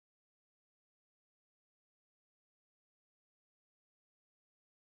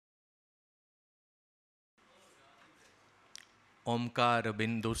ઓમકાર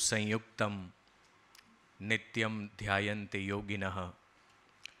બિંદુ સંયુક્તમ નિત્યમ ધ્યાયન્તિ યોગિનઃ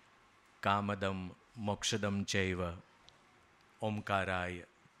કામદમ મોક્ષદમ ચૈવ ઓમકારાય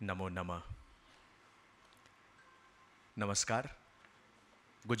નમો નમઃ. નમસ્કાર.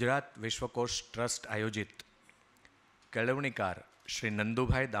 ગુજરાત વિશ્વકોશ ટ્રસ્ટ આયોજિત કેળવણીકાર શ્રી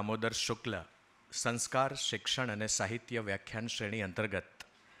નંદુભાઈ દામોદર શુક્લ સંસ્કાર શિક્ષણ અને સાહિત્ય વ્યાખ્યાન શ્રેણી અંતર્ગત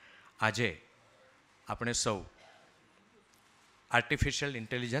આજે આપણે સૌ આર્ટિફિશિયલ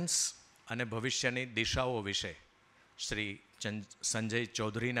ઇન્ટેલિજન્સ અને ભવિષ્યની દિશાઓ વિશે શ્રી સંજય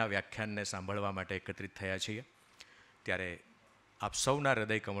ચૌધરીના વ્યાખ્યાનને સાંભળવા માટે એકત્રિત થયા છીએ. ત્યારે આપ સૌના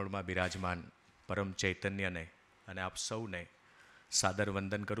હૃદય કમળમાં બિરાજમાન પરમ ચૈતન્યને અને આપ સૌને સાદર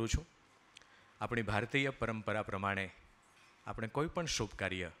વંદન કરું છું. આપણી ભારતીય પરંપરા પ્રમાણે આપણે કોઈ પણ શુભ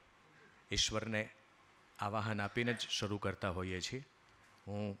કાર્ય ઈશ્વરને આવાહન આપીને જ શરૂ કરતા હોઈએ છીએ.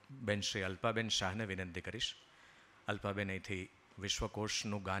 હું બેન શ્રી અલ્પાબેન શાહને વિનંતી કરીશ. અલ્પાબેન અહીંથી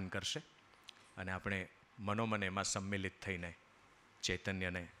વિશ્વકોશનું ગાન કરશે અને આપણે મનોમન એમાં સંમિલિત થઈને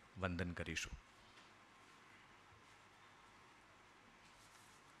ચૈતન્યને વંદન કરીશું.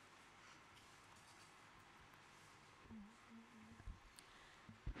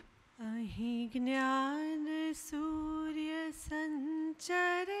 અહીં જ્ઞાન સૂર્ય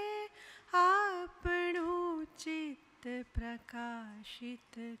સંચરે આપણું ચિત્ત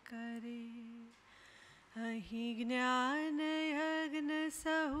પ્રકાશિત કરે. અહીં જ્ઞાન યજ્ઞ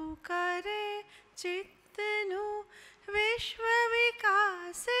સહુ કરે ચિત્તનું વિશ્વ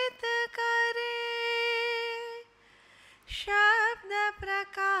વિકાસિત કરે. શબ્દ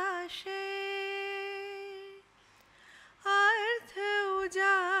પ્રકાશે અર્થ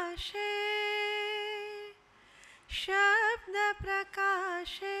ઉજાશે. શબ્દ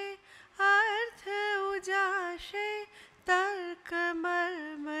પ્રકાશે અર્થ ઉજાશે. તર્ક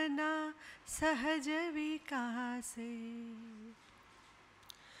મર્મના સહજ વિકાસે.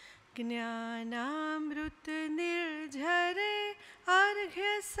 જ્ઞાનામૃત નિર્ઝરે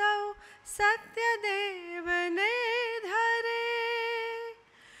અર્ઘ્ય સૌ સત્યદેવને ધરે.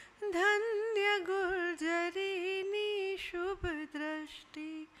 ધન્ય ગુર્જરીની શુભ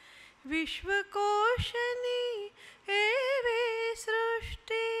દ્રષ્ટિ વિશ્વકોશની એવી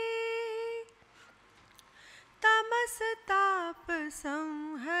સૃષ્ટિ. તમસ તાપ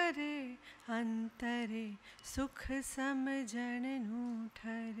સંહરે અંતરે સુખ સમજણનું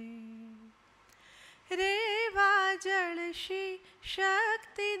ઠરે. રેવા જળશી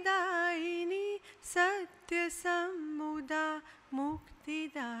શક્તિદાયિની સત્ય સમુદા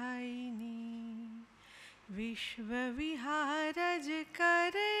મુક્તિદાયિની. વિશ્વ વિહારજ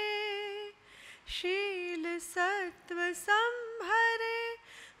કરે શીલ સત્વ સંભરે.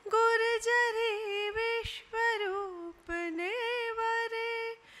 ગુર્જરી વિશ્વરૂપને વરે.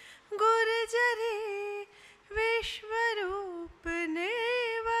 ગુર્જરી વિશ્વરૂપને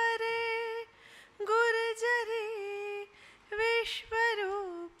વરે. ગુર્જરી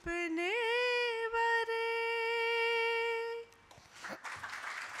વિશ્વરૂપને વરે.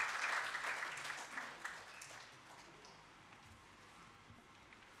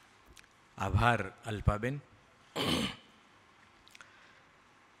 આભાર અલ્પાબેન.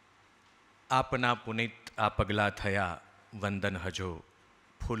 આપના પુનિત આ પગલાં થયા વંદન હજો.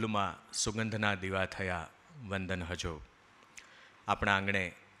 ફૂલમાં સુગંધના દીવા થયા વંદન હજો. આપણા આંગણે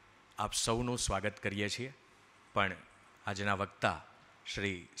આપ સૌનું સ્વાગત કરીએ છીએ, પણ આજના વક્તા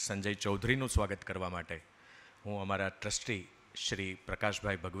શ્રી સંજય ચૌધરીનું સ્વાગત કરવા માટે હું અમારા ટ્રસ્ટી શ્રી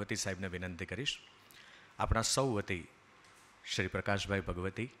પ્રકાશભાઈ ભગવતી સાહેબને વિનંતી કરીશ. આપણા સૌ વતી શ્રી પ્રકાશભાઈ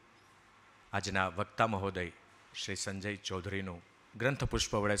ભગવતી આજના વક્તા મહોદય શ્રી સંજય ચૌધરીનું ગ્રંથ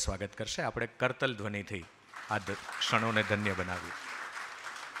પુષ્પ વડે સ્વાગત કરશે. આપણે કરતલ ધ્વનિથી આ ક્ષણોને ધન્ય બનાવ્યું.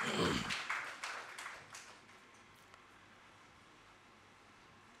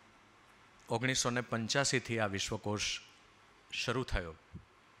 (1985) આ વિશ્વકોશ શરૂ થયો.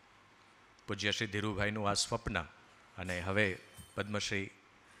 પૂજ્ય શ્રી ધીરુભાઈનું આ સ્વપ્ન અને હવે પદ્મશ્રી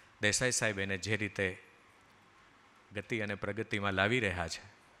દેસાઈ સાહેબ એને જે રીતે ગતિ અને પ્રગતિમાં લાવી રહ્યા છે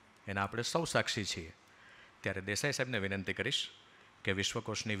એના આપણે સૌ સાક્ષી છીએ. ત્યારે દેસાઈ સાહેબને વિનંતી કરીશ કે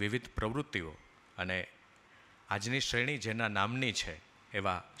વિશ્વકોશની વિવિધ પ્રવૃત્તિઓ અને આજની શ્રેણી જેના નામની છે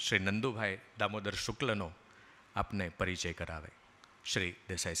એવા શ્રી નંદુભાઈ દામોદર શુક્લનો આપને પરિચય કરાવે. શ્રી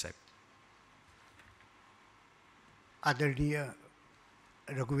દેસાઈ સાહેબ. આદરણીય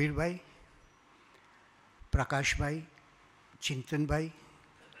રઘુવીરભાઈ, પ્રકાશભાઈ, ચિંતનભાઈ,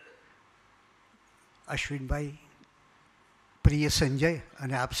 અશ્વિનભાઈ, પ્રિય સંજય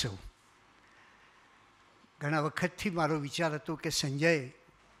અને આપ સૌ. ઘણા વખતથી મારો વિચાર હતો કે સંજય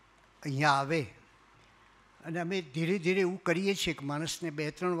અહીંયા આવે અને અમે ધીરે ધીરે એવું કરીએ છીએ કે માણસને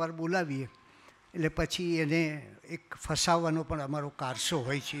 2-3 વાર બોલાવીએ એટલે પછી એને એક ફસાવવાનો પણ અમારો કારસો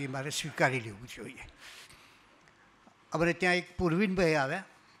હોય છે, એ મારે સ્વીકારી લેવું જોઈએ. અમારે ત્યાં એક પૂર્વીનભાઈ આવ્યા,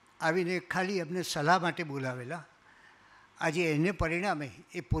 આવીને ખાલી અમને સલાહ માટે બોલાવેલા. આજે એને પરિણામે,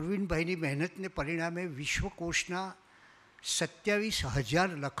 એ પૂર્વીનભાઈની મહેનતને પરિણામે વિશ્વકોશના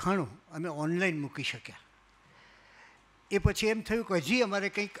 27,000 લખાણો અમે ઓનલાઈન મૂકી શક્યા. એ પછી એમ થયું કે હજી અમારે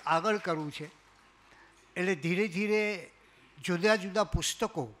કંઈક આગળ કરવું છે, એટલે ધીરે ધીરે જુદા જુદા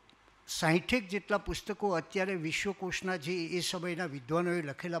પુસ્તકો, 60 જેટલા પુસ્તકો અત્યારે વિશ્વકોશના જે એ સમયના વિદ્વાનોએ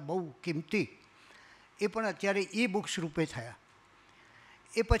લખેલા બહુ કિંમતી, એ પણ અત્યારે ઈ બુક્સ રૂપે થયા.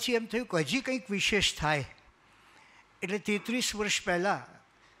 એ પછી એમ થયું કે હજી કંઈક વિશેષ થાય, એટલે 33 વર્ષ પહેલાં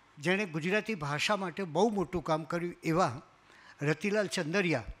જેણે ગુજરાતી ભાષા માટે બહુ મોટું કામ કર્યું એવા રતિલાલ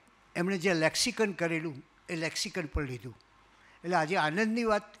ચંદરિયા, એમણે જે લેક્સિકન કરેલું એ લેક્સિકન પણ લીધું. એટલે આજે આનંદની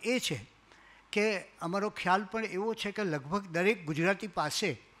વાત એ છે કે અમારો ખ્યાલ પણ એવો છે કે લગભગ દરેક ગુજરાતી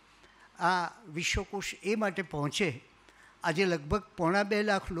પાસે આ વિશ્વકોશ એ માટે પહોંચે. આજે લગભગ 2.5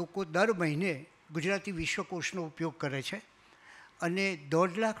 લાખ લોકો દર મહિને ગુજરાતી વિશ્વકોશનો ઉપયોગ કરે છે અને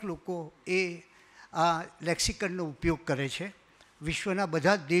 1.5 લાખ લોકો એ આ લેક્સિકનનો ઉપયોગ કરે છે. વિશ્વના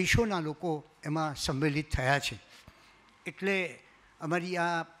બધા દેશોના લોકો એમાં સંમેલિત થયા છે. એટલે અમારી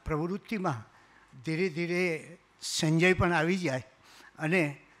આ પ્રવૃત્તિમાં ધીરે ધીરે સંજય પણ આવી જાય અને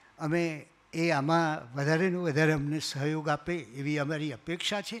અમે એ આમાં વધારેને વધારે અમને સહયોગ આપે એવી અમારી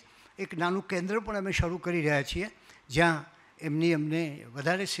અપેક્ષા છે. એક નાનું કેન્દ્ર પણ અમે શરૂ કરી રહ્યા છીએ જ્યાં એમની અમને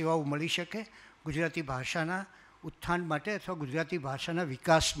વધારે સેવાઓ મળી શકે ગુજરાતી ભાષાના ઉત્થાન માટે અથવા ગુજરાતી ભાષાના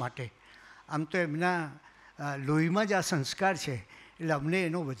વિકાસ માટે. આમ તો એમના લોહીમાં જ આ સંસ્કાર છે, એટલે અમને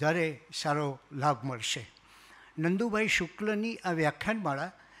એનો વધારે સારો લાભ મળશે. નંદુભાઈ શુક્લની આ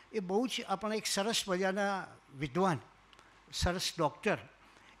વ્યાખ્યાનમાળા એ બહુ જ આપણા એક સરસ મજાના વિદ્વાન, સરસ ડૉક્ટર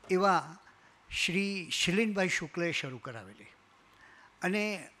એવા શ્રી શિલીનભાઈ શુક્લએ શરૂ કરાવેલી. અને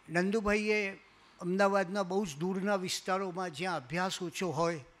નંદુભાઈએ અમદાવાદના બહુ જ દૂરના વિસ્તારોમાં જ્યાં અભ્યાસ ઓછો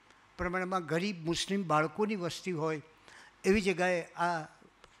હોય, પ્રમાણમાં ગરીબ મુસ્લિમ બાળકોની વસ્તી હોય, એવી જગ્યાએ આ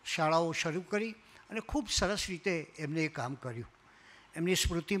શાળાઓ શરૂ કરી અને ખૂબ સરસ રીતે એમને એ કામ કર્યું. એમની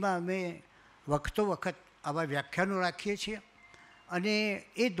સ્મૃતિમાં અમે વખતો વખત આવા વ્યાખ્યાનો રાખીએ છીએ અને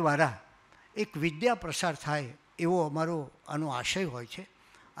એ દ્વારા એક વિદ્યા પ્રસાર થાય એવો અમારો આનો આશય હોય છે.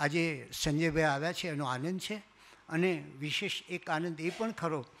 આજે સંજયભાઈ આવ્યા છે એનો આનંદ છે. અને વિશેષ એક આનંદ એ પણ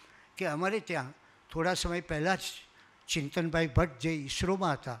ખરો કે અમારે ત્યાં થોડા સમય પહેલાં જ ચિંતનભાઈ ભટ્ટ જે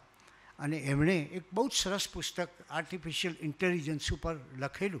ઈસરોમાં હતા અને એમણે એક બહુ જ સરસ પુસ્તક આર્ટિફિશિયલ ઇન્ટેલિજન્સ ઉપર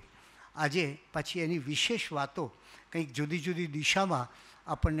લખેલું. આજે પછી એની વિશેષ વાતો કંઈક જુદી જુદી દિશામાં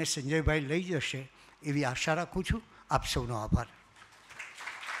આપણને સંજયભાઈ લઈ જશે એવી આશા રાખું છું. આપ સૌનો આભાર.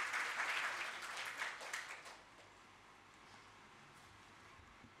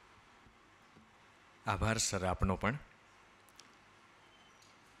 આભાર સર આપનો પણ.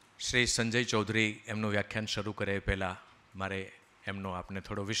 શ્રી સંજય ચૌધરી એમનું વ્યાખ્યાન શરૂ કરે પહેલાં મારે એમનો આપને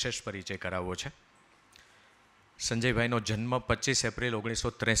થોડો વિશેષ પરિચય કરાવવો છે. સંજયભાઈનો જન્મ 25 એપ્રિલ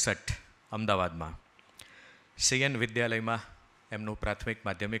 1963 અમદાવાદમાં. CN વિદ્યાલયમાં એમનું પ્રાથમિક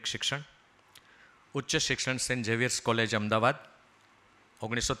માધ્યમિક શિક્ષણ, ઉચ્ચ શિક્ષણ Saint Xavier's college Ahmedabad,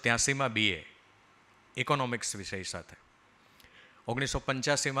 1983માં BA economics વિષય સાથે,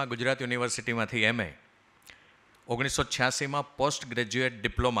 1985માં Gujarat યુનિવર્સિટીમાંથી MA, 1986માં post graduate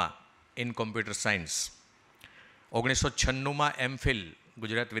diploma in computer science, 1996માં MPhil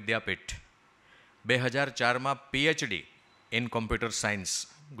Gujarat Vidyapith, 2004માં PhD in computer science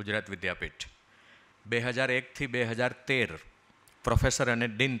Gujarat Vidyapith, 2001થી 2013 professor અને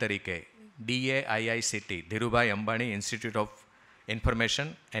ડીન તરીકે DAIICT Dhirubhai Ambani institute of information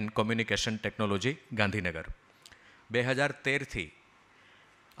and communication technology Gandhinagar, 2013થી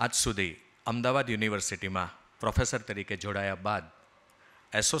આજ સુધી અમદાવાદ યુનિવર્સિટીમાં પ્રોફેસર તરીકે જોડાયા બાદ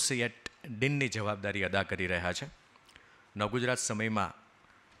એસોસિએટ ડીનની જવાબદારી અદા કરી રહ્યા છે. નવગુજરાત સમયમાં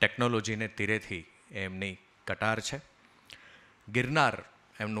ટેકનોલોજીને તીરેથી એમની કટાર છે. ગિરનાર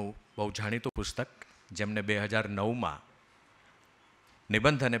એમનું બહુ જાણીતું પુસ્તક, જેમને 2009માં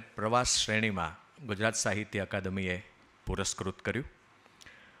નિબંધ અને પ્રવાસ શ્રેણીમાં ગુજરાત સાહિત્ય અકાદમીએ પુરસ્કૃત કર્યું.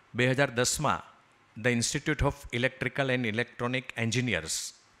 2010માં the institute of electrical and electronic engineers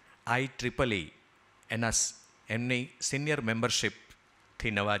IEEE એમની સિનિયર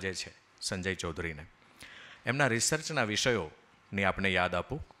મેમ્બરશિપથી નવાજે છે સંજય ચૌધરીને. એમના રિસર્ચના વિષયોની આપણે યાદ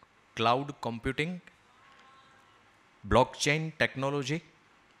આપું: cloud computing, બ્લોકચેઇન technology,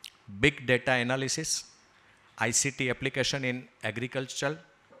 big data analysis, ICT application in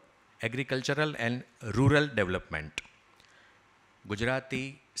agricultural and rural development. Gujarati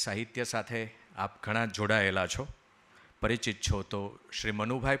સાહિત્ય સાથે આપ ઘણા જોડાયેલા છો, પરિચિત છો. તો શ્રી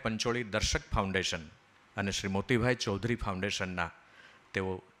મનુભાઈ પંચોળી દર્શક ફાઉન્ડેશન અને શ્રી મોતીભાઈ ચૌધરી ફાઉન્ડેશનના તેઓ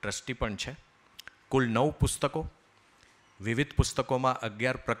ટ્રસ્ટી પણ છે. કુલ 9 પુસ્તકો, વિવિધ પુસ્તકોમાં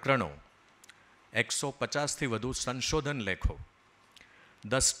 11 પ્રકરણો, 150થી વધુ સંશોધન લેખો,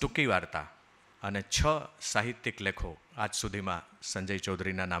 10 ટૂંકી વાર્તા અને 6 સાહિત્યિક લેખો આજ સુધીમાં સંજય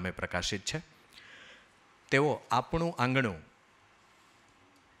ચૌધરીના નામે પ્રકાશિત છે. તેઓ આપણું આંગણું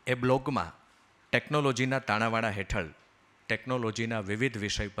એ બ્લોગમાં ટેકનોલોજીના તાણાવાણા હેઠળ ટેકનોલોજીના વિવિધ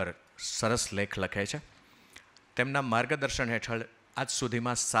વિષય પર સરસ લેખ લખે છે. તેમના માર્ગદર્શન હેઠળ આજ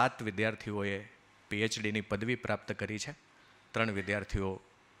સુધીમાં 7 વિદ્યાર્થીઓએ પીએચડીની પદવી પ્રાપ્ત કરી છે. 3 વિદ્યાર્થીઓ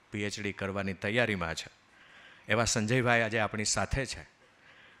પીએચડી કરવાની તૈયારીમાં છે. એવા સંજયભાઈ આજે આપણી સાથે છે.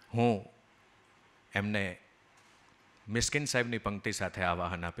 હું એમને મિસ્કિન સાહેબની પંક્તિ સાથે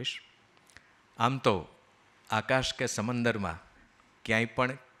આવાહન આપીશ. આમ તો આકાશ કે સમંદરમાં ક્યાંય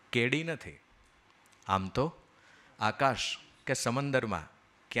પણ કેડી નથી. આમ તો આકાશ કે સમંદરમાં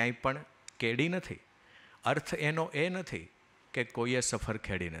ક્યાંય પણ કેડી નથી. અર્થ એનો એ નથી કે કોઈએ સફર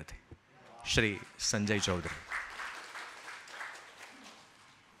ખેડી નથી. શ્રી સંજય ચૌધરી.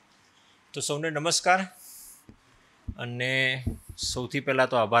 તો સૌને નમસ્કાર. અને સૌથી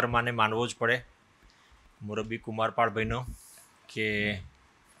પહેલાં તો આભાર માનવો જ પડે મોરબી કુમારપાળભાઈનો કે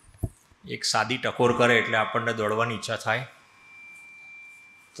એક સાદી ટકોર કરે એટલે આપણને દોડવાની ઈચ્છા થાય.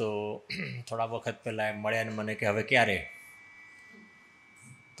 તો થોડા વખત પહેલાં એમ મળ્યા ને મને કે હવે ક્યારે,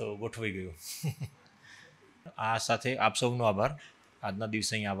 તો ગોઠવાઈ ગયું. આ સાથે આપ સૌનો આભાર આજના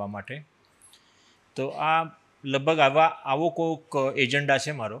દિવસે અહીં આવવા માટે. તો આ લગભગ આવો કોઈક એજન્ડા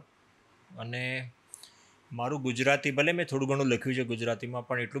છે મારો. અને મારું ગુજરાતી ભલે મેં થોડું ઘણું લખ્યું છે ગુજરાતીમાં,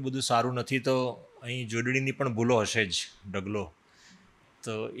 પણ એટલું બધું સારું નથી, તો અહીં જોડણીની પણ ભૂલો હશે જ ઢગલો.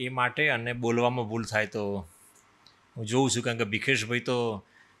 તો એ માટે અને બોલવામાં ભૂલ થાય તો હું જોઉં છું, કારણ કે ભીખેશભાઈ તો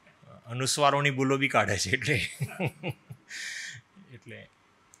અનુસ્વારોની ભૂલો બી કાઢે છે. એટલે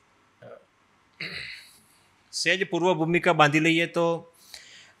સહેજ પૂર્વ ભૂમિકા બાંધી લઈએ તો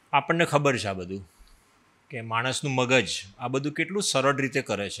આપણને ખબર છે આ બધું, કે માણસનું મગજ આ બધું કેટલું સરળ રીતે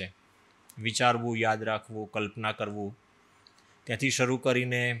કરે છે. વિચારવું, યાદ રાખવું, કલ્પના કરવું, ત્યાંથી શરૂ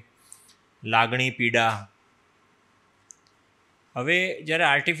કરીને લાગણી, પીડા. હવે જ્યારે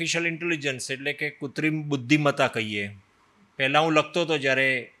આર્ટિફિશિયલ ઇન્ટેલિજન્સ એટલે કે કૃત્રિમ બુદ્ધિમત્તા કહીએ, પહેલાં હું લખતો હતો જ્યારે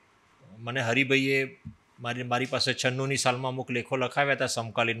મને હરિભાઈએ મારી પાસે 96ની સાલમાં અમુક લેખો લખાવ્યા હતા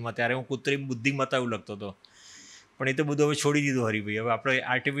સમકાલીનમાં, ત્યારે હું કૃત્રિમ બુદ્ધિમત્તા એવું લખતો હતો. પણ એ તો બધું હવે છોડી દીધું હરિભાઈ. હવે આપણે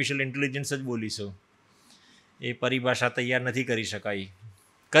આર્ટિફિશિયલ ઇન્ટેલિજન્સ જ બોલીશું. એ પરિભાષા તૈયાર નથી કરી શકાય.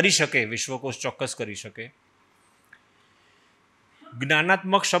 કરી શકે, વિશ્વકોશ ચોક્કસ કરી શકે.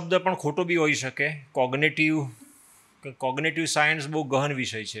 જ્ઞાનાત્મક શબ્દ પણ ખોટો બી હોઈ શકે. કોગ્નેટિવ સાયન્સ બહુ ગહન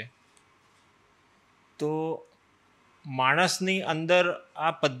વિષય છે. તો માણસની અંદર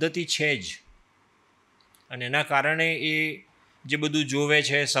આ પદ્ધતિ છે જ, અને એના કારણે એ જે બધું જોવે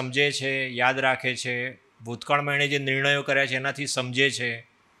છે, સમજે છે, યાદ રાખે છે, ભૂતકાળમાં એણે જે નિર્ણયો કર્યા છે એનાથી સમજે છે,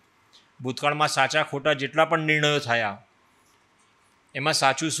 ભૂતકાળમાં સાચા ખોટા જેટલા પણ નિર્ણયો થયા એમાં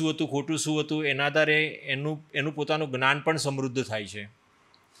સાચું શું હતું, ખોટું શું હતું, એના આધારે એનું પોતાનું જ્ઞાન પણ સમૃદ્ધ થાય છે.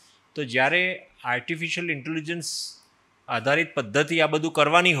 તો જ્યારે આર્ટિફિશિયલ ઇન્ટેલિજન્સ આધારિત પદ્ધતિ આ બધું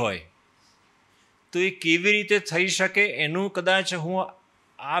કરવાની હોય તો એ કેવી રીતે થઈ શકે એનું કદાચ હું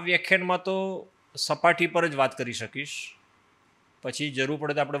આ વ્યાખ્યાનમાં તો સપાટી પર જ વાત કરી શકીશ. પછી જરૂર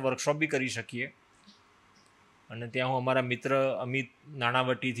પડે તો આપણે વર્કશોપ બી કરી શકીએ. અને ત્યાં હું અમારા મિત્ર અમિત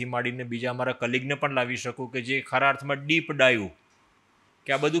નાણાવટીથી માંડીને બીજા અમારા કલીગને પણ લાવી શકું, કે જે ખરા અર્થમાં ડીપ ડાઈવ,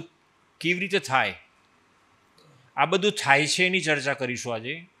 કે આ બધું કેવી રીતે થાય. આ બધું થાય છે એની ચર્ચા કરીશું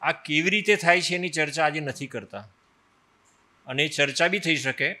આજે. આ કેવી રીતે થાય છે એની ચર્ચા આજે નથી કરતા, અને એ ચર્ચા બી થઈ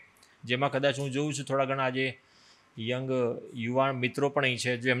શકે, જેમાં કદાચ હું જોઉં છું થોડા ઘણા આજે યંગ યુવા મિત્રો પણ અહીં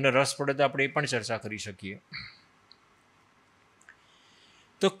છે. જો એમને રસ પડે તો આપણે એ પણ ચર્ચા કરી શકીએ.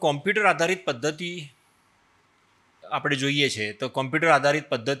 તો કોમ્પ્યુટર આધારિત પદ્ધતિ આપણે જોઈએ છે, તો કોમ્પ્યુટર આધારિત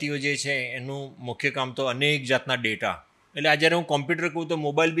પદ્ધતિઓ જે છે એનું મુખ્ય કામ તો અનેક જાતના ડેટા. એટલે આ જ્યારે હું કોમ્પ્યુટર કહું તો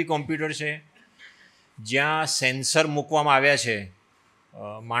મોબાઈલ બી કોમ્પ્યુટર છે, જ્યાં સેન્સર મૂકવામાં આવ્યા છે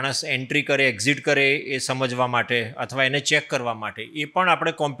માણસ એન્ટ્રી કરે, એક્ઝિટ કરે એ સમજવા માટે અથવા એને ચેક કરવા માટે. એ પણ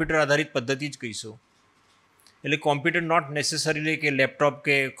આપણે કોમ્પ્યુટર આધારિત પદ્ધતિ જ કહીશું. એટલે કોમ્પ્યુટર નોટ નેસેસરીલી કે લેપટોપ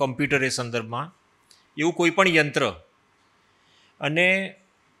કે કોમ્પ્યુટર એ સંદર્ભમાં એવું કોઈ પણ યંત્ર. અને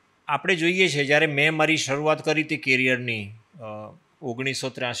આપણે જોઈએ છે જ્યારે મેં મારી શરૂઆત કરી હતી કેરિયરની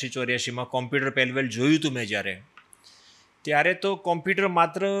 1983-84માં કોમ્પ્યુટર પહેલવેલ જોયું હતું મેં જ્યારે, ત્યારે તો કોમ્પ્યુટર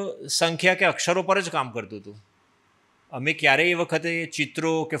માત્ર સંખ્યા કે અક્ષરો પર જ કામ કરતું હતું. અમે ક્યારેય એ વખતે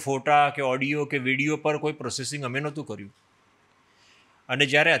ચિત્રો કે ફોટા કે ઓડિયો કે વિડીયો પર કોઈ પ્રોસેસિંગ અમે નહોતું કર્યું. અને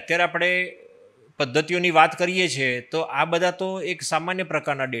જ્યારે અત્યારે આપણે પદ્ધતિઓની વાત કરીએ છીએ તો આ બધા તો એક સામાન્ય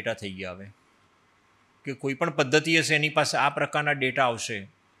પ્રકારના ડેટા થઈ ગયા. હવે કે કોઈ પણ પદ્ધતિ હશે એની પાસે આ પ્રકારના ડેટા આવશે.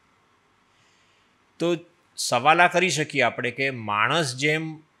 તો સવાલ આ કરી શકીએ આપણે કે માણસ જેમ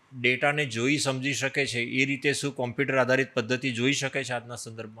ડેટાને જોઈ સમજી શકે છે એ રીતે શું કોમ્પ્યુટર આધારિત પદ્ધતિ જોઈ શકે છે આજના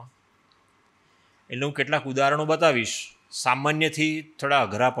સંદર્ભમાં? એટલે હું કેટલાક ઉદાહરણો બતાવીશ, સામાન્યથી થોડા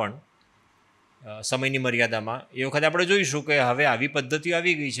અઘરા પણ સમયની મર્યાદામાં. એ વખતે આપણે જોઈશું કે હવે આવી પદ્ધતિઓ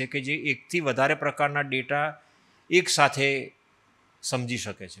આવી ગઈ છે કે જે એકથી વધારે પ્રકારના ડેટા એક સાથે સમજી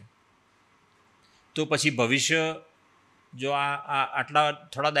શકે છે. તો પછી ભવિષ્ય જો આટલા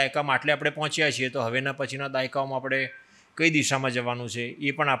થોડા દાયકામાં આટલે આપણે પહોંચ્યા છીએ, તો હવેના પછીના દાયકાઓમાં આપણે કઈ દિશામાં જવાનું છે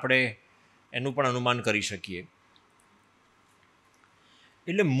એ પણ આપણે એનું પણ અનુમાન કરી શકીએ.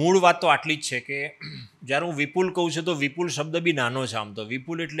 એટલે મૂળ વાત તો આટલી જ છે કે જ્યારે હું વિપુલ કહું છું તો વિપુલ શબ્દ બી નાનો છે. આમ તો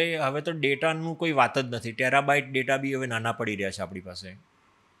વિપુલ એટલે હવે તો ડેટાનું કોઈ વાત જ નથી. ટેરાબાઇટ ડેટા બી હવે નાના પડી રહ્યા છે આપણી પાસે.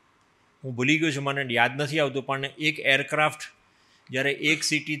 હું ભૂલી ગયો છું, મને યાદ નથી આવતું, પણ એક એરક્રાફ્ટ જ્યારે એક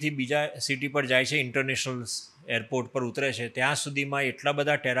સિટીથી બીજા સિટી પર જાય છે, ઇન્ટરનેશનલ એરપોર્ટ પર ઉતરે છે, ત્યાં સુધીમાં એટલા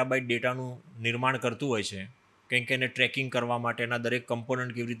બધા ટેરાબાઇટ ડેટાનું નિર્માણ કરતું હોય છે, કેમ કે એને ટ્રેકિંગ કરવા માટે એના દરેક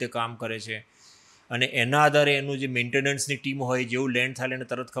કમ્પોનન્ટ કેવી રીતે કામ કરે છે, અને એના આધારે એનું જે મેન્ટેનન્સની ટીમ હોય, જેવું લેન્ડ થાય એને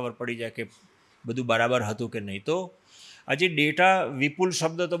તરત ખબર પડી જાય કે બધું બરાબર હતું કે નહીં. તો આજે ડેટા, વિપુલ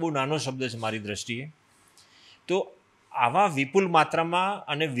શબ્દ તો બહુ નાનો શબ્દ છે મારી દૃષ્ટિએ. તો આવા વિપુલ માત્રામાં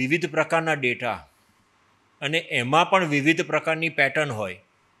અને વિવિધ પ્રકારના ડેટા, અને એમાં પણ વિવિધ પ્રકારની પેટર્ન હોય,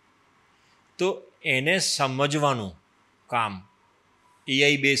 તો એને સમજવાનું કામ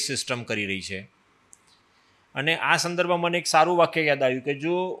એઆઈ બેઝ સિસ્ટમ કરી રહી છે. અને આ સંદર્ભમાં મને એક સારું વાક્ય યાદ આવ્યું કે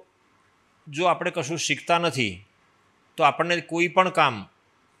જો આપણે કશું શીખતા નથી તો આપણને કોઈ પણ કામ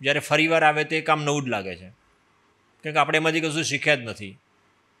જ્યારે ફરીવાર આવે તો એ કામ નવું જ લાગે છે, કેમ કે આપણે એમાંથી કશું શીખ્યા જ નથી.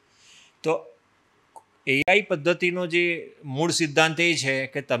 તો એઆઈ પદ્ધતિનો જે મૂળ સિદ્ધાંત એ છે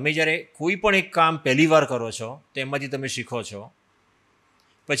કે તમે જ્યારે કોઈ પણ એક કામ પહેલી વાર કરો છો તો એમાંથી તમે શીખો છો.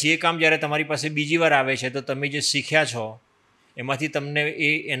 પછી એ કામ જ્યારે તમારી પાસે બીજી વાર આવે છે તો તમે જે શીખ્યા છો એમાંથી તમને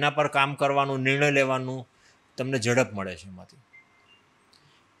એના પર કામ કરવાનું, નિર્ણય લેવાનું તમને ઝડપ મળે છે એમાંથી.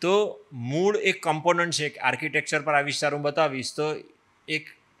 તો મૂળ એક કમ્પોનન્ટ છે, એક આર્કિટેક્ચર પર આ વિસ્તાર હું બતાવીશ, તો એક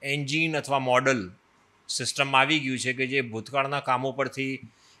એન્જિન અથવા મોડલ સિસ્ટમમાં આવી ગયું છે કે જે ભૂતકાળના કામો પરથી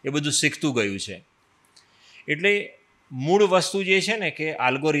એ બધું શીખતું ગયું છે. એટલે મૂળ વસ્તુ જે છે ને કે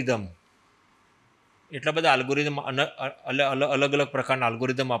આલ્ગોરિધમ, એટલા બધા આલ્ગોરિધમ, અલગ અલગ પ્રકારના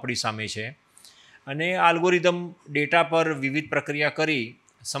આલ્ગોરિધમ આપણી સામે છે, અને આલ્ગોરિધમ ડેટા પર વિવિધ પ્રક્રિયા કરી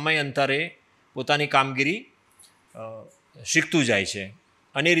સમયાંતરે પોતાની કામગીરી શીખતું જાય છે,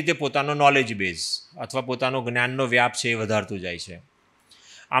 અને એ રીતે પોતાનો નોલેજ બેઝ અથવા પોતાનો જ્ઞાનનો વ્યાપ છે એ વધારતું જાય છે.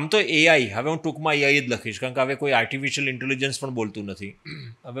 આમ તો એઆઈ, હવે હું ટૂંકમાં એઆઈ જ લખીશ, કારણ કે હવે કોઈ આર્ટિફિશિયલ ઇન્ટેલિજન્સ પણ બોલતું નથી,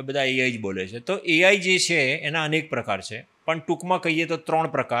 હવે બધા એઆઈ જ બોલે છે. તો એઆઈ જે છે એના અનેક પ્રકાર છે, પણ ટૂંકમાં કહીએ તો 3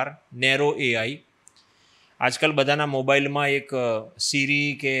 પ્રકાર. નેરો એઆઈ, આજકાલ બધાના મોબાઈલમાં એક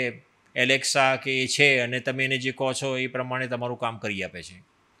સીરી કે એલેક્સા કે એ છે, અને તમે એને જે કહો છો એ પ્રમાણે તમારું કામ કરી આપે છે.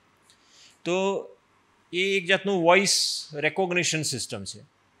 તો એ એક જાતનું વોઇસ રેકોગ્નિશન સિસ્ટમ છે,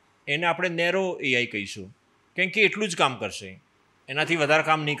 એને આપણે નેરો એઆઈ કહીશું, કેમ કે એટલું જ કામ કરશે, એનાથી વધારે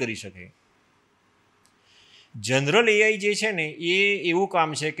કામ નહીં કરી શકે. જનરલ એઆઈ જે છે ને એ એવું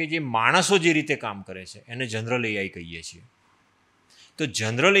કામ છે કે જે માણસો જે રીતે કામ કરે છે એને જનરલ એઆઈ કહીએ છીએ. તો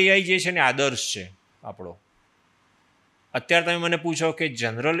જનરલ એઆઈ જે છે ને આદર્શ છે આપણો. અત્યારે તમે મને પૂછો કે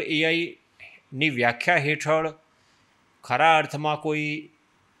જનરલ એઆઈની વ્યાખ્યા હેઠળ ખરા અર્થમાં કોઈ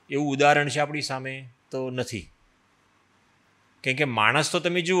એવું ઉદાહરણ છે આપણી સામે, તો નથી. કેમ કે માણસ તો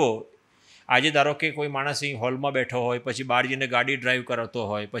તમે જુઓ, આજે ધારો કે કોઈ માણસ અહીં હોલમાં બેઠો હોય, પછી બહાર જઈને ગાડી ડ્રાઈવ કરતો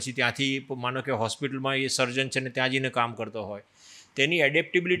હોય, પછી ત્યાંથી માનો કે હોસ્પિટલમાં એ સર્જન છે ને ત્યાં જઈને કામ કરતો હોય, તેની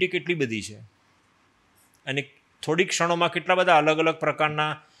એડેપ્ટેબિલિટી કેટલી બધી છે, અને થોડીક ક્ષણોમાં કેટલા બધા અલગ અલગ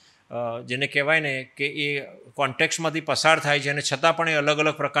પ્રકારના જેને કહેવાય ને કે એ કોન્ટેક્સ્ટમાંથી પસાર થાય છે, અને છતાં પણ એ અલગ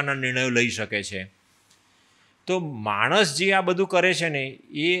અલગ પ્રકારના નિર્ણયો લઈ શકે છે. તો માણસ જે આ બધું કરે છે ને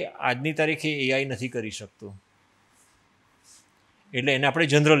એ આજની તારીખે એઆઈ નથી કરી શકતું, એટલે એને આપણે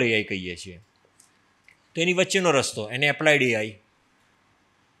જનરલ એઆઈ કહીએ છીએ. તો એની વચ્ચેનો રસ્તો એને એપ્લાઇડ એઆઈ,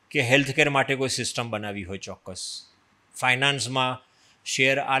 કે હેલ્થકેર માટે કોઈ સિસ્ટમ બનાવી હોય ચોક્કસ, ફાઇનાન્સમાં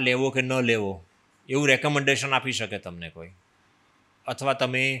શેર આ લેવો કે ન લેવો એવું રેકમેન્ડેશન આપી શકે તમને કોઈ, અથવા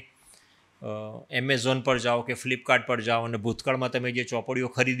તમે એમેઝોન પર જાઓ કે ફ્લિપકાર્ટ પર જાઓ અને ભૂતકાળમાં તમે જે ચોપડીઓ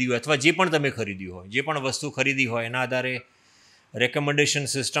ખરીદી હોય અથવા જે પણ તમે ખરીદ્યું હોય, જે પણ વસ્તુ ખરીદી હોય, એના આધારે રેકમેન્ડેશન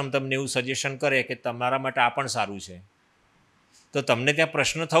સિસ્ટમ તમને એવું સજેશન કરે કે તમારા માટે આ પણ સારું છે. તો તમને ત્યાં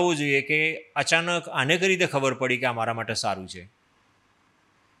પ્રશ્ન થવો જોઈએ કે અચાનક આને કઈ રીતે ખબર પડી કે આ મારા માટે સારું છે?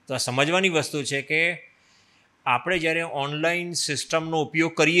 તો આ સમજવાની વસ્તુ છે કે આપણે જ્યારે ઓનલાઈન સિસ્ટમનો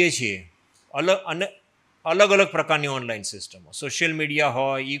ઉપયોગ કરીએ છીએ, અલગ અલગ પ્રકારની ઓનલાઈન સિસ્ટમો, સોશિયલ મીડિયા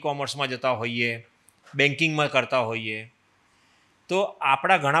હોય, ઈ કોમર્સમાં જતા હોઈએ, બેન્કિંગમાં કરતા હોઈએ, તો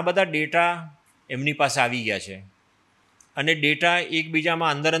આપણા ઘણા બધા ડેટા એમની પાસે આવી ગયા છે, અને ડેટા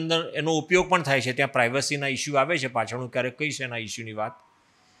એકબીજામાં અંદર એનો ઉપયોગ પણ થાય છે. ત્યાં પ્રાઇવસીના ઇસ્યુ આવે છે, પાછળ હું ક્યારેક કહીશ એના ઇસ્યુની વાત.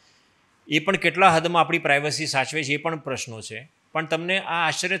 એ પણ કેટલા હદમાં આપણી પ્રાઇવસી સાચવે છે એ પણ પ્રશ્નો છે. પણ તમને આ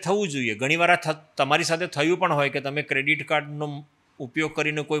આશ્ચર્ય થવું જોઈએ. ઘણીવાર તમારી સાથે થયું પણ હોય કે તમે ક્રેડિટ કાર્ડનો ઉપયોગ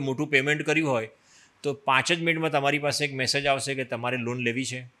કરીને કોઈ મોટું પેમેન્ટ કર્યું હોય તો 5 જ મિનિટમાં તમારી પાસે એક મેસેજ આવશે કે તમારે લોન લેવી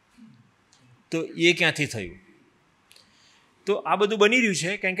છે. તો એ ક્યાંથી થયું? તો આ બધું બની રહ્યું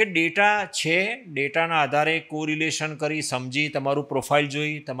છે કારણ કે ડેટા છે. ડેટાના આધારે કોરિલેશન કરી સમજી તમારું પ્રોફાઇલ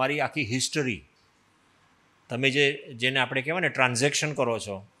જોઈ તમારી આખી હિસ્ટરી, તમે જેને આપણે કહેવાય ને ટ્રાન્ઝેક્શન કરો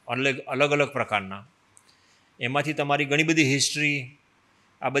છો અલગ અલગ પ્રકારના, એમાંથી તમારી ઘણી બધી હિસ્ટ્રી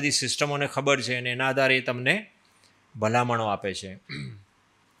આ બધી સિસ્ટમોને ખબર છે અને એના આધારે તમને ભલામણો આપે છે.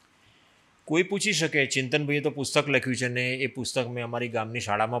 કોઈ પૂછી શકે ચિંતનભાઈએ તો પુસ્તક લખ્યું છે ને એ પુસ્તક મેં અમારી ગામની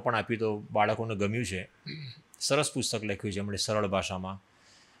શાળામાં પણ આપ્યું તો બાળકોને ગમ્યું છે. સરસ પુસ્તક લખ્યું છે એમણે સરળ ભાષામાં.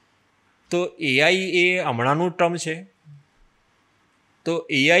 તો એઆઈ એ હમણાંનું ટર્મ છે. તો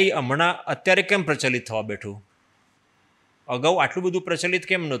એઆઈ હમણાં અત્યારે કેમ પ્રચલિત થવા બેઠું? અગાઉ આટલું બધું પ્રચલિત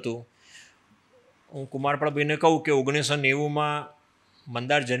કેમ નહોતું? હું કુમારપાળભાઈને કહું કે 1990માં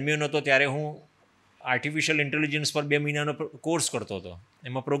મંદાર જન્મ્યો નહોતો ત્યારે હું આર્ટિફિશિયલ ઇન્ટેલિજન્સ પર 2 મહિનાનો કોર્સ કરતો હતો,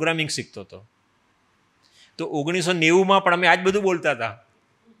 એમાં પ્રોગ્રામિંગ શીખતો હતો. તો 1990માં પણ અમે આ જ બધું બોલતા હતા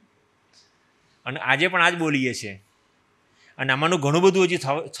અને આજે પણ આ જ બોલીએ છીએ. અને આમાંનું ઘણું બધું હજી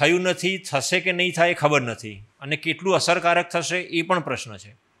થયું નથી, થશે કે નહીં થાય એ ખબર નથી, અને કેટલું અસરકારક થશે એ પણ પ્રશ્ન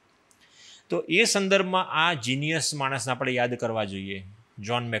છે. તો એ સંદર્ભમાં આ જીનિયસ માણસને આપણે યાદ કરવા જોઈએ,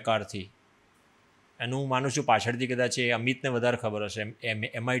 જ્હોન મેકાર્થી. એનું હું માનું છું પાછળથી કદાચ એ અમિતને વધારે ખબર હશે,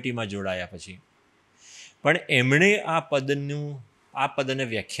 MITમાં જોડાયા પછી. પણ એમણે આ પદને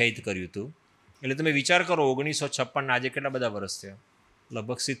વ્યાખ્યાયિત કર્યું હતું. એટલે તમે વિચાર કરો 1956 આજે કેટલા બધા વર્ષ થયા,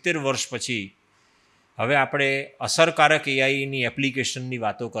 લગભગ 70 વર્ષ પછી હવે આપણે અસરકારક એઆઈની એપ્લિકેશનની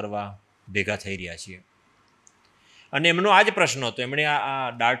વાતો કરવા ભેગા થઈ રહ્યા છીએ. અને એમનો આ જ પ્રશ્ન હતો. એમણે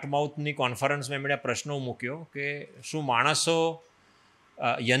આ ડાર્ટમાઉથની કોન્ફરન્સમાં એમણે આ પ્રશ્નો મૂક્યો કે શું માણસો,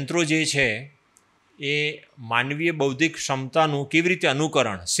 યંત્રો જે છે એ માનવીય બૌદ્ધિક ક્ષમતાનું કેવી રીતે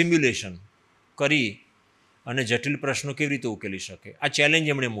અનુકરણ, સિમ્યુલેશન કરી અને જટિલ પ્રશ્નો કેવી રીતે ઉકેલી શકે? આ ચેલેન્જ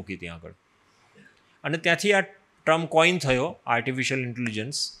એમણે મૂકી ત્યાં આગળ. અને ત્યાંથી આ ટર્મ કોઈન થયો આર્ટિફિશિયલ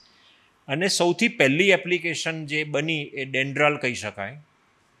ઇન્ટેલિજન્સ. અને સૌથી પહેલી એપ્લિકેશન જે બની એ ડેન્ડ્રાલ કહી શકાય.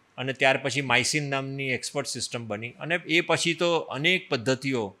 અને ત્યાર પછી માઇસિન નામની એક્સપર્ટ સિસ્ટમ બની. અને એ પછી તો અનેક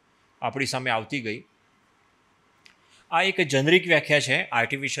પદ્ધતિઓ આપણી સામે આવતી ગઈ. આ એક જેનરિક વ્યાખ્યા છે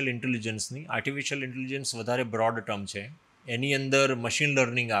આર્ટિફિશિયલ ઇન્ટેલિજન્સની. આર્ટિફિશિયલ ઇન્ટેલિજન્સ વધારે બ્રોડ ટર્મ છે. એની અંદર મશીન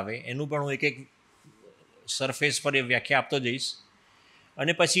લર્નિંગ આવે, એનું પણ હું એક સરફેસ પર એ વ્યાખ્યા આપતો જઈશ.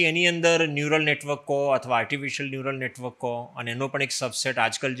 અને પછી એની અંદર ન્યુરલ નેટવર્ક કહો અથવા આર્ટિફિશિયલ ન્યુરલ નેટવર્ક કહો, અને એનો પણ એક સબસેટ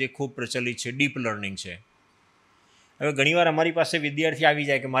આજકાલ જે ખૂબ પ્રચલિત છે ડીપ લર્નિંગ છે. હવે ઘણીવાર અમારી પાસે વિદ્યાર્થી આવી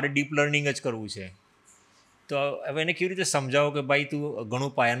જાય કે મારે ડીપ લર્નિંગ જ કરવું છે. તો હવે એને કેવી રીતે સમજાવો કે ભાઈ તું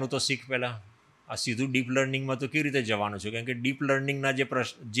ઘણું પાયાનું તો શીખ પહેલાં, આ સીધું ડીપ લર્નિંગમાં તો કેવી રીતે જવાનું છે? કારણ કે ડીપ લર્નિંગના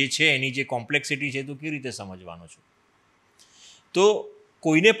જે છે એની જે કોમ્પ્લેક્સિટી છે તો કેવી રીતે સમજવાનું છે? તો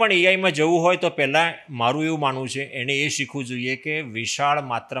કોઈને પણ એઆઈમાં જવું હોય તો પહેલાં મારું એવું માનવું છે એણે એ શીખવું જોઈએ કે વિશાળ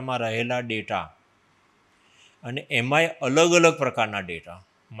માત્રામાં રહેલા ડેટા, અને એમાંય અલગ અલગ પ્રકારના ડેટા,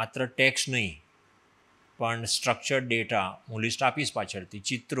 માત્ર ટેક્સ્ટ નહીં પણ સ્ટ્રક્ચર્ડ ડેટા, હું લિસ્ટ આપીશ પાછળથી,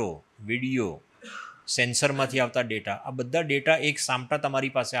 ચિત્રો, વિડીયો, સેન્સરમાંથી આવતા ડેટા, આ બધા ડેટા એક સામટા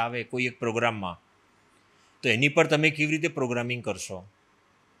તમારી પાસે આવે કોઈ એક પ્રોગ્રામમાં, તો એની પર તમે કેવી રીતે પ્રોગ્રામિંગ કરશો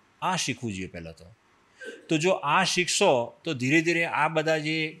આ શીખવું જોઈએ પહેલાં તો. તો જો આ શીખશો તો ધીરે ધીરે આ બધા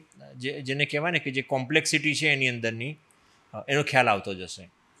જેને કહેવાય ને કે જે કોમ્પ્લેક્સિટી છે એની અંદરની એનો ખ્યાલ આવતો જશે.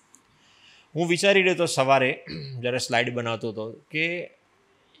 હું વિચારી રહ્યો હતો સવારે જ્યારે સ્લાઇડ બનાવતો હતો કે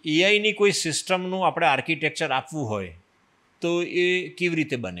એઆઈની કોઈ સિસ્ટમનું આપણે આર્કિટેક્ચર આપવું હોય તો એ કેવી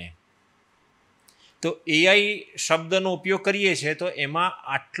રીતે બને? તો એઆઈ શબ્દનો ઉપયોગ કરીએ છીએ તો એમાં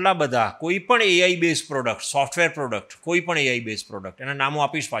આટલા બધા કોઈ પણ AI base product, software product, કોઈ પણ એઆઈ બેઝ પ્રોડક્ટ, એના નામો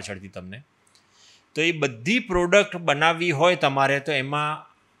આપીશ પાછળથી તમને. તો એ બધી પ્રોડક્ટ બનાવવી હોય તમારે તો એમાં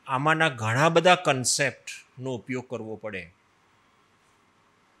આમાંના ઘણા બધા કન્સેપ્ટનો ઉપયોગ કરવો પડે.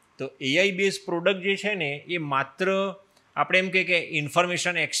 તો એઆઈ બેઝ પ્રોડક્ટ જે છે ને એ માત્ર આપણે એમ કહીએ કે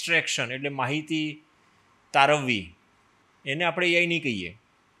ઇન્ફોર્મેશન એક્સટ્રેક્શન એટલે માહિતી તારવવી, એને આપણે એઆઈ નહીં કહીએ.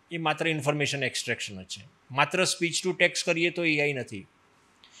 એ માત્ર ઇન્ફોર્મેશન એક્સટ્રેક્શન જ છે. માત્ર સ્પીચ ટુ ટેક્સ્ટ કરીએ તો એઆઈ નથી.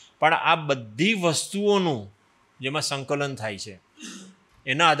 પણ આ બધી વસ્તુઓનું જેમાં સંકલન થાય છે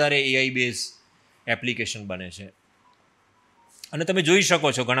એના આધારે એઆઈ બેઝ એપ્લિકેશન બને છે. અને તમે જોઈ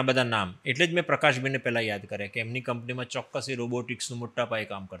શકો છો ઘણા બધા નામ. એટલે જ મેં પ્રકાશભાઈને પહેલાં યાદ કર્યા કે એમની કંપનીમાં ચોક્કસ એ રોબોટિક્સનું મોટા પાયે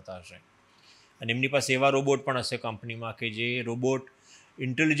કામ કરતા હશે. અને એમની પાસે એવા રોબોટ પણ હશે કંપનીમાં કે જે રોબોટ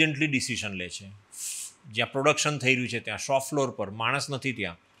ઇન્ટેલિજન્ટલી ડિસિઝન લે છે. જ્યાં પ્રોડક્શન થઈ રહ્યું છે ત્યાં શોપ ફ્લોર પર માણસ નથી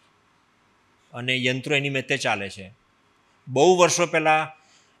ત્યાં, અને યંત્રો એની મેતે ચાલે છે. બહુ વર્ષો પહેલાં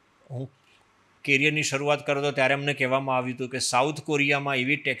હું કેરિયરની શરૂઆત કરતો ત્યારે અમને કહેવામાં આવ્યું હતું કે સાઉથ કોરિયામાં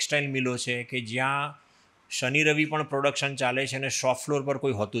એવી ટેક્સટાઇલ મિલો છે કે જ્યાં શનિ રવિ પણ પ્રોડક્શન ચાલે છે અને શોપ ફ્લોર પર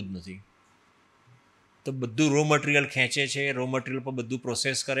કોઈ હોતું જ નથી. તો બધું રો મટીરિયલ ખેંચે છે, રો મટીરિયલ પર બધું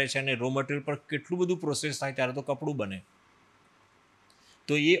પ્રોસેસ કરે છે અને રો મટીરિયલ પર કેટલું બધું પ્રોસેસ થાય ત્યારે તો કપડું બને.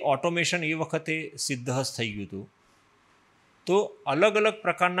 તો એ ઓટોમેશન એ વખતે સિદ્ધહસ્ત થઈ ગયું હતું. તો અલગ અલગ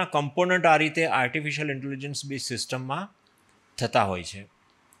પ્રકારના કમ્પોનન્ટ આ રીતે આર્ટિફિશિયલ ઇન્ટેલિજન્સ બેઝ સિસ્ટમમાં થતા હોય છે.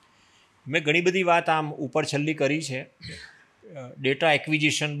 મેં ઘણી બધી વાત આમ ઉપર છેલ્લી કરી છે. ડેટા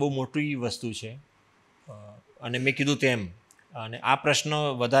એક્વિઝિશન બહુ મોટી વસ્તુ છે અને મેં કીધું તેમ અને આ પ્રશ્ન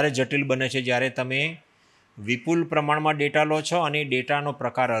વધારે જટિલ બને છે જ્યારે તમે વિપુલ પ્રમાણમાં ડેટા લો છો અને ડેટાનો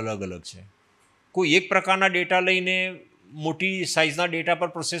પ્રકાર અલગ અલગ છે. કોઈ એક પ્રકારના ડેટા લઈને મોટી સાઇઝના ડેટા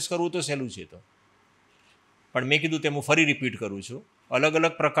પર પ્રોસેસ કરવું તો સહેલું છે. તો પણ મેં કીધું તેમ હું ફરી રિપીટ કરું છું, અલગ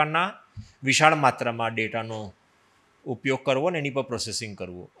અલગ પ્રકારના વિશાળ માત્રામાં ડેટાનો ઉપયોગ કરવો અને એની પર પ્રોસેસિંગ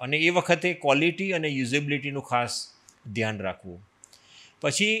કરવું અને એ વખતે ક્વોલિટી અને યુઝેબિલિટીનું ખાસ ધ્યાન રાખવું.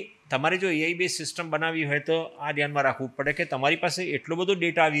 પછી તમારે જો એઆઈ બેઝ સિસ્ટમ બનાવવી હોય તો આ ધ્યાનમાં રાખવું પડે કે તમારી પાસે એટલો બધો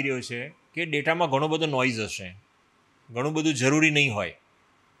ડેટા આવી રહ્યો છે કે ડેટામાં ઘણો બધો નોઇઝ હશે, ઘણું બધું જરૂરી નહીં હોય.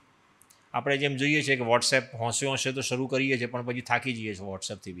 આપણે જેમ જોઈએ છીએ કે વોટ્સએપ હોંશે તો શરૂ કરીએ છીએ પણ પછી થાકી જઈએ છીએ.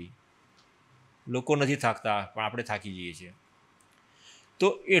 વોટ્સએપથી બી લોકો નથી થાકતા પણ આપણે થાકી જઈએ છીએ. તો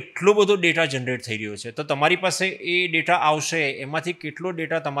એટલો બધો ડેટા જનરેટ થઈ રહ્યો છે તો તમારી પાસે એ ડેટા આવશે એમાંથી કેટલો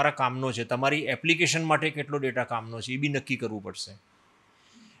ડેટા તમારા કામનો છે, તમારી એપ્લિકેશન માટે કેટલો ડેટા કામનો છે એ બી નક્કી કરવું પડશે.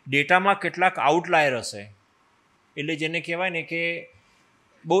 ડેટામાં કેટલાક આઉટલાયર હશે, એટલે જેને કહેવાય ને કે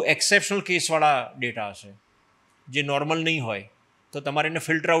બહુ એક્સેપ્શનલ કેસવાળા ડેટા હશે જે નોર્મલ નહીં હોય તો તમારે એને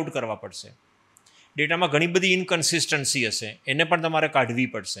ફિલ્ટર આઉટ કરવા પડશે. ડેટામાં ઘણી બધી ઇનકન્સિસ્ટન્સી હશે, એને પણ તમારે કાઢવી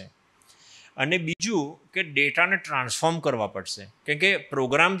પડશે. અને બીજું કે ડેટાને ટ્રાન્સફોર્મ કરવા પડશે, કેમ કે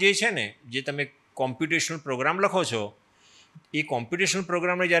પ્રોગ્રામ જે છે ને, જે તમે કોમ્પ્યુટેશનલ પ્રોગ્રામ લખો છો, એ કોમ્પ્યુટેશનલ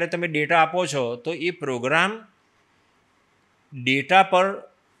પ્રોગ્રામને જ્યારે તમે ડેટા આપો છો તો એ પ્રોગ્રામ ડેટા પર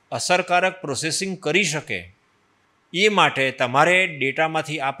અસરકારક પ્રોસેસિંગ કરી શકે એ માટે તમારે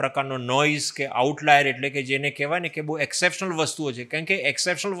ડેટામાંથી આ પ્રકારનો નોઇઝ કે આઉટલાયર, એટલે કે જેને કહેવાય ને કે બહુ એક્સેપ્શનલ વસ્તુઓ છે, કારણ કે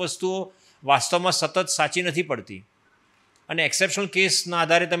એક્સેપ્શનલ વસ્તુઓ વાસ્તવમાં સતત સાચી નથી પડતી અને એક્સેપ્શનલ કેસના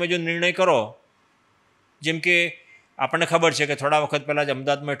આધારે તમે જો નિર્ણય કરો, જેમ કે આપણને ખબર છે કે થોડા વખત પહેલાં જ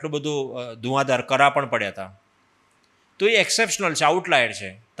અમદાવાદમાં એટલું બધું ધુઆધાર કરા પણ પડ્યા હતા, તો એ એક્સેપ્શનલ છે, આઉટલાયર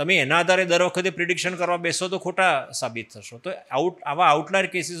છે. તમે એના આધારે દર વખતે પ્રિડિક્શન કરવા બેસો તો ખોટા સાબિત થશો. તો આવા આઉટલાયર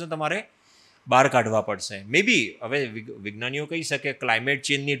કેસીસો તમારે બહાર કાઢવા પડશે. મે બી હવે વિજ્ઞાનીઓ કહી શકે ક્લાઇમેટ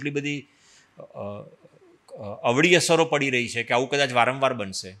ચેન્જની એટલી બધી અવળી અસરો પડી રહી છે કે આવું કદાચ વારંવાર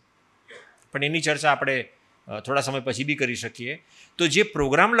બનશે, પણ એની ચર્ચા આપણે થોડા સમય પછી બી કરી શકીએ. તો જે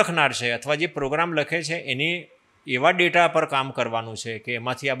પ્રોગ્રામ લખનાર છે અથવા જે પ્રોગ્રામ લખે છે એને એવા ડેટા પર કામ કરવાનું છે કે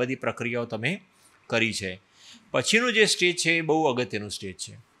એમાંથી આ બધી પ્રક્રિયાઓ તમે કરી છે. પછીનું જે સ્ટેજ છે એ બહુ અગત્યનું સ્ટેજ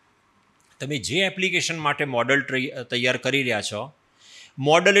છે. તમે જે એપ્લિકેશન માટે મોડલ તૈયાર કરી રહ્યા છો,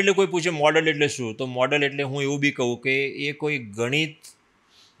 મોડલ એટલે કોઈ પૂછે મોડલ એટલે શું, તો મોડલ એટલે હું એવું બી કહું કે એ કોઈ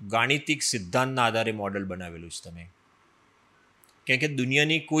ગાણિતિક સિદ્ધાંતના આધારે મોડલ બનાવેલું છે તમે. કેમ કે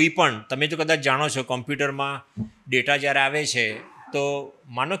દુનિયાની કોઈ પણ, તમે તો કદાચ જાણો છો કોમ્પ્યુટરમાં ડેટા જ્યારે આવે છે તો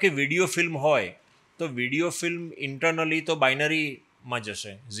માનો કે વિડીયો ફિલ્મ હોય તો વિડીયો ફિલ્મ ઇન્ટરનલી તો બાઇનરીમાં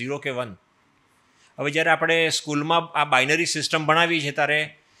જશે, 0 કે 1. હવે જ્યારે આપણે સ્કૂલમાં આ બાઇનરી સિસ્ટમ ભણાવીએ છીએ ત્યારે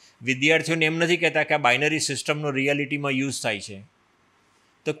વિદ્યાર્થીઓને એમ નથી કહેતા કે આ બાઇનરી સિસ્ટમનો રિયાલિટીમાં યુઝ થાય છે.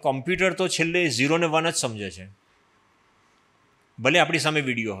 તો કોમ્પ્યુટર તો છેલ્લે 0 ને 1 જ સમજે છે, ભલે આપણી સામે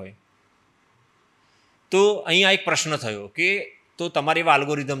વિડીયો હોય. તો અહીંયા એક પ્રશ્ન થયો કે તો તમારે એવા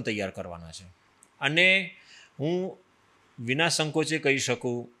અલ્ગોરિધમ તૈયાર કરવાના છે. અને હું વિના સંકોચે કહી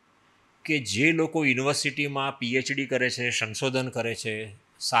શકું કે જે લોકો યુનિવર્સિટીમાં પીએચડી કરે છે, સંશોધન કરે છે,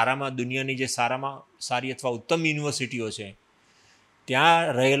 સારામાં દુનિયાની જે સારામાં સારી અથવા ઉત્તમ યુનિવર્સિટીઓ છે ત્યાં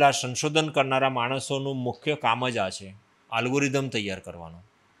રહેલા સંશોધન કરનારા માણસોનું મુખ્ય કામ જ આ છે, આલ્ગોરિધમ તૈયાર કરવાનું.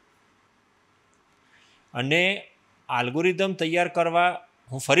 અને આલ્ગોરિધમ તૈયાર કરવા,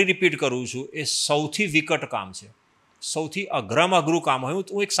 હું ફરી રિપીટ કરું છું, એ સૌથી વિકટ કામ છે, સૌથી અઘરામાં અઘરું કામ હોય.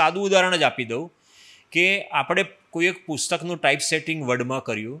 હું એક સાદું ઉદાહરણ જ આપી દઉં કે આપણે કોઈ એક પુસ્તકનું ટાઈપ સેટિંગ વર્ડમાં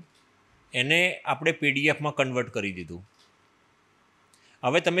કર્યું, એને આપણે પીડીએફમાં કન્વર્ટ કરી દીધું.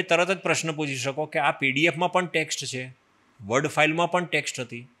 હવે તમે તરત જ પ્રશ્ન પૂછી શકો કે આ પીડીએફમાં પણ ટેક્સ્ટ છે, વર્ડ ફાઇલમાં પણ ટેક્સ્ટ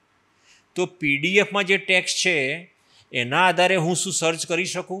હતી, તો પીડીએફમાં જે ટેક્સ્ટ છે એના આધારે હું શું સર્ચ કરી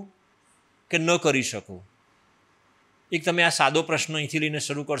શકું કે ન કરી શકું? એક તમે આ સાદો પ્રશ્ન અહીંથી લઈને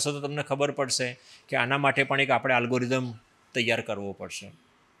શરૂ કરશો તો તમને ખબર પડશે કે આના માટે પણ એક આપણે અલ્ગોરિધમ તૈયાર કરવો પડશે.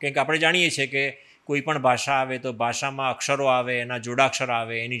 કેમ કે આપણે જાણીએ છીએ કે કોઈ પણ ભાષા આવે તો ભાષામાં અક્ષરો આવે, એના જોડાક્ષર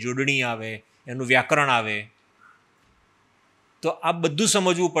આવે, એની જોડણી આવે, એનું વ્યાકરણ આવે, તો આ બધું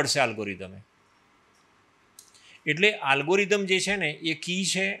સમજવું પડશે અલ્ગોરિધમે. એટલે આલ્ગોરિધમ જે છે ને એ કી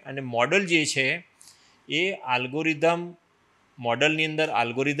છે, અને મોડલ જે છે એ મોડલની અંદર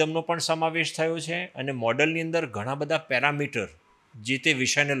આલ્ગોરિધમનો પણ સમાવેશ થયો છે, અને મોડલની અંદર ઘણા બધા પેરામીટર જે તે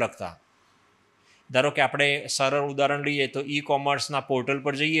વિષયને લગતા. ધારો કે આપણે સરળ ઉદાહરણ લઈએ તો ઈ-કોમર્સના પોર્ટલ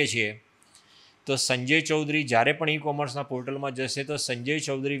પર જઈએ છીએ, તો સંજય ચૌધરી જ્યારે પણ ઈ-કોમર્સના પોર્ટલમાં જશે તો સંજય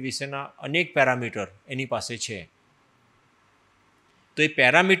ચૌધરી વિશેના અનેક પેરામીટર એની પાસે છે. તો એ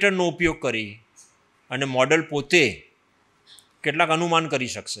પેરામીટરનો ઉપયોગ કરી અને મોડલ પોતે કેટલાક અનુમાન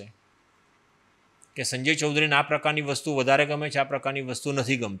કરી શકશે કે સંજય ચૌધરીને આ પ્રકારની વસ્તુ વધારે ગમે છે, આ પ્રકારની વસ્તુ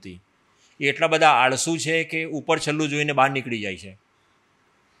નથી ગમતી. એ એટલા બધા આળસુ છે કે ઉપર છલ્લું જોઈને બહાર નીકળી જાય છે.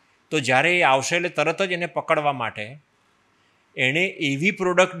 તો જ્યારે એ આવશે એટલે તરત જ એને પકડવા માટે એણે એવી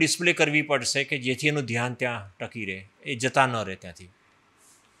પ્રોડક્ટ ડિસ્પ્લે કરવી પડશે કે જેથી એનું ધ્યાન ત્યાં ટકી રહે, એ જતા ન રહે ત્યાંથી.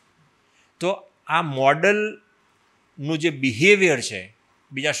 તો આ મોડલનું જે બિહેવિયર છે,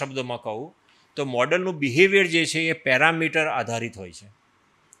 બીજા શબ્દોમાં કહું તો મોડલનું બિહેવિયર જે છે એ પેરામીટર આધારિત હોય છે.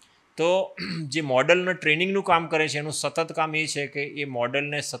 તો જે મોડલનું ટ્રેનિંગનું કામ કરે છે એનું સતત કામ એ છે કે એ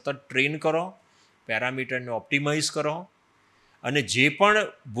મોડલને સતત ટ્રેન કરો, પેરામીટરને ઓપ્ટિમાઇઝ કરો, અને જે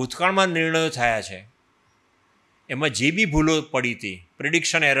પણ ભૂતકાળમાં નિર્ણયો થયા છે એમાં જે બી ભૂલો પડી હતી,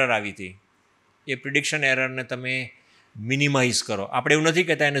 પ્રિડિક્શન એરર આવી હતી, એ પ્રિડિક્શન એરરને તમે મિનિમાઇઝ કરો. આપણે એવું નથી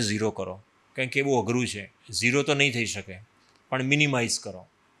કહેતા એને ઝીરો કરો, કારણ કે એ બહુ અઘરું છે. ઝીરો તો નહીં થઈ શકે, પણ મિનિમાઇઝ કરો.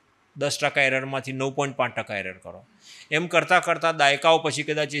 10% એરરમાંથી 9.5% એરર કરો. એમ કરતાં કરતાં દાયકાઓ પછી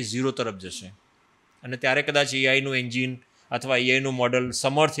કદાચ એ ઝીરો તરફ જશે, અને ત્યારે કદાચ એઆઈનું એન્જિન અથવા એઆઈનું મોડલ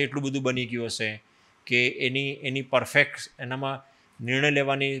સમર્થ એટલું બધું બની ગયું હશે કે એની પરફેક્ટ, એનામાં નિર્ણય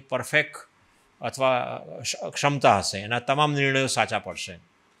લેવાની પરફેક્ટ અથવા ક્ષમતા હશે, એના તમામ નિર્ણયો સાચા પડશે.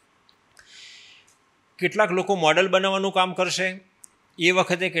 કેટલાક લોકો મોડલ બનાવવાનું કામ કરશે, એ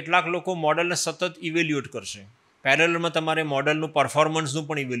વખતે કેટલાક લોકો મોડલને સતત ઇવેલ્યુએટ કરશે. પેરેલલમાં તમારે મોડલનું પરફોર્મન્સનું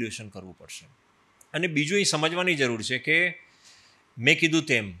પણ ઇવેલ્યુએશન કરવું પડશે. અને બીજું એ સમજવાની જરૂર છે કે મેં કીધું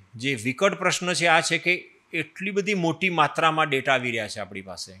તેમ જે વિકટ પ્રશ્ન છે આ છે કે એટલી બધી મોટી માત્રામાં ડેટા આવી રહ્યા છે આપણી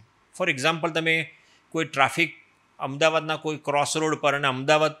પાસે. ફોર એક્ઝામ્પલ, તમે કોઈ ટ્રાફિક અમદાવાદના કોઈ ક્રોસ રોડ પર, અને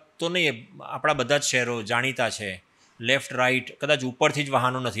અમદાવાદ તો નહીં, આપણા બધા જ શહેરો જાણીતા છે, લેફ્ટ રાઈટ કદાચ ઉપરથી જ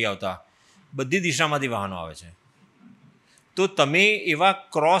વાહનો નથી આવતા, બધી દિશામાંથી વાહનો આવે છે. તો તમે એવા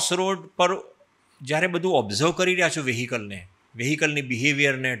ક્રોસ રોડ પર જ્યારે બધું ઓબ્ઝર્વ કરી રહ્યા છો વ્હીકલની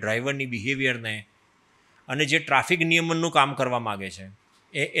બિહેવિયરને, ડ્રાઈવરની બિહેવિયરને, અને જે ટ્રાફિક નિયમનનું કામ કરવા માગે છે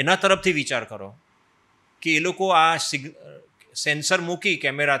એના તરફથી વિચાર કરો કે એ લોકો આ સેન્સર મૂકી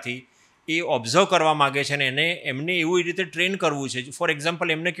કેમેરાથી એ ઓબ્ઝર્વ કરવા માગે છે, અને એમને એવી રીતે ટ્રેન કરવું છે. ફોર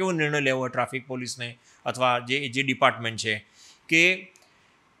એક્ઝામ્પલ, એમને કેવો નિર્ણય લેવો હોય ટ્રાફિક પોલીસને અથવા જે ડિપાર્ટમેન્ટ છે કે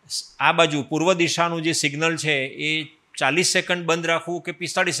આ બાજુ પૂર્વ દિશાનું જે સિગ્નલ છે એ 40 સેકન્ડ બંધ રાખવું કે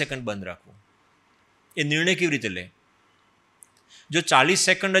 45 સેકન્ડ બંધ રાખવું, એ નિર્ણય કેવી રીતે લે? જો 40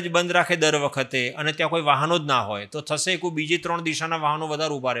 સેકન્ડ જ બંધ રાખે દર વખતે અને ત્યાં કોઈ વાહનો જ ના હોય તો થશે કોઈ બીજી 3 દિશાના વાહનો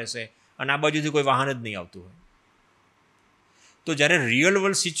વધારે ઊભા રહેશે અને આ બાજુથી કોઈ વાહન જ નહીં આવતું હોય. તો જ્યારે રિયલ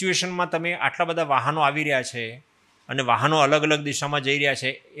વર્લ્ડ સિચ્યુએશનમાં તમે આટલા બધા વાહનો આવી રહ્યા છે અને વાહનો અલગ અલગ દિશામાં જઈ રહ્યા છે,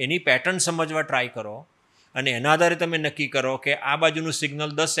 એની પેટર્ન સમજવા ટ્રાય કરો, અને એના આધારે તમે નક્કી કરો કે આ બાજુનું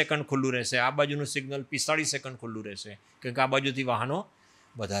સિગ્નલ 10 સેકન્ડ ખુલ્લું રહેશે, આ બાજુનું સિગ્નલ 45 સેકન્ડ ખુલ્લું રહેશે, કારણ કે આ બાજુથી વાહનો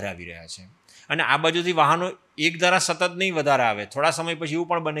વધારે આવી રહ્યા છે. અને આ બાજુથી વાહનો એક ધારા સતત નહીં વધારે આવે, થોડા સમય પછી એવું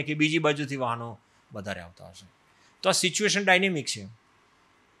પણ બને કે બીજી બાજુથી વાહનો વધારે આવતા હશે. તો આ સિચ્યુએશન ડાયનેમિક છે.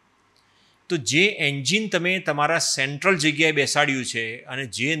 તો જે એન્જિન તમે તમારા સેન્ટ્રલ જગ્યાએ બેસાડ્યું છે અને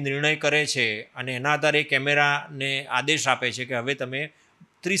જે નિર્ણય કરે છે અને એના આધારે કેમેરાને આદેશ આપે છે કે હવે તમે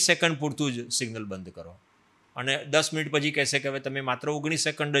 30 સેકન્ડ પૂરતું જ સિગ્નલ બંધ કરો, અને 10 મિનિટ પછી કહેશે કે હવે તમે માત્ર 19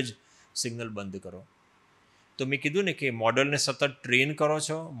 સેકન્ડ જ સિગ્નલ બંધ કરો. તો મેં કીધું ને કે મોડલને સતત ટ્રેન કરો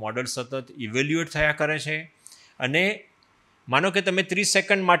છો, મોડલ સતત ઇવેલ્યુએટ થયા કરે છે, અને માનો કે તમે 30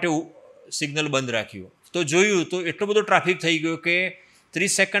 સેકન્ડ માટે સિગ્નલ બંધ રાખ્યું તો જોયું તો એટલો બધો ટ્રાફિક થઈ ગયો કે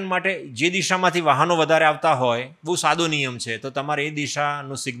 30 સેકન્ડ માટે જે દિશામાંથી વાહનો વધારે આવતા હોય, બહુ સાદો નિયમ છે, તો તમારે એ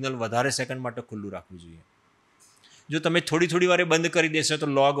દિશાનું સિગ્નલ વધારે સેકન્ડ માટે ખુલ્લું રાખવું જોઈએ. જો તમે થોડી વારે બંધ કરી દેશો તો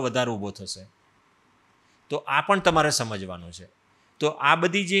લોગ વધારે ઊભો થશે. તો આ પણ તમારે સમજવાનું છે. તો આ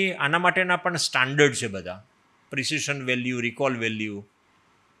બધી જે આના માટેના પણ સ્ટાન્ડર્ડ છે બધા, પ્રિસિશન વેલ્યુ, રિકોલ વેલ્યુ,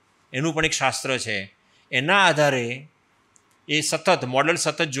 એનું પણ એક શાસ્ત્ર છે. એના આધારે એ મોડલ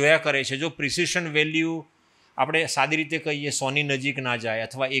સતત જોયા કરે છે. જો પ્રિસિશન વેલ્યુ આપણે સાદી રીતે કહીએ 100ની નજીક ના જાય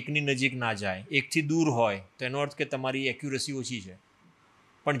અથવા 1ની નજીક ના જાય, 1થી દૂર હોય તો એનો અર્થ કે તમારી એક્યુરસી ઓછી છે,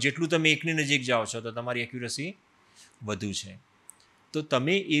 પણ જેટલું તમે 1ની નજીક જાઓ છો તો તમારી એક્યુરસી વધુ છે. તો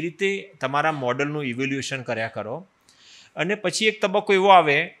તમે એ રીતે તમારા મોડલનું ઇવેલ્યુએશન કર્યા કરો, અને પછી એક તબક્કો એવો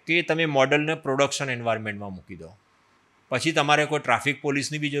આવે કે તમે મોડલને પ્રોડક્શન એન્વાયરમેન્ટમાં મૂકી દો. પછી તમારે કોઈ ટ્રાફિક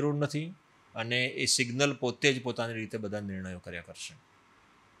પોલીસની બી જરૂર નથી, અને એ સિગ્નલ પોતે જ પોતાની રીતે બધા નિર્ણયો કર્યા કરશે.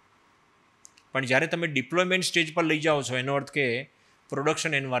 પણ જ્યારે તમે ડિપ્લોયમેન્ટ સ્ટેજ પર લઈ જાઓ છો, એનો અર્થ કે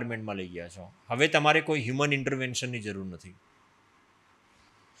પ્રોડક્શન એન્વાયરમેન્ટમાં લઈ ગયા છો, હવે તમારે કોઈ હ્યુમન ઇન્ટરવેન્શનની જરૂર નથી.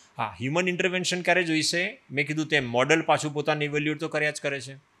 હા, હ્યુમન ઇન્ટરવેન્શન ક્યારે જોઈશે? મેં કીધું તેમ મોડલ પાછું પોતાને ઇવેલ્યુએટ તો કર્યા જ કરે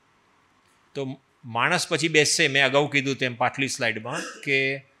છે. તો માણસ પછી બેસશે. મેં અગાઉ કીધું તેમ પાછલી સાઈડમાં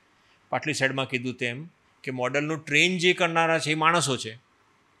કીધું તેમ કે મોડલનું ટ્રેન જે કરનારા છે એ માણસો છે.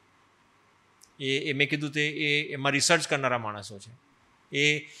 એ મેં કીધું તે એમાં રિસર્ચ કરનારા માણસો છે.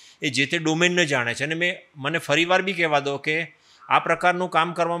 એ જે તે ડોમેનને જાણે છે. અને મને ફરીવાર બી કહેવા દો કે આ પ્રકારનું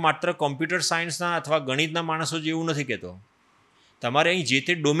કામ કરવા માત્ર કોમ્પ્યુટર સાયન્સના અથવા ગણિતના માણસો જેવું નથી કહેતો. તમારે અહીં જે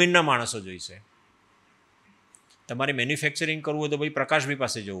તે ડોમેનના માણસો જોઈશે. તમારે મેન્યુફેક્ચરિંગ કરવું હોય તો ભાઈ પ્રકાશભાઈ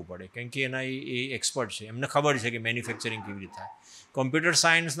પાસે જવું પડે, કેમ કે એના એ એક્સપર્ટ છે, એમને ખબર છે કે મેન્યુફેક્ચરિંગ કેવી રીતે થાય. કોમ્પ્યુટર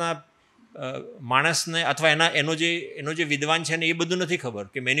સાયન્સના માણસને અથવા એનો જે વિદ્વાન છે ને એ બધું નથી ખબર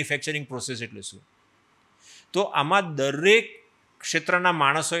કે મેન્યુફેક્ચરિંગ પ્રોસેસ એટલે શું. તો આમાં દરેક ક્ષેત્રના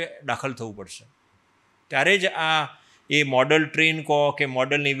માણસોએ દાખલ થવું પડશે. ત્યારે જ એ મોડલ ટ્રેન કહો કે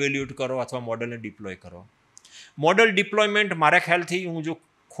મોડલને ઇવેલ્યુએટ કરો અથવા મોડલને ડિપ્લોય કરો. મોડલ ડિપ્લોયમેન્ટ મારા ખ્યાલથી, હું જો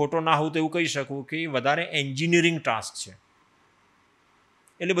ખોટો ના હોઉં તો એવું કહી શકું કે વધારે એન્જિનિયરિંગ ટાસ્ક છે.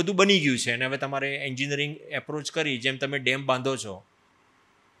 એટલે બધું બની ગયું છે અને હવે તમારે એન્જિનિયરિંગ એપ્રોચ કરી, જેમ તમે ડેમ બાંધો છો,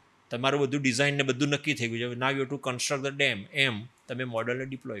 તમારું બધું ડિઝાઇન ને બધું નક્કી થઈ ગયું છે, now you two construct the dam, એમ તમે મોડલને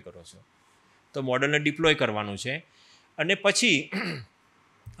ડિપ્લોય કરો છો. તો મોડલને ડિપ્લોય કરવાનું છે. અને પછી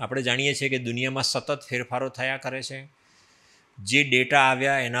આપણે જાણીએ છીએ કે દુનિયામાં સતત ફેરફારો થયા કરે છે. જે ડેટા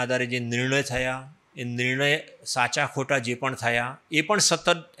આવ્યા એના આધારે જે નિર્ણય થયા, એ નિર્ણય સાચા ખોટા જે પણ થયા એ પણ સતત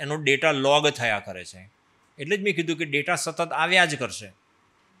એનો ડેટા લોગ થયા કરે છે. એટલે જ મેં કીધું કે ડેટા સતત આવ્યા જ કરશે.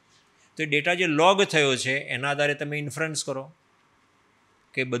 તો એ ડેટા જે લોગ થયો છે એના આધારે તમે ઇન્ફરન્સ કરો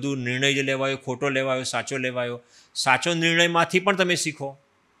કે બધું નિર્ણય જે લેવાયો ખોટો લેવાયો, સાચો લેવાયો. સાચો નિર્ણયમાંથી પણ તમે શીખો.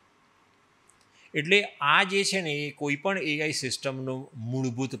 એટલે આ જે છે ને એ કોઈ પણ એઆઈ સિસ્ટમનો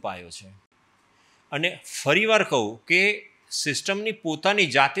મૂળભૂત પાયો છે. અને ફરીવાર કહું કે સિસ્ટમની પોતાની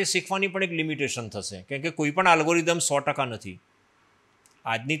જાતે શીખવાની પણ એક લિમિટેશન થશે, કેમ કે કોઈ પણ આલ્ગોરિધમ 100% નથી.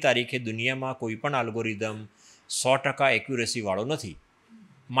 આજની તારીખે દુનિયામાં કોઈ પણ આલ્ગોરિધમ 100% એક્યુરેસીવાળો નથી.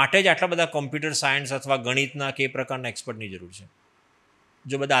 માટે જ આટલા બધા કોમ્પ્યુટર સાયન્સ અથવા ગણિતના કે પ્રકારના એક્સપર્ટની જરૂર છે.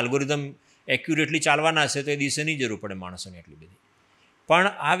 જો બધા આલ્ગોરિધમ એક્યુરેટલી ચાલવાના હશે તો એ દિવસે નહીં જરૂર પડે માણસોને એટલી બધી. પણ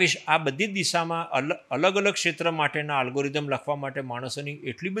આ બધી જ દિશામાં અલગ અલગ ક્ષેત્ર માટેના આલ્ગોરિધમ લખવા માટે માણસોની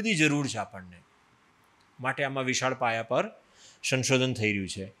એટલી બધી જરૂર છે આપણને. માટે આમાં વિશાળ પાયા પર સંશોધન થઈ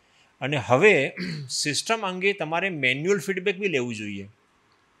રહ્યું છે. અને હવે સિસ્ટમ અંગે તમારે મેન્યુઅલ ફીડબેક બી લેવું જોઈએ.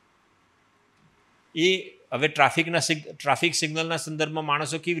 એ હવે ટ્રાફિક સિગ્નલના સંદર્ભમાં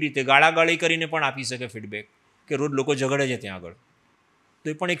માણસો કેવી રીતે ગાળાગાળી કરીને પણ આપી શકે ફીડબેક, કે રોજ લોકો ઝઘડે છે ત્યાં આગળ, તો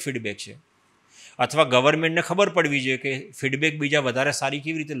એ પણ એક ફીડબેક છે. અથવા ગવર્મેન્ટને ખબર પડવી જોઈએ કે ફીડબેક બીજા વધારે સારી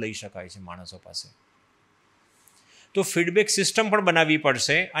કેવી રીતે લઈ શકાય છે માણસો પાસે. તો ફીડબેક સિસ્ટમ પણ બનાવવી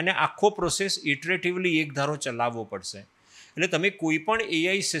પડશે અને આખો પ્રોસેસ ઇટરેટિવલી એક ધારો ચલાવવો પડશે. એટલે તમે કોઈ પણ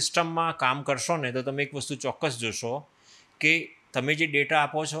એઆઈ સિસ્ટમમાં કામ કરશો ને તો તમે એક વસ્તુ ચોક્કસ જોશો કે તમે જે ડેટા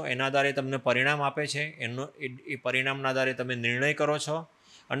આપો છો એના આધારે તમને પરિણામ આપે છે. એ પરિણામના આધારે તમે નિર્ણય કરો છો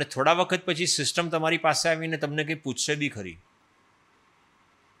અને થોડા વખત પછી સિસ્ટમ તમારી પાસે આવીને તમને કંઈ પૂછશે બી ખરી.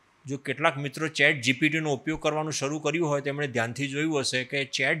 જો કેટલાક મિત્રો ચેટ જીપીટીનો ઉપયોગ કરવાનું શરૂ કર્યું હોય તો એમણે ધ્યાનથી જોયું હશે કે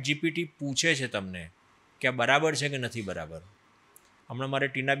ચેટ જીપીટી પૂછે છે તમને કે આ બરાબર છે કે નથી બરાબર. હમણાં મારે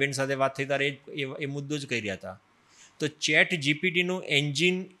ટીનાબેન સાથે વાત થઈ ત્યારે એ મુદ્દો જ કહી રહ્યા હતા. તો ચેટ જીપીટીનું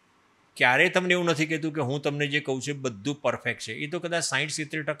એન્જિન ક્યારેય તમને એવું નથી કહેતું કે હું તમને જે કહું છું બધું પરફેક્ટ છે. એ તો કદાચ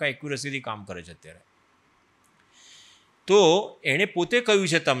 60-70% એક્યુરેસીથી કામ કરે છે અત્યારે. તો એણે પોતે કહ્યું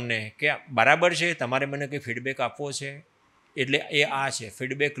છે તમને કે બરાબર છે, તમારે મને કંઈ ફીડબેક આપવો છે, એટલે એ આ છે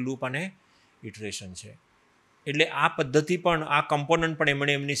ફીડબેક લૂપ અને ઇટરેશન છે. એટલે આ પદ્ધતિ પણ, આ કમ્પોનન્ટ પણ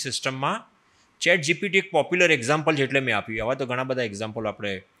એમણે એમની સિસ્ટમમાં, ચેટ જીપીટી એક પોપ્યુલર એક્ઝામ્પલ છે એટલે મેં આપ્યું. આવા તો ઘણા બધા એક્ઝામ્પલ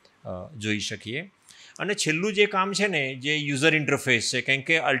આપણે જોઈ શકીએ. અને છેલ્લું જે કામ છે ને, જે યુઝર ઇન્ટરફેસ છે, કેમ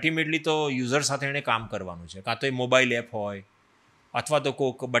કે અલ્ટિમેટલી તો યુઝર સાથે એણે કામ કરવાનું છે. કાં તો એ મોબાઈલ એપ હોય અથવા તો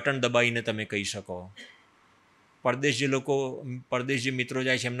કોઈક બટન દબાવીને તમે કહી શકો. પરદેશ જે મિત્રો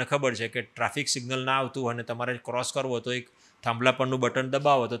જાય છે એમને ખબર છે કે ટ્રાફિક સિગ્નલ ના આવતું હોય અને તમારે ક્રોસ કરવો તો એક થાંભલા પરનું બટન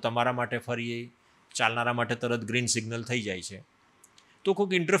દબાવો તો તમારા માટે ફરી ચાલનારા માટે તરત ગ્રીન સિગ્નલ થઈ જાય છે. તો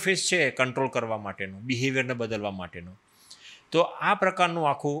કોઈક ઇન્ટરફેસ છે કંટ્રોલ કરવા માટેનું, બિહેવિયરને બદલવા માટેનું. તો આ પ્રકારનું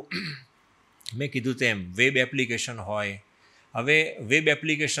આખું મેં કીધું તેમ વેબ એપ્લિકેશન હોય. હવે વેબ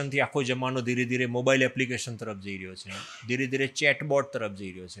એપ્લિકેશનથી આખો જમાનો ધીરે ધીરે મોબાઈલ એપ્લિકેશન તરફ જઈ રહ્યો છે, ધીરે ધીરે ચેટબોટ તરફ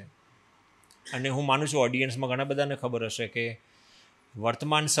જઈ રહ્યો છે. અને હું માનું છું ઓડિયન્સમાં ઘણા બધાને ખબર હશે કે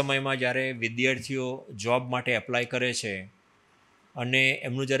વર્તમાન સમયમાં જ્યારે વિદ્યાર્થીઓ જોબ માટે એપ્લાય કરે છે અને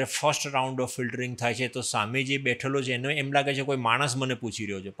એમનું જ્યારે ફર્સ્ટ રાઉન્ડ ઓફ ફિલ્ટરિંગ થાય છે તો સામે જે બેઠેલો છે એને એમ લાગે છે કોઈ માણસ મને પૂછી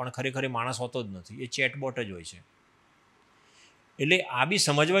રહ્યો છે, પણ ખરેખર માણસ હોતો જ નથી, એ ચેટબોટ જ હોય છે. એટલે આ બી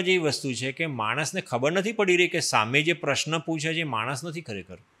સમજવા જેવી વસ્તુ છે કે માણસને ખબર નથી પડી રહી કે સામે જે પ્રશ્ન પૂછે છે એ માણસ નથી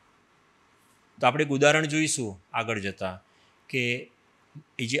ખરેખર. તો આપણે એક ઉદાહરણ જોઈશું આગળ જતાં કે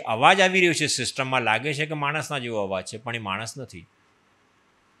એ જે અવાજ આવી રહ્યો છે સિસ્ટમમાં લાગે છે કે માણસના જેવો અવાજ છે પણ એ માણસ નથી.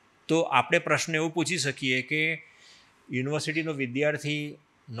 તો આપણે પ્રશ્ન એવું પૂછી શકીએ કે યુનિવર્સિટીનો વિદ્યાર્થી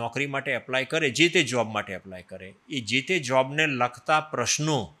નોકરી માટે એપ્લાય કરે, જે તે જોબ માટે એપ્લાય કરે, એ જે તે જોબને લગતા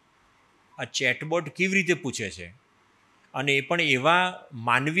પ્રશ્નો આ ચેટબોટ કેવી રીતે પૂછે છે, અને એ પણ એવા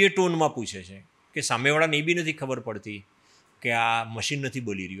માનવીય ટોનમાં પૂછે છે કે સામેવાળાને એ બી નથી ખબર પડતી કે આ મશીન નથી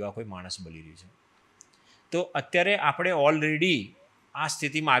બોલી રહ્યું, આ કોઈ માણસ બોલી રહ્યું છે. તો અત્યારે આપણે ઓલરેડી આ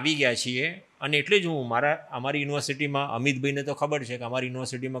સ્થિતિમાં આવી ગયા છીએ. અને એટલે જ હું અમારી યુનિવર્સિટીમાં અમિતભાઈને તો ખબર છે કે અમારી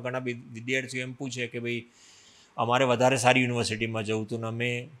યુનિવર્સિટીમાં ઘણા વિદ્યાર્થીઓ એમ પૂછે કે ભાઈ અમારે વધારે સારી યુનિવર્સિટીમાં જવું હતું ને અમે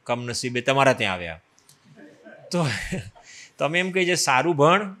કમનસીબે તમારા ત્યાં આવ્યા. તો તમે એમ કહી છે સારું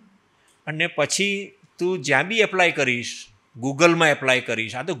ભણ અને પછી તું જ્યાં બી એપ્લાય કરીશ, ગૂગલમાં એપ્લાય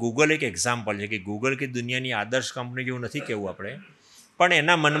કરીશ. આ તો ગૂગલ એક એક્ઝામ્પલ છે કે ગૂગલ કે દુનિયાની આદર્શ કંપની જેવું નથી કહેવું આપણે, પણ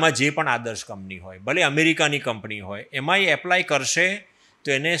એના મનમાં જે પણ આદર્શ કંપની હોય, ભલે અમેરિકાની કંપની હોય, એમાં એ એપ્લાય કરશે તો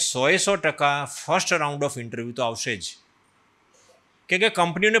એને 100% ફર્સ્ટ રાઉન્ડ ઓફ ઇન્ટરવ્યૂ તો આવશે જ. કે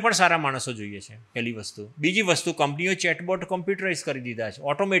કંપનીઓને પણ સારા માણસો જોઈએ છે, પહેલી વસ્તુ. બીજી વસ્તુ, કંપનીઓ ચેટબોટ કોમ્પ્યુટરાઇઝ કરી દીધા છે,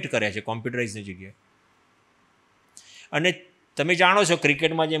 ઓટોમેટ કર્યા છે કોમ્પ્યુટરાઇઝની જગ્યાએ. અને તમે જાણો છો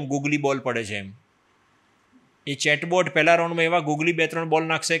ક્રિકેટમાં જેમ ગૂગલી બોલ પડે છે એમ એ ચેટબોટ પહેલા રાઉન્ડમાં એવા ગૂગલી 2-3 બોલ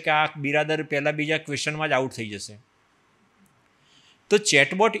નાખશે કે આ બિરાદર પહેલાં બીજા ક્વેશ્ચનમાં જ આઉટ થઈ જશે. તો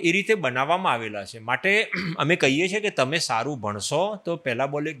ચેટબોટ એ રીતે બનાવવામાં આવેલા છે. માટે અમે કહીએ છીએ કે તમે સારું ભણશો તો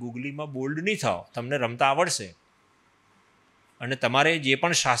પહેલાં બોલે ગૂગલીમાં બોલ્ડ નહીં થાઓ, તમને રમતા આવડશે. અને તમારે જે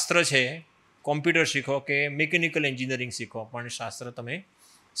પણ શાસ્ત્ર છે, કોમ્પ્યુટર શીખો કે મિકેનિકલ એન્જિનિયરિંગ શીખો, પણ શાસ્ત્ર તમે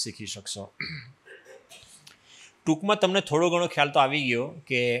શીખી શકશો. ટૂંકમાં તમને થોડો ઘણો ખ્યાલ તો આવી ગયો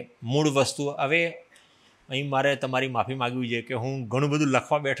કે મૂળ વસ્તુ. હવે અહીં મારે તમારી માફી માગવી છે કે હું ઘણું બધું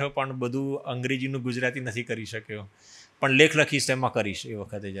લખવા બેઠો પણ બધું અંગ્રેજીનું ગુજરાતી નથી કરી શક્યો, પણ લેખ લખીશ તેમાં કરીશ એ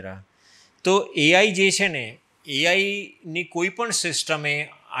વખતે જરા. તો એઆઈ જે છે ને, એઆઈની કોઈ પણ સિસ્ટમે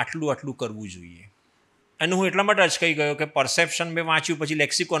આટલું કરવું જોઈએ. અને હું એટલા માટે અચકાઈ ગયો કે પરસેપ્શન મેં વાંચ્યું, પછી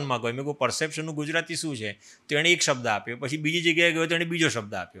લેક્સિકોનમાં ગયો, મેં કહું પરસેપ્શનનું ગુજરાતી શું છે, તો એણે એક શબ્દ આપ્યો, પછી બીજી જગ્યાએ ગયો તો એણે બીજો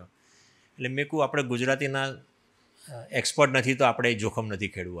શબ્દ આપ્યો. એટલે મેં કહું આપણે ગુજરાતીના એક્સપર્ટ નથી તો આપણે જોખમ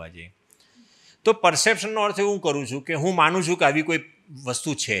નથી ખેડવું આજે. તો પરસેપ્શનનો અર્થ એવું કરું છું કે હું માનું છું કે આવી કોઈ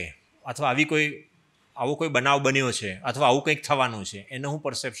વસ્તુ છે, અથવા આવો કોઈ બનાવ બન્યો છે, અથવા આવું કંઈક થવાનું છે, એને હું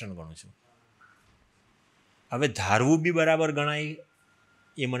પરસેપ્શન ગણું છું. હવે ધારવું બી બરાબર ગણાય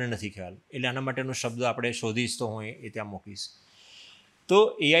એ મને નથી ખ્યાલ, એટલે આના માટેનો શબ્દ આપણે શોધીશ તો હું એ ત્યાં મૂકીશ. તો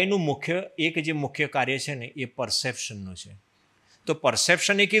એઆઈનું મુખ્ય કાર્ય છે ને એ પરસેપ્શનનું છે. તો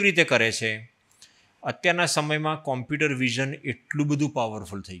પરસેપ્શન એ કેવી રીતે કરે છે? અત્યારના સમયમાં કોમ્પ્યુટર વિઝન એટલું બધું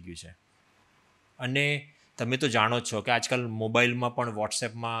પાવરફુલ થઈ ગયું છે. અને તમે તો જાણો જ છો કે આજકાલ મોબાઈલમાં પણ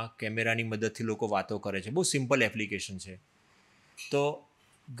વોટ્સએપમાં કેમેરાની મદદથી લોકો વાતો કરે છે. બહુ સિમ્પલ એપ્લિકેશન છે. તો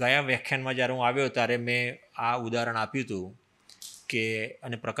ગયા વ્યાખ્યાનમાં જ્યારે હું આવ્યો ત્યારે મેં આ ઉદાહરણ આપ્યું હતું કે,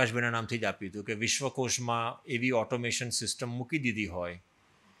 અને પ્રકાશભાઈના નામથી જ આપ્યું હતું કે વિશ્વકોશમાં એવી ઓટોમેશન સિસ્ટમ મૂકી દીધી હોય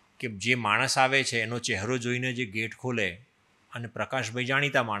કે જે માણસ આવે છે એનો ચહેરો જોઈને જે ગેટ ખોલે, અને પ્રકાશભાઈ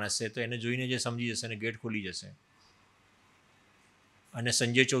જાણીતા માણસ છે તો એને જોઈને જે સમજી જશે અને ગેટ ખુલી જશે, અને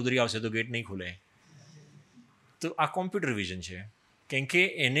સંજય ચૌધરી આવશે તો ગેટ નહીં ખુલે. તો આ કોમ્પ્યુટર વિઝન છે. કેમ કે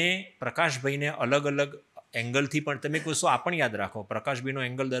એને પ્રકાશભાઈને અલગ અલગ એંગલથી પણ, તમે કહો આ પણ યાદ રાખો, પ્રકાશભાઈનો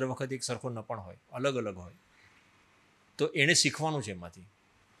એંગલ દર વખતે એક સરખો ન પણ હોય, અલગ અલગ હોય. તો એણે શીખવાનું છે એમાંથી.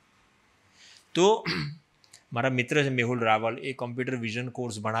 તો મારા મિત્ર છે મેહુલ રાવલ, એ કોમ્પ્યુટર વિઝન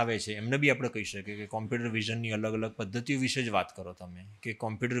કોર્સ ભણાવે છે. એમને બી આપણે કહી શકીએ કે કોમ્પ્યુટર વિઝનની અલગ અલગ પદ્ધતિઓ વિશે જ વાત કરો તમે, કે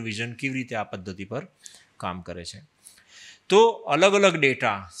કોમ્પ્યુટર વિઝન કેવી રીતે આ પદ્ધતિ પર કામ કરે છે. તો અલગ અલગ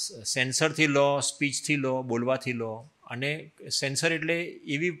ડેટા, સેન્સરથી લો, સ્પીચથી લો, બોલવાથી લો. અને સેન્સર એટલે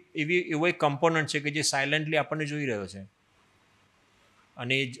એવો એક કમ્પોનન્ટ છે કે જે સાયલેન્ટલી આપણને જોઈ રહ્યો છે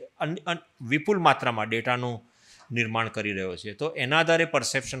અને વિપુલ માત્રામાં ડેટાનું નિર્માણ કરી રહ્યો છે. તો એના આધારે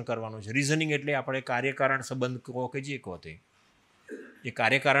પરસેપ્શન કરવાનું છે. રીઝનિંગ એટલે આપણે કાર્યકારણ સંબંધ કહો કે જે કહો તે, એ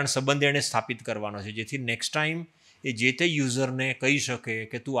કાર્યકારણ સંબંધ એણે સ્થાપિત કરવાનો છે, જેથી નેક્સ્ટ ટાઈમ એ જે તે યુઝરને કહી શકે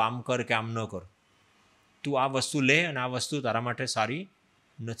કે તું આમ કર કે આમ ન કર, તું આ વસ્તુ લે અને આ વસ્તુ તારા માટે સારી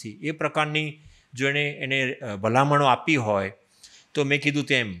નથી. એ પ્રકારની જો એને ભલામણો આપી હોય તો મેં કીધું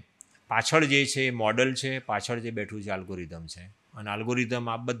તેમ પાછળ જે છે એ મોડલ છે, પાછળ જે બેઠું છે આલ્ગોરિધમ છે. અને આલ્ગોરિધમ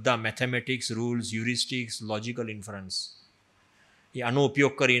આ બધા mathematics, rules, heuristics, logical inference, એ આનો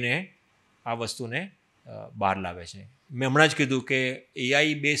ઉપયોગ કરીને આ વસ્તુને બહાર લાવે છે. મેં હમણાં જ કીધું કે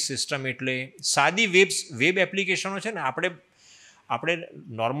એઆઈ બેઝ સિસ્ટમ એટલે સાદી વેબ એપ્લિકેશનો છે ને, આપણે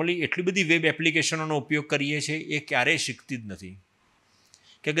નોર્મલી એટલી બધી વેબ એપ્લિકેશનોનો ઉપયોગ કરીએ છીએ એ ક્યારેય શીખતી જ નથી.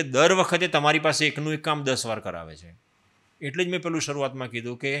 કે દર વખતે તમારી પાસે એકનું એક કામ 10 વાર કરાવે છે. એટલે જ મેં પેલું શરૂઆતમાં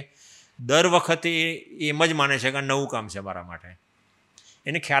કીધું કે દર વખતે એ એમ જ માને છે કે આ નવું કામ છે મારા માટે.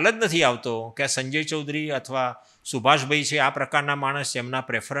 એને ખ્યાલ જ નથી આવતો કે આ સંજય ચૌધરી અથવા સુભાષભાઈ છે, આ પ્રકારના માણસ છે, એમના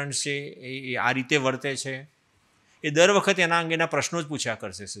પ્રેફરન્સ છે, એ આ રીતે વર્તે છે. એ દર વખતે એના અંગેના પ્રશ્નો જ પૂછ્યા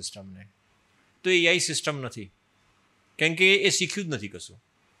કરશે સિસ્ટમને. તો એ AI સિસ્ટમ નથી, કેમ કે એ શીખ્યું જ નથી કશું.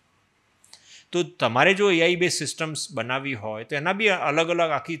 તો તમારે જો AI બેઝ સિસ્ટમ્સ બનાવવી હોય તો એના બી અલગ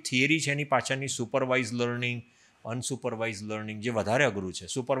અલગ આખી થિયરી છે એની પાછળની. સુપરવાઇઝ લર્નિંગ, અનસુપરવાઇઝ લર્નિંગ, જે વધારે અઘરું છે.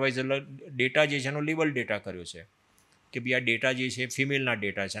 સુપરવાઇઝ ડેટા જે છે એનો લેબલ ડેટા કર્યો છે કે ભાઈ આ ડેટા જે છે ફિમેલના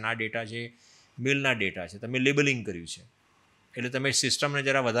ડેટા છે અને આ ડેટા છે મેલના ડેટા છે. તમે લેબલિંગ કર્યું છે એટલે તમે સિસ્ટમને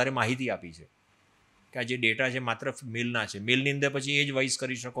જરા વધારે માહિતી આપી છે કે આ જે ડેટા છે માત્ર મેલના છે. મેલની અંદર પછી એજ વાઇઝ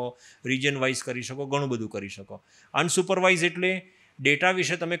કરી શકો, રિજન વાઇઝ કરી શકો, ઘણું બધું કરી શકો. અનસુપરવાઇઝ એટલે ડેટા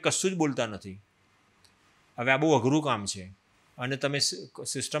વિશે તમે કશું જ બોલતા નથી. હવે આ બહુ અઘરું કામ છે અને તમે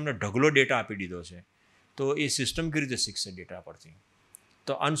સિસ્ટમને ઢગલો ડેટા આપી દીધો છે, તો એ સિસ્ટમ કેવી રીતે શીખશે ડેટા પરથી?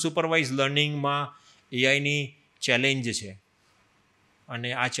 તો અનસુપરવાઇઝ લર્નિંગમાં એઆઈની ચેલેન્જ છે અને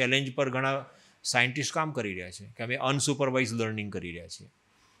આ ચેલેન્જ પર ઘણા સાયન્ટિસ્ટ કામ કરી રહ્યા છે કે અમે અનસુપરવાઇઝ લર્નિંગ કરી રહ્યા છીએ.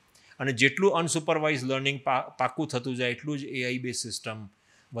 અને જેટલું અનસુપરવાઇઝ લર્નિંગ પાક્કું થતું જાય એટલું જ એઆઈ બેઝ સિસ્ટમ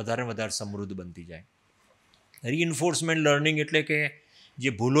વધારે વધારે સમૃદ્ધ બનતી જાય. રીઇન્ફોર્સમેન્ટ લર્નિંગ એટલે કે જે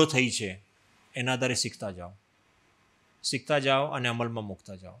ભૂલો થઈ છે એના આધારે શીખતા જાઓ અને અમલમાં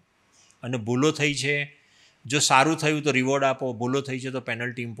મૂકતા જાઓ. અને ભૂલો થઈ છે, જો સારું થયું તો રિવોર્ડ આપો, ભૂલો થઈ છે તો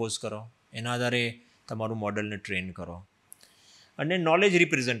પેનલ્ટી ઇમ્પોઝ કરો. એના આધારે તમારું મોડલને ટ્રેન કરો. અને નોલેજ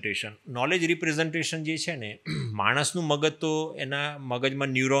રિપ્રેઝન્ટેશન જે છે ને, માણસનું મગજ તો એના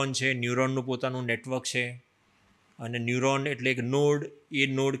મગજમાં ન્યુરોન છે, ન્યુરોનનું પોતાનું નેટવર્ક છે. અને ન્યુરોન એટલે એક નોડ, એ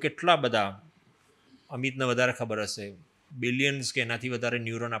નોડ કેટલા બધા, અમિતને વધારે ખબર હશે, બિલિયન્સ કે એનાથી વધારે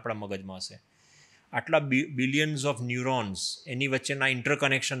ન્યુરોન આપણા મગજમાં હશે. આટલા બિલિયન્સ ઓફ ન્યુરોન્સ, એની વચ્ચેના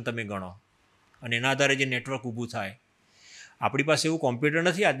ઇન્ટરકનેક્શન તમે ગણો અને એના આધારે જે નેટવર્ક ઊભું થાય. આપણી પાસે એવું કોમ્પ્યુટર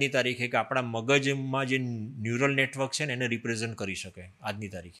નથી આજની તારીખે કે આપણા મગજમાં જે ન્યુરલ નેટવર્ક છે ને એને રિપ્રેઝન્ટ કરી શકે. આજની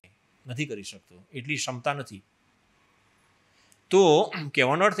તારીખે નથી કરી શકતો, એટલી ક્ષમતા નથી. તો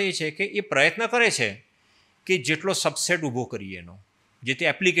કહેવાનો અર્થ એ છે કે એ પ્રયત્ન કરે છે કે જેટલો સબસેટ ઊભો કરીએ એનો, જે તે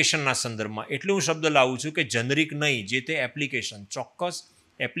એપ્લિકેશનના સંદર્ભમાં. એટલે હું શબ્દ લાવું છું કે જનરિક નહીં, જે તે એપ્લિકેશન, ચોક્કસ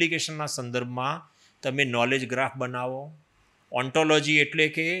એપ્લિકેશનના સંદર્ભમાં તમે નોલેજ ગ્રાફ બનાવો. ઓન્ટોલોજી એટલે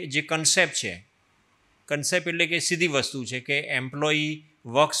કે જે કન્સેપ્ટ છે, કન્સેપ્ટ એટલે કે સીધી વસ્તુ છે કે employee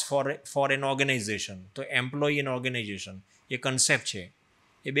works four N organisation. તો એમ્પ્લોયી એન ઓર્ગેનાઇઝેશન એ કન્સેપ્ટ છે.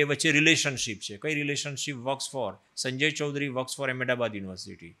 એ બે વચ્ચે રિલેશનશિપ છે. કઈ relationship? Works four Sanjay Chaudhary works four Ahmedabad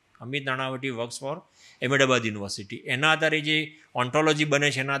university, Amit Nanavati works four Ahmedabad university. એના આધારે જે ઓન્ટોલોજી બને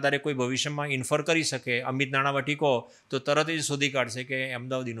છે એના આધારે કોઈ ભવિષ્યમાં ઇન્ફર કરી શકે. અમિત નાણાવટી કહો તો તરત જ શોધી કાઢશે કે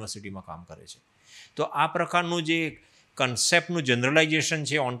અમદાવાદ યુનિવર્સિટીમાં કામ કરે છે. તો આ પ્રકારનું જે કન્સેપ્ટનું જનરલાઇઝેશન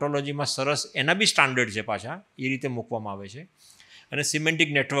છે ઓન્ટોલોજીમાં સરસ, એના બી સ્ટાન્ડર્ડ છે પાછા, એ રીતે મૂકવામાં આવે છે. અને સિમેન્ટિક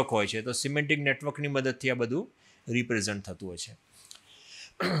નેટવર્ક હોય છે, તો સિમેન્ટિક નેટવર્કની મદદથી આ બધું રિપ્રેઝન્ટ થતું હોય છે.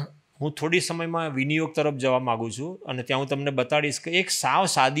 હું થોડી સમયમાં વિનિયોગ તરફ જવા માગું છું અને ત્યાં હું તમને બતાડીશ કે એક સાવ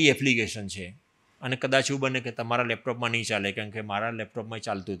સાદી એપ્લિકેશન છે અને કદાચ એવું બને કે તમારા લેપટોપમાં નહીં ચાલે, કારણ કે મારા લેપટોપમાં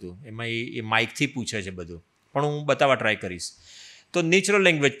ચાલતું હતું. એમાં એ માઇકથી પૂછે છે બધું, પણ હું બતાવવા ટ્રાય કરીશ. તો નેચરલ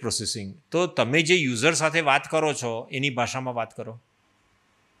લેંગ્વેજ પ્રોસેસિંગ, તો તમે જે યુઝર સાથે વાત કરો છો એની ભાષામાં વાત કરો.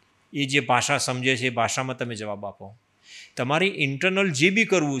 એ જે ભાષા સમજે છે એ ભાષામાં તમે જવાબ આપો. તમારી ઇન્ટરનલ જે બી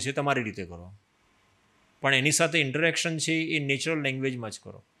કરવું છે તમારી રીતે કરો, પણ એની સાથે ઇન્ટરેક્શન છે એ નેચરલ લેંગ્વેજમાં જ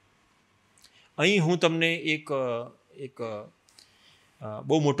કરો. અહીં હું તમને એક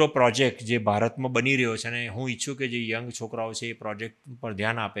બહુ મોટો પ્રોજેક્ટ જે ભારતમાં બની રહ્યો છે અને હું ઈચ્છું કે જે યંગ છોકરાઓ છે એ પ્રોજેક્ટ પર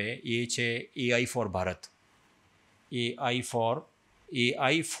ધ્યાન આપે, એ છે AI four Bharat. AI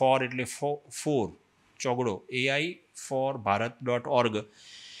four એટલે ફોર ચોગડો, AI ફોર ભારત.org.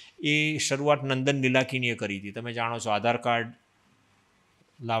 એ શરૂઆત નંદન નીલાકીનીએ કરી હતી. તમે જાણો છો આધાર કાર્ડ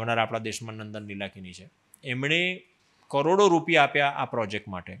લાવનાર આપણા દેશમાં નંદન નીલાકીની છે. એમણે કરોડો રૂપિયા આપ્યા આ પ્રોજેક્ટ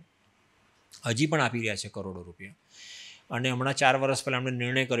માટે, હજી પણ આપી રહ્યા છે કરોડો રૂપિયા. અને હમણાં 4 વર્ષ પહેલાં એમણે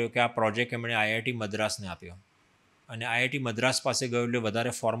નિર્ણય કર્યો કે આ પ્રોજેક્ટ એમણે IIT મદ્રાસને આપ્યો અને IIT મદ્રાસ પાસે ગયો એટલે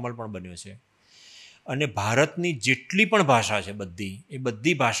વધારે ફોર્મલ પણ બન્યો છે. અને ભારતની જેટલી પણ ભાષા છે એ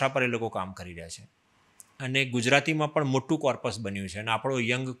બધી ભાષા પર એ લોકો કામ કરી રહ્યા છે. અને ગુજરાતીમાં પણ મોટું કોર્પસ બન્યું છે. અને આપણો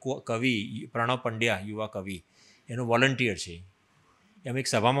યંગ કવિ પ્રણવ પંડ્યા, યુવા કવિ, એનો વોલન્ટિયર છે. એમ એક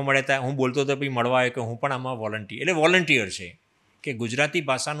સભામાં મળ્યા હતા, હું બોલતો હતો પછી મળવા આવ્યો કે હું પણ આમાં વોલન્ટિયર છે કે ગુજરાતી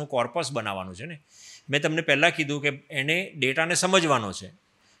ભાષાનું કોર્પસ બનાવવાનું છે ને. મેં તમને પહેલાં કીધું કે એને ડેટાને સમજવાનો છે.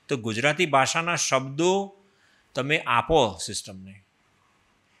 તો ગુજરાતી ભાષાના શબ્દો તમે આપો સિસ્ટમને.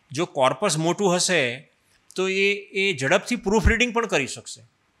 જો કોર્પસ મોટું હશે તો એ ઝડપથી પ્રૂફ રીડિંગ પણ કરી શકશે.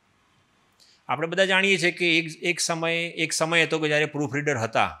 આપણે બધા જાણીએ છીએ કે એક સમય હતો કે જ્યારે પ્રૂફ રીડર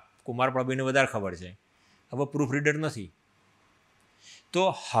હતા. કુમાર પ્રભુને વધારે ખબર છે. હવે પ્રૂફ રીડર નથી. તો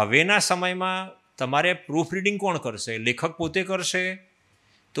હવેના સમયમાં તમારે પ્રૂફ રીડિંગ કોણ કરશે? લેખક પોતે કરશે.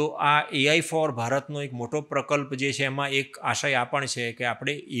 તો આ AI ફોર ભારતનો એક મોટો પ્રકલ્પ જે છે એમાં એક આશય આ પણ છે કે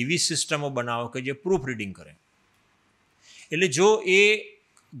આપણે એવી સિસ્ટમો બનાવો કે જે પ્રૂફ રીડિંગ કરે. એટલે જો એ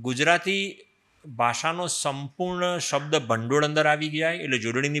ગુજરાતી ભાષાનો સંપૂર્ણ શબ્દ ભંડોળ અંદર આવી જાય એટલે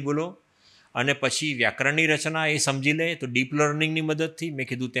જોડણીની ભૂલો અને પછી વ્યાકરણની રચના એ સમજી લે તો ડીપ લર્નિંગની મદદથી મેં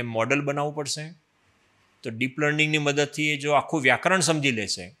કીધું તેમ મોડલ બનાવવું પડશે. તો ડીપ લર્નિંગની મદદથી એ જો આખું વ્યાકરણ સમજી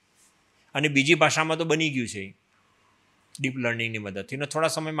લેશે અને બીજી ભાષામાં તો બની ગયું છે ડીપ લર્નિંગની મદદથી અને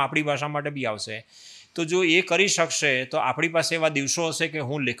થોડા સમયમાં આપણી ભાષા માટે બી આવશે. તો જો એ કરી શકશે તો આપણી પાસે એવા દિવસો હશે કે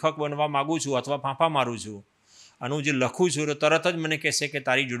હું લેખક બનવા માગું છું અથવા ફાંફા મારું છું અને હું જે લખું છું તો તરત જ મને કહેશે કે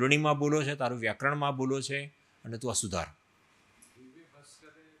તારી જોડણીમાં ભૂલો છે, તારું વ્યાકરણમાં ભૂલો છે અને તું આ સુધાર.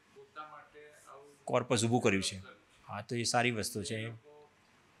 કોર્પસ ઊભું કર્યું છે. હા, તો એ સારી વસ્તુ છે.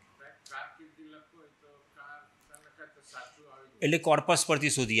 એટલે કોર્પસ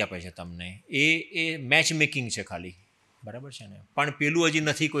પરથી શોધી આપે છે તમને. એ મેચ મેકિંગ છે ખાલી, બરાબર છે ને. પણ પેલું હજી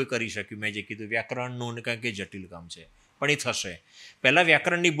નથી કોઈ કરી શક્યું. મેં જે કીધું વ્યાકરણનું ને કારણ કે જટિલ કામ છે પણ એ થશે. પહેલાં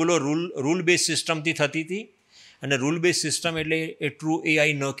વ્યાકરણની ભૂલો રૂલ બેઝ સિસ્ટમથી થતી હતી અને રૂલ બેઝ સિસ્ટમ એટલે એ ટ્રુ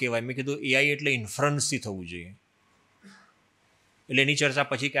AI ન કહેવાય. મેં કીધું AI એટલે ઇન્ફરન્સથી થવું જોઈએ. એટલે એની ચર્ચા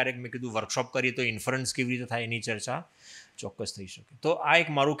પછી ક્યારેક મેં કીધું વર્કશોપ કરીએ તો ઇન્ફરન્સ કેવી રીતે થાય એની ચર્ચા ચોક્કસ થઈ શકે. તો આ એક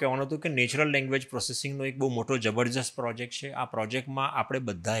મારું કહેવાનું હતું કે નેચરલ લેંગ્વેજ પ્રોસેસિંગનો એક બહુ મોટો જબરજસ્ત પ્રોજેક્ટ છે. આ પ્રોજેક્ટમાં આપણે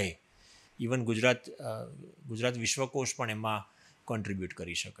બધાએ ઇવન ગુજરાત વિશ્વકોશ પણ એમાં કોન્ટ્રીબ્યુટ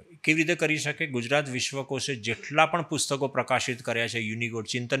કરી શકે. કેવી રીતે કરી શકે? ગુજરાત વિશ્વકોશે જેટલા પણ પુસ્તકો પ્રકાશિત કર્યા છે, યુનિકોડ,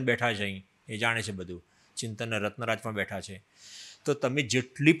 ચિંતન બેઠા છે અહીં, એ જાણે છે બધું, ચિંતન અને રત્નરાજ પણ બેઠા છે. તો તમે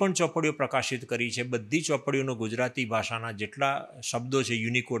જેટલી પણ ચોપડીઓ પ્રકાશિત કરી છે બધી ચોપડીઓનો ગુજરાતી ભાષાના જેટલા શબ્દો છે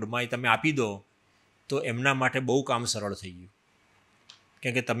યુનિકોડમાં એ તમે આપી દો તો એમના માટે બહુ કામ સરળ થઈ ગયું.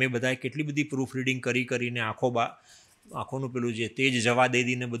 કેમ કે તમે બધાએ કેટલી બધી પ્રૂફ રીડિંગ કરીને આંખોનું પેલું જે તેજ જવા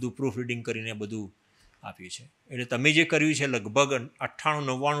દઈને બધું પ્રૂફ રીડિંગ કરીને બધું આપ્યું છે. એટલે તમે જે કર્યું છે લગભગ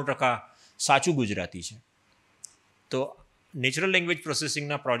 98-99% સાચું ગુજરાતી છે. તો નેચરલ લેંગ્વેજ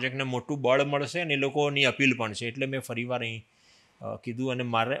પ્રોસેસિંગના પ્રોજેક્ટને મોટું બળ મળશે અને એ લોકોની અપીલ પણ છે. એટલે મેં ફરીવાર અહીં કીધું. અને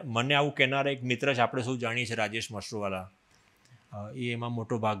મને આવું કહેનારા એક મિત્ર છે, આપણે સૌ જાણીએ છીએ, રાજેશ મશરૂવાલા, એ એમાં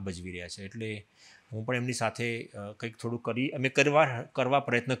મોટો ભાગ ભજવી રહ્યા છે. એટલે હું પણ એમની સાથે કંઈક થોડું અમે કરવા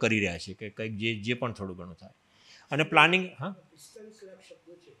પ્રયત્ન કરી રહ્યા છીએ કે કંઈક જે પણ થોડું ઘણું થાય. અને પ્લાનિંગ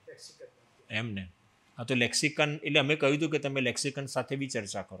એમ ને. હા, તો લેક્સિકન એટલે અમે કહ્યું હતું કે તમે લેક્સિકન સાથે બી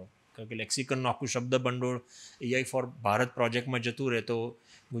ચર્ચા કરો, કારણ કે લેક્સિકનનું આખું શબ્દ ભંડોળ AI ફોર ભારત પ્રોજેક્ટમાં જતું રહે તો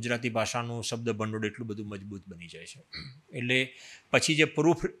ગુજરાતી ભાષાનું શબ્દ ભંડોળ એટલું બધું મજબૂત બની જાય છે. એટલે પછી જે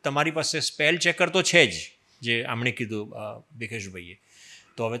પ્રૂફ તમારી પાસે સ્પેલ ચેકર તો છે જ, જે આમણે કીધું ભીખેશભાઈએ,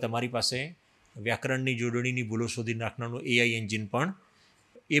 તો હવે તમારી પાસે વ્યાકરણની જોડણીની ભૂલો શોધી નાખનારનું AI એન્જિન પણ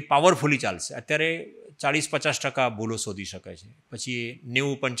એ પાવરફુલી ચાલશે. અત્યારે 40-50% ભૂલો શોધી શકે છે, પછી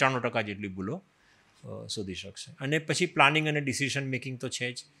 90-95% જેટલી ભૂલો શોધી શકશે. અને પછી પ્લાનિંગ અને ડિસિઝન મેકિંગ તો છે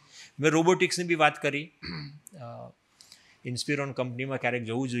જ. મેં રોબોટિક્સની બી વાત કરી. ઇન્સ્પિરોન કંપનીમાં ક્યારેક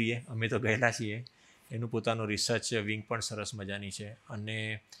જવું જોઈએ, અમે તો ગયેલા છીએ. એનું પોતાનું રિસર્ચ વિંગ પણ સરસ મજાની છે. અને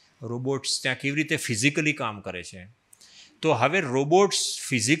રોબોટ્સ ત્યાં કેવી રીતે ફિઝિકલી કામ કરે છે. તો હવે રોબોટ્સ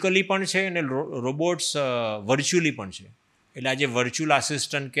ફિઝિકલી પણ છે અને રોબોટ્સ વર્ચ્યુઅલી પણ છે. એટલે આ જે વર્ચ્યુઅલ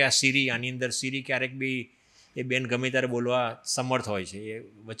આસિસ્ટન્ટ કે આ સીરી, આની અંદર સીરી ક્યારેક બી એ બેન ગમે ત્યારે બોલવા સમર્થ હોય છે, એ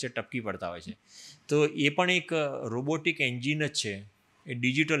વચ્ચે ટપકી પડતા હોય છે. તો એ પણ એક રોબોટિક એન્જિન જ છે, એ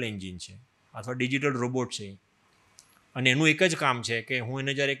ડિજિટલ એન્જિન છે અથવા ડિજિટલ રોબોટ છે. અને એનું એક જ કામ છે કે હું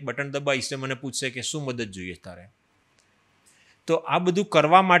એને જ્યારે એક બટન દબાવીશ તો મને પૂછશે કે શું મદદ જોઈએ તારે. તો આ બધું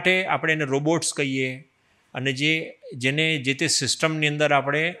કરવા માટે આપણે એને રોબોટ્સ કહીએ અને જેને જે તે સિસ્ટમની અંદર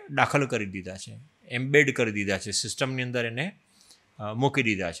આપણે દાખલ કરી દીધા છે, એમ્બેડ કરી દીધા છે, સિસ્ટમની અંદર એને મૂકી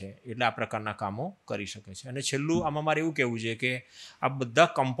દીધા છે. એટલે આ પ્રકારના કામો કરી શકે છે. અને છેલ્લું આમાં મારે એવું કહેવું છે કે આ બધા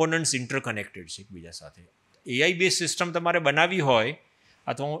કમ્પોનન્ટ્સ ઇન્ટરકનેક્ટેડ છે એકબીજા સાથે. AI બેઝ સિસ્ટમ તમારે બનાવવી હોય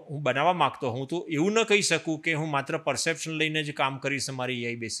અથવા હું બનાવવા માગતો હું તો એવું ન કહી શકું કે હું માત્ર પરસેપ્શન લઈને જ કામ કરીશ મારી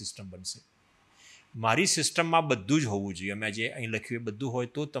AI બેઝ સિસ્ટમ બનશે. મારી સિસ્ટમમાં બધું જ હોવું જોઈએ. અમે જે અહીં લખ્યું એ બધું હોય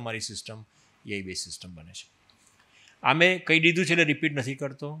તો જ તમારી સિસ્ટમ AI બેઝ સિસ્ટમ બને છે. આ મેં કહી દીધું છે એટલે રિપીટ નથી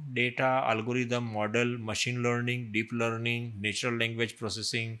કરતો. Data, algorithm, model, machine learning, deep learning, natural language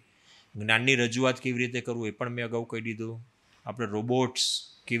processing, જ્ઞાનની રજૂઆત કેવી રીતે કરવું એ પણ મેં અગાઉ કહી દીધું. આપણે રોબોટ્સ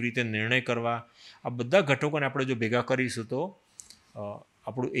કેવી રીતે નિર્ણય કરવા, આ બધા ઘટકોને આપણે જો ભેગા કરીશું તો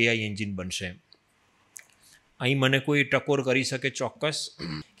આપણું AI એન્જિન બનશે. અહીં મને કોઈ ટકોર કરી શકે ચોક્કસ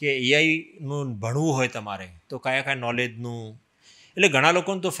કે AIનું ભણવું હોય તમારે તો કયા નોલેજનું. એટલે ઘણા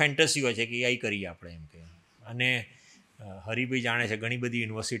લોકોને તો ફેન્ટસી હોય છે કે AI કરીએ આપણે એમ કે. અને હરિભાઈ જાણે છે ઘણી બધી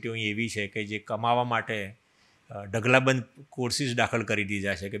યુનિવર્સિટીઓ અહીં એવી છે કે જે કમાવા માટે ઢગલાબંધ કોર્સિસ દાખલ કરી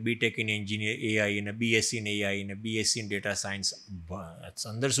દીધા છે કે બીટેક ઇન એન્જિનિયર એઆઈ અને બીએસસી ઇન એઆઈ અને બીએસસી ઇન ડેટા સાયન્સ.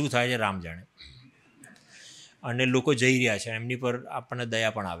 અંદર શું થાય છે રામ જાણે. અને લોકો જઈ રહ્યા છે, એમની પર આપણને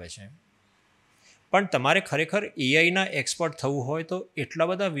દયા પણ આવે છે. પણ તમારે ખરેખર એઆઈના એક્સપર્ટ થવું હોય તો એટલા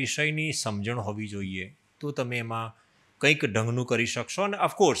બધા વિષયની સમજણ હોવી જોઈએ, તો તમે એમાં કંઈક ઢંગનું કરી શકશો. અને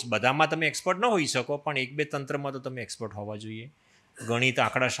ઓફકોર્સ બધામાં તમે એક્સપર્ટ ન હોઈ શકો, પણ એક બે તંત્રમાં તો તમે એક્સપર્ટ હોવા જોઈએ. ગણિત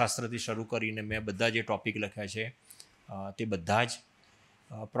આંકડાશાસ્ત્રથી શરૂ કરીને મેં બધા જે ટૉપિક લખ્યા છે તે બધા જ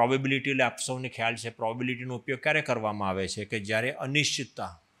પ્રોબેબિલિટી, એટલે આપ સૌને ખ્યાલ છે પ્રોબેબિલિટીનો ઉપયોગ ક્યારે કરવામાં આવે છે કે જ્યારે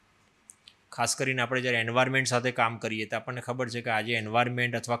અનિશ્ચિતતા, ખાસ કરીને આપણે જ્યારે એન્વાયરમેન્ટ સાથે કામ કરીએ તો આપણને ખબર છે કે આજે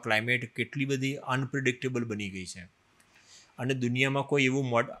એન્વાયરમેન્ટ અથવા ક્લાઇમેટ કેટલી બધી અનપ્રિડિક્ટેબલ બની ગઈ છે. અને દુનિયામાં કોઈ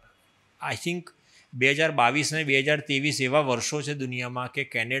એવું આઈ થિંક 2022 ને 2023 એવા વર્ષો છે દુનિયામાં કે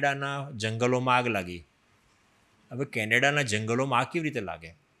કેનેડાના જંગલોમાં આગ લાગી. હવે કેનેડાના જંગલોમાં આગ કેવી રીતે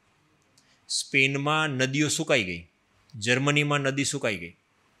લાગે? સ્પેનમાં નદીઓ સુકાઈ ગઈ, જર્મનીમાં નદી સુકાઈ ગઈ,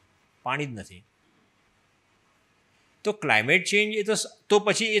 પાણી જ નથી. તો ક્લાઇમેટ ચેન્જ એ તો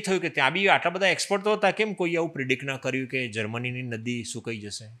પછી એ થયું કે ત્યાં બી આટલા બધા એક્સપર્ટ તો હતા, કેમ કોઈ આવું પ્રિડિક્ટ ના કર્યું કે જર્મનીની નદી સુકાઈ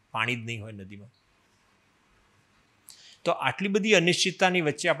જશે, પાણી જ નહીં હોય નદીમાં? તો આટલી બધી અનિશ્ચિતતાની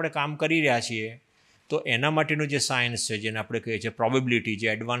વચ્ચે આપણે કામ કરી રહ્યા છીએ. તો એના માટેનું જે સાયન્સ છે, જેને આપણે કહીએ છીએ પ્રોબેબિલિટી, જે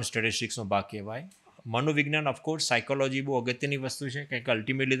એડવાન્સ સ્ટેટિસ્ટિક્સનો ભાગ કહેવાય. મનોવિજ્ઞાન ઓફકોર્સ, સાયકોલોજી બહુ અગત્યની વસ્તુ છે, કારણ કે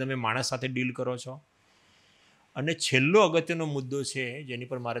અલ્ટિમેટલી તમે માણસ સાથે ડીલ કરો છો. અને છેલ્લો અગત્યનો મુદ્દો છે જેની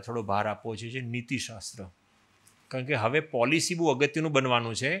પર મારે થોડો ભાર આપવો છે, જે નીતિશાસ્ત્ર. કારણ કે હવે પોલિસી બહુ અગત્યનું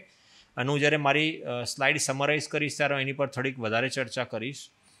બનવાનું છે. અને હું જ્યારે મારી સ્લાઇડ સમરાઇઝ કરીશ ત્યારે એની પર થોડીક વધારે ચર્ચા કરીશ.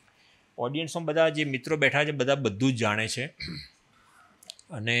 ઓડિયન્સમાં બધા જે મિત્રો બેઠા છે બધા બધું જ જાણે છે.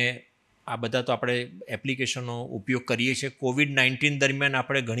 અને આ બધા તો આપણે એપ્લિકેશનનો ઉપયોગ કરીએ છીએ. COVID-19 દરમિયાન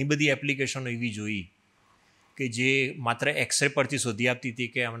આપણે ઘણી બધી એપ્લિકેશનો એવી જોઈ કે જે માત્ર એક્સરે પરથી શોધી આપતી હતી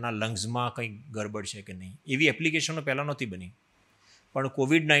કે એમના લંગ્સમાં કંઈ ગડબડ છે કે નહીં. એવી એપ્લિકેશનો પહેલાં નહોતી બની, પણ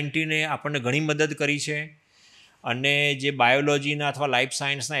COVID-19એ આપણને ઘણી મદદ કરી છે. અને જે બાયોલોજીના અથવા લાઈફ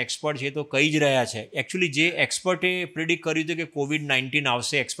સાયન્સના એક્સપર્ટ છે તો કહી જ રહ્યા છે. એકચ્યુઅલી જે એક્સપર્ટે પ્રિડિક્ટ કર્યું હતું કે COVID-19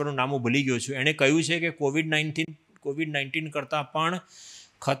 આવશે, એક્સપર્ટનું નામ હું ભૂલી ગયો છું, એણે કહ્યું છે કે COVID-19 કરતાં પણ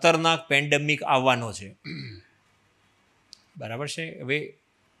ખતરનાક પેન્ડેમિક આવવાનો છે. બરાબર છે? હવે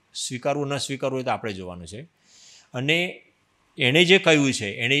સ્વીકારવું ન સ્વીકારવું એ તો આપણે જોવાનું છે. અને એણે જે કહ્યું છે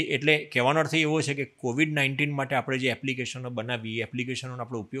એટલે કહેવાનો અર્થ એવો છે કે COVID-19 માટે આપણે જે એપ્લિકેશનો બનાવી એ એપ્લિકેશનોનો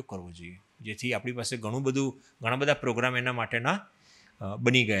આપણે ઉપયોગ કરવો જોઈએ, જેથી આપણી પાસે ઘણા બધા પ્રોગ્રામ એના માટેના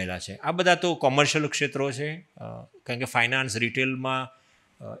બની ગયેલા છે. આ બધા તો કોમર્શિયલ ક્ષેત્રો છે, કારણ કે ફાઇનાન્સ, રિટેલમાં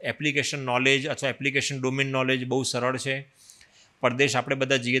એપ્લિકેશન નોલેજ અથવા એપ્લિકેશન ડોમેન નોલેજ બહુ સરળ છે. પરદેશ આપણે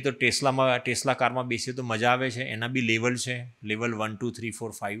બધા જઈએ તો ટેસ્લા કારમાં બેસીએ તો મજા આવે છે. એના બી લેવલ છે, લેવલ 1, 2, 3,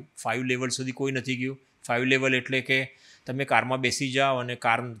 4, 5 લેવલ સુધી કોઈ નથી ગયું. 5 લેવલ એટલે કે તમે કારમાં બેસી જાઓ અને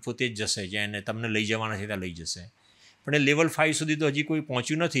કાર પોતે જ જશે, જ્યાં તમને લઈ જવાના છે ત્યાં લઈ જશે. પણ એ લેવલ 5 સુધી તો હજી કોઈ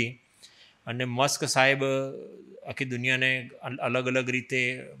પહોંચ્યું નથી. અને મસ્ક સાહેબ આખી દુનિયાને અલગ અલગ રીતે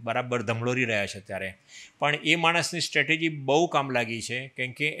બરાબર ધમળોરી રહ્યા છે ત્યારે. પણ એ માણસની સ્ટ્રેટેજી બહુ કામ લાગી છે,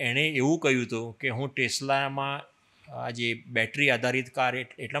 કેમ કે એણે એવું કહ્યું હતું કે હું ટેસ્લામાં આ જે બેટરી આધારિત કાર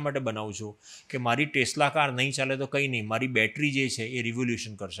એટલા માટે બનાવું છું કે મારી ટેસ્લા કાર નહીં ચાલે તો કંઈ નહીં, મારી બેટરી જે છે એ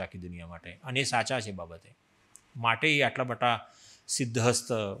રિવોલ્યુશન કરશે આખી દુનિયા માટે. અને એ સાચા છે બાબતે. માટે એ આટલા મોટા સિદ્ધહસ્ત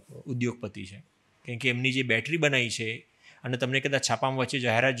ઉદ્યોગપતિ છે, કેમ કે એમની જે બેટરી બનાવી છે. અને તમને કદાચ છાપામાં વચ્ચે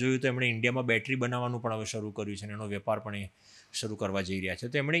જાહેરાત જોયું તો એમણે ઇન્ડિયામાં બેટરી બનાવવાનું પણ હવે શરૂ કર્યું છે અને એનો વેપાર પણ એ શરૂ કરવા જઈ રહ્યા છે.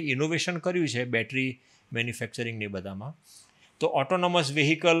 તો એમણે ઇનોવેશન કર્યું છે બેટરી મેન્યુફેક્ચરિંગને બધામાં. તો ઓટોનોમસ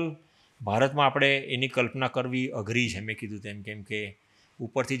વ્હીકલ ભારતમાં આપણે એની કલ્પના કરવી અઘરી છે, મેં કીધું તેમ, કેમ કે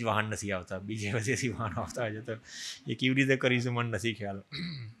ઉપરથી જ વાહન નથી આવતા, બીજે બધેથી વાહન આવતા હોય છે. તો એ કેવી રીતે કરીશું મને નથી ખ્યાલ.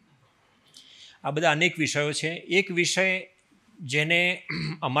 આ બધા અનેક વિષયો છે. એક વિષય જેને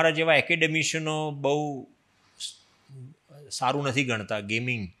અમારા જેવા એકેડેમિશિયનો બહુ સારું નથી ગણતા,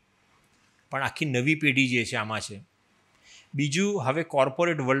 ગેમિંગ, પણ આખી નવી પેઢી જે છે આમાં છે. બીજું, હવે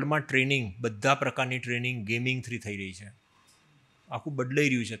કોર્પોરેટ વર્લ્ડમાં ટ્રેનિંગ, બધા પ્રકારની ટ્રેનિંગ ગેમિંગથી થઈ રહી છે. આખું બદલાઈ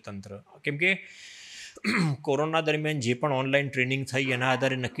રહ્યું છે તંત્ર. કેમ કે કોરોના દરમિયાન જે પણ ઓનલાઈન ટ્રેનિંગ થઈ એના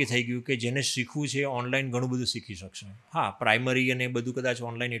આધારે નક્કી થઈ ગયું કે જેને શીખવું છે ઓનલાઈન ઘણું બધું શીખી શકશે. હા, પ્રાઇમરી અને બધું કદાચ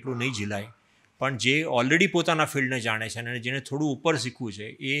ઓનલાઈન એટલું નહીં ઝીલાય, પણ જે ઓલરેડી પોતાના ફિલ્ડને જાણે છે અને જેને થોડું ઉપર શીખવું છે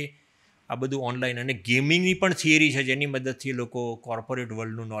એ આ બધું ઓનલાઈન. અને ગેમિંગની પણ થિયરી છે જેની મદદથી લોકો કોર્પોરેટ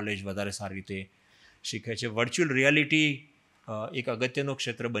વર્લ્ડનું નોલેજ વધારે સારી રીતે શીખે છે. વર્ચ્યુઅલ રિયાલિટી એક અગત્યનો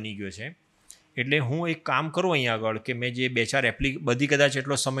ક્ષેત્ર બની ગયો છે. એટલે હું એક કામ કરું અહીંયા આગળ કે મેં જે 2-4 બધી કદાચ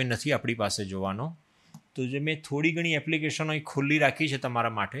એટલો સમય નથી આપણી પાસે જોવાનો, તો જે મેં થોડી ઘણી એપ્લિકેશનો અહીં ખુલ્લી રાખી છે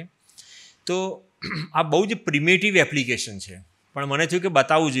તમારા માટે. તો આ બહુ જ પ્રિમેટિવ એપ્લિકેશન છે, પણ મને થયું કે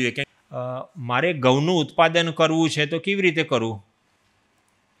બતાવવું જોઈએ કે મારે ઘઉંનું ઉત્પાદન કરવું છે તો કેવી રીતે કરવું.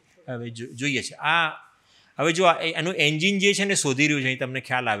 હવે જોઈએ છે હવે જો એનું એન્જિન જે છે ને શોધી રહ્યું છે, અહીં તમને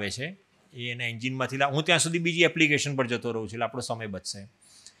ખ્યાલ આવે છે, એ એના એન્જિનમાંથી હું ત્યાં સુધી બીજી એપ્લિકેશન પર જતો રહું છું, એટલે આપણો સમય બચશે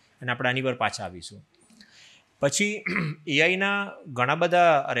અને આપણે આની પર પાછા આવીશું. પછી એઆઈના ઘણા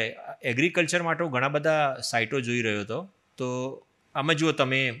બધા એગ્રીકલ્ચર માટે ઘણા બધા સાઇટો જોઈ રહ્યો હતો. તો આમાં જુઓ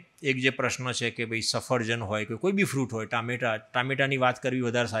તમે, એક જે પ્રશ્ન છે કે ભાઈ સફરજન હોય કે કોઈ બી ફ્રૂટ હોય, ટામેટાની વાત કરવી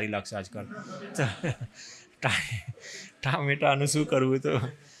વધારે સારી લાગશે આજકાલ. ટામેટાનું શું કરવું, તો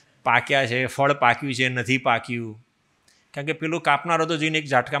પાક્યા છે, ફળ પાક્યું છે, નથી પાક્યું, કારણ કે પેલું કાપનારો તો જઈને એક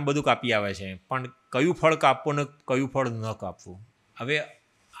ઝાટકામાં બધું કાપી આવે છે, પણ કયું ફળ કાપવું ને કયું ફળ ન કાપવું. હવે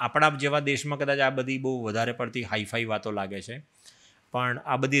આપણા જેવા દેશમાં કદાચ આ બધી બહુ વધારે પડતી હાઈફાઈ વાતો લાગે છે, પણ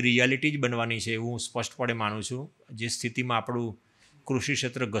આ બધી રિયાલિટી જ બનવાની છે એવું હું સ્પષ્ટપણે માનું છું. જે સ્થિતિમાં આપણું કૃષિ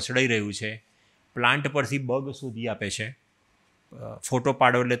ક્ષેત્ર ઘસડાઈ રહ્યું છે, પ્લાન્ટ પરથી બગ શોધી આપે છે, ફોટો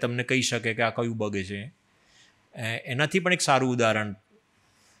પાડો એટલે તમને કહી શકે કે આ કયું બગ છે. એનાથી પણ એક સારું ઉદાહરણ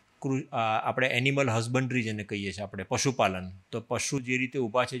આપણે એનિમલ હસબન્ડરી જેને કહીએ છીએ, આપણે પશુપાલન. તો પશુ જે રીતે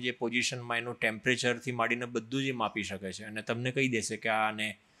ઊભા છે, જે પોઝિશનમાં એનું ટેમ્પરેચરથી માંડીને બધું જ માપી શકે છે અને તમને કહી દેશે કે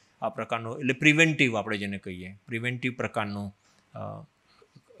આ પ્રકારનું, એટલે પ્રિવેન્ટિવ આપણે જેને કહીએ, પ્રિવેન્ટિવ પ્રકારનું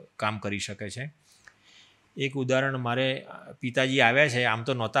કામ કરી શકે છે. એક ઉદાહરણ, મારે પિતાજી આવ્યા છે, આમ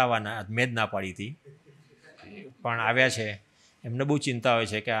તો નહોતા આવવાના, મેં જ ના પાડી હતી, પણ આવ્યા છે. એમને બહુ ચિંતા હોય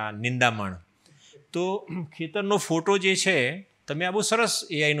છે કે આ નિંદામણ. તો ખેતરનો ફોટો જે છે, તમે આ બહુ સરસ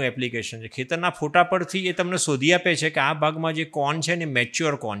એઆઈનું એપ્લિકેશન છે, ખેતરના ફોટા પરથી એ તમને શોધી આપે છે કે આ ભાગમાં જે કોર્ન છે ને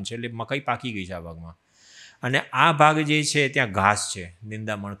મેચ્યોર કોર્ન છે, એટલે મકાઈ પાકી ગઈ છે આ ભાગમાં, અને આ ભાગ જે છે ત્યાં ઘાસ છે,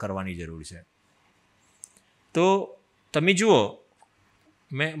 નિંદામણ કરવાની જરૂર છે. તો તમે જુઓ,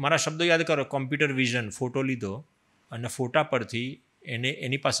 મારા શબ્દો યાદ કરો, કોમ્પ્યુટર વિઝન, ફોટો લીધો અને ફોટા પરથી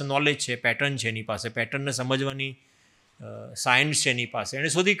એની પાસે નોલેજ છે, પેટર્ન છે, એની પાસે પેટર્નને સમજવાની સાયન્સ છે એની પાસે, એણે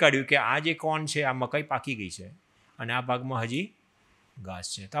શોધી કાઢ્યું કે આ જે કોર્ન છે આ મકાઈ પાકી ગઈ છે અને આ ભાગમાં હજી ઘાસ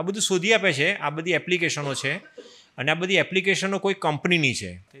છે. તો આ બધું શોધી આપે છે. આ બધી એપ્લિકેશનો છે અને આ બધી એપ્લિકેશનો કોઈ કંપનીની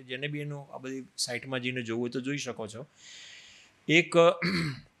છે, જેને બી એનું આ બધી સાઇટમાં જઈને જોવું હોય તો જોઈ શકો છો. એક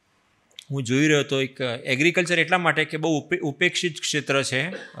હું જોઈ રહ્યો હતો, એક એગ્રીકલ્ચર એટલા માટે કે બહુ ઉપેક્ષિત ક્ષેત્ર છે,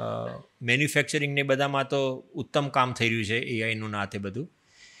 મેન્યુફેક્ચરિંગને બધામાં તો ઉત્તમ કામ થઈ રહ્યું છે એઆઈનું નાતે બધું,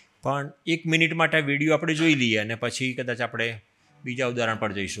 પણ 1 મિનિટ માટે આ વિડીયો આપણે જોઈ લઈએ અને પછી કદાચ આપણે બીજા ઉદાહરણ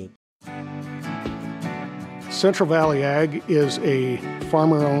પર જઈશું. Central Valley Ag is a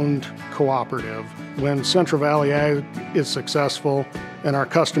farmer-owned cooperative. When Central Valley Ag is successful and our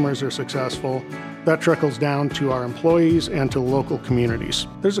customers are successful, that trickles down to our employees and to local communities.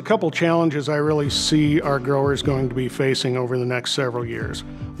 There's a couple challenges I really see our growers going to be facing over the next several years.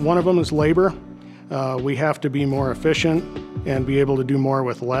 One of them is labor. We have to be more efficient and be able to do more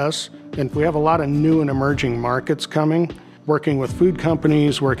with less. And we have a lot of new and emerging markets coming, working with food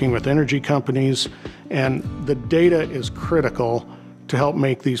companies, working with energy companies, and the data is critical to help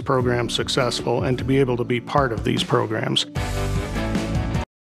make these programs successful and to be able to be part of these programs.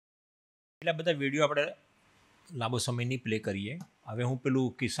 એટલા બધા video આપણે લાંબો સમયની play કરીએ. હવે હું પેલું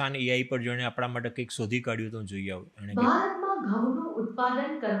કિસાન AI પર જોઈને આપણા માટે કંઈક શોધી કાઢ્યું તો જોઈએ. ભારતમાં ઘઉંનું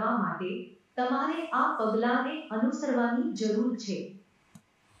ઉત્પાદન કરવા માટે તમારે આ પગલાંને અનુસરવાની જરૂર છે.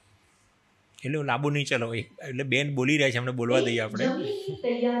 એટલે લાંબુ નહીં, ચલો એટલે બેન બોલી રહ્યા છે, અમને બોલવા દઈએ આપણે. જમીનની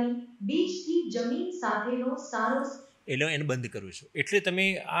તૈયારી, બીજથી જમીન સાથેનો સારો, એટલે એને બંધ કરું છું. એટલે તમે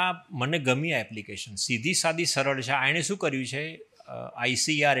આ મને ગમી આ એપ્લિકેશન, સીધી સાદી સરળ છે. આણે શું કર્યું છે,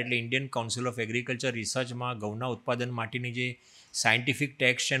 ICR એટલે ઇન્ડિયન કાઉન્સિલ ઓફ એગ્રીકલ્ચર રિસર્ચમાં ઘઉંના ઉત્પાદન માટેની જે સાયન્ટિફિક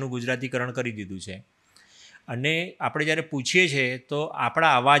ટેક્સ્ટ છે એનું ગુજરાતીકરણ કરી દીધું છે. અને આપણે જ્યારે પૂછીએ છીએ તો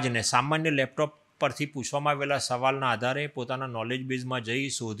આપણા અવાજને સામાન્ય લેપટોપ પરથી પૂછવામાં આવેલા સવાલના આધારે પોતાના નોલેજ બેઝમાં જઈ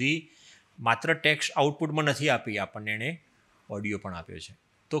શોધી માત્ર ટેક્સ્ટ આઉટપુટમાં નથી આપી, આપણને એણે ઓડિયો પણ આપ્યો છે.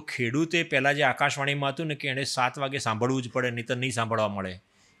 તો ખેડૂતે પહેલાં જે આકાશવાણીમાં હતું ને કે એણે 7 વાગે સાંભળવું જ પડે, નહીં તો નહીં સાંભળવા મળે,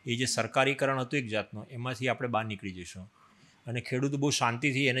 એ જે સરકારીકરણ હતું એક જાતનું, એમાંથી આપણે બહાર નીકળી જઈશું. અને ખેડૂત બહુ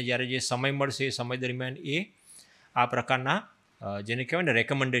શાંતિથી એને જ્યારે જે સમય મળશે એ સમય દરમિયાન એ આ પ્રકારના જેને કહેવાય ને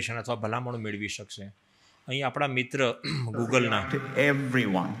રેકમેન્ડેશન અથવા ભલામણો મેળવી શકશે. અહીં આપણા મિત્ર ગૂગલના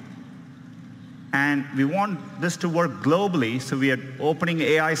everyone. And we want this to work globally, so we are opening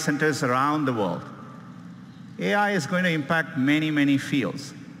AI centers around the world. AI is going to impact many, many fields.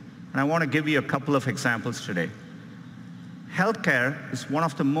 And I want to give you a couple of examples today. Healthcare is one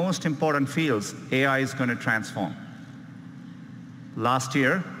of the most important fields AI is going to transform. Last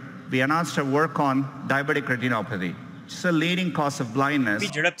year, we announced our work on diabetic retinopathy, which is a leading cause of blindness.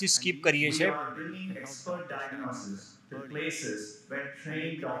 ઝડપથી skip કરીએ છીએ. Expert diagnosis to places where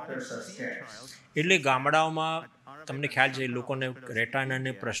trained doctors are scarce. એટલે ગામડાઓમાં તમને ખ્યાલ છે લોકોને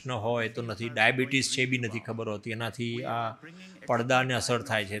રેટાનાને પ્રશ્ન હોય તો નથી, ડાયાબિટીસ છે બી નથી ખબર હોતી, એનાથી આ પડદાને અસર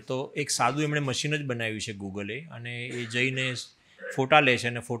થાય છે. તો એક સાદું એમણે મશીન જ બનાવ્યું છે ગૂગલે, અને એ જઈને ફોટા લે છે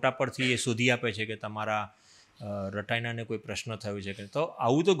અને ફોટા પરથી એ શોધી આપે છે કે તમારા રટાયનાને કોઈ પ્રશ્ન થયો છે કે. તો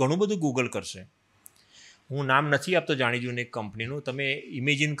આવું તો ઘણું બધું ગૂગલ કરશે. હું નામ નથી આપતો જાણી જોઈને એક કંપનીનું, તમે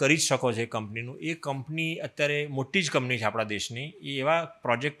ઇમેજિન કરી જ શકો છો એ કંપનીનું. એ કંપની અત્યારે મોટી જ કંપની છે આપણા દેશની, એ એવા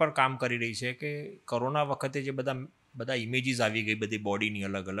પ્રોજેક્ટ પર કામ કરી રહી છે કે કોરોના વખતે જે બધા ઇમેજીસ આવી ગઈ બધી બોડીની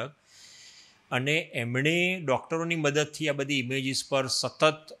અલગ અલગ, અને એમણે ડૉક્ટરોની મદદથી આ બધી ઇમેજીસ પર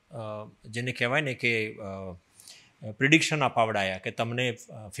સતત જેને કહેવાય ને કે પ્રિડિક્શન અપાવડાયા કે તમને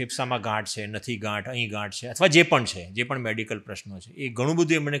ફેફસામાં ગાંઠ છે, નથી ગાંઠ, અહીં ગાંઠ છે, અથવા જે પણ મેડિકલ પ્રશ્નો છે, એ ઘણું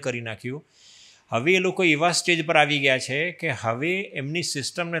બધું એમણે કરી નાખ્યું. હવે એ લોકો એવા સ્ટેજ પર આવી ગયા છે કે હવે એમની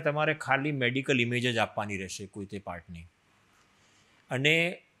સિસ્ટમને તમારે ખાલી મેડિકલ ઇમેજ જ આપવાની રહેશે કોઈ તે પાર્ટની, અને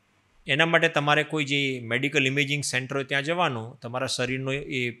એના માટે તમારે કોઈ જે મેડિકલ ઇમેજિંગ સેન્ટર હોય ત્યાં જવાનું, તમારા શરીરનો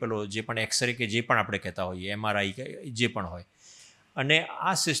એ પેલો જે પણ એક્સરે કે જે પણ આપણે કહેતા હોઈએ, MRI કે જે પણ હોય, અને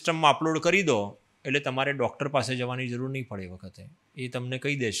આ સિસ્ટમમાં અપલોડ કરી દો એટલે તમારે ડૉક્ટર પાસે જવાની જરૂર નહીં પડે. એ વખતે એ તમને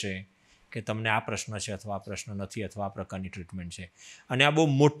કહી દેશે કે તમને આ પ્રશ્ન છે અથવા આ પ્રશ્ન નથી અથવા આ પ્રકારની ટ્રીટમેન્ટ છે. અને આ બહુ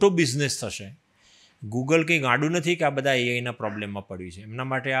મોટો બિઝનેસ થશે. ગૂગલ કંઈ ગાંડું નથી કે આ બધા એઆઈના પ્રોબ્લેમમાં પડ્યું છે. એમના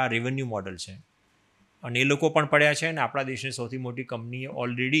માટે આ રેવન્યુ મોડલ છે, અને એ લોકો પણ પડ્યા છે. અને આપણા દેશની સૌથી મોટી કંપનીએ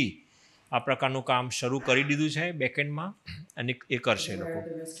ઓલરેડી આ પ્રકારનું કામ શરૂ કરી દીધું છે બેકએન્ડમાં, અને એ કરશે લોકો.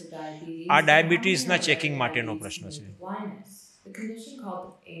 આ ડાયાબિટીસના ચેકિંગ માટેનો પ્રશ્ન છે. The condition called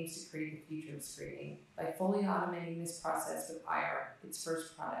aims to create the future of screening by fully automating this process with IR, its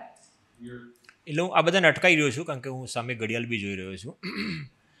first product. એટલે હું આ બધાને અટકાઈ રહ્યો છું કારણ કે હું સામે ઘડિયાળ બી જોઈ રહ્યો છું.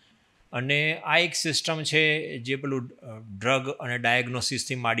 અને આ એક સિસ્ટમ છે જે પેલું ડ્રગ અને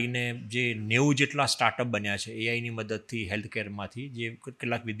ડાયગ્નોસિસથી માંડીને જે 90 જેટલા સ્ટાર્ટઅપ બન્યા છે એઆઈની મદદથી હેલ્થકેરમાંથી, જે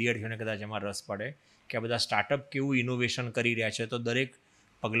કેટલાક વિદ્યાર્થીઓને કદાચ એમાં રસ પડે કે આ બધા સ્ટાર્ટઅપ કેવું ઇનોવેશન કરી રહ્યા છે. તો દરેક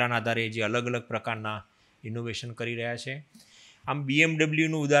પગલાંના આધારે જે અલગ અલગ પ્રકારના ઇનોવેશન કરી રહ્યા છે. આમ BMW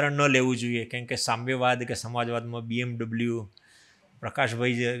ઉદાહરણ ન લેવું જોઈએ, કેમ કે સામ્યવાદ કે સમાજવાદમાં BMW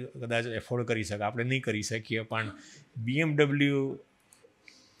પ્રકાશભાઈ જે કદાચ એફોર્ડ કરી શકે, આપણે નહીં કરી શકીએ. પણ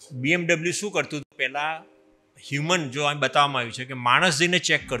BMW શું કરતું હતું પહેલાં, હ્યુમન જો અહીં બતાવવામાં આવ્યું છે કે માણસ જઈને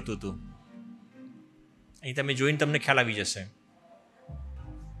ચેક કરતું હતું. અહીં તમે જોઈને તમને ખ્યાલ આવી જશે.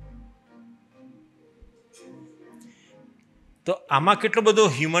 તો આમાં કેટલો બધો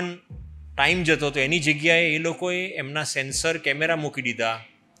હ્યુમન ટાઈમ જતો હતો. એની જગ્યાએ એ લોકોએ એમના સેન્સર કેમેરા મૂકી દીધા,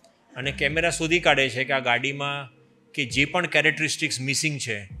 અને કેમેરા શોધી કાઢે છે કે આ ગાડીમાં કે જે પણ કેરેક્ટરિસ્ટિક્સ મિસિંગ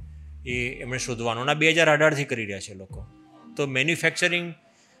છે એ એમણે શોધવાનું. અને 2018થી કરી રહ્યા છે લોકો. તો મેન્યુફેક્ચરિંગ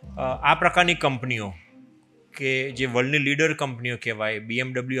આ પ્રકારની કંપનીઓ કે જે વર્લ્ડની લીડર કંપનીઓ કહેવાય,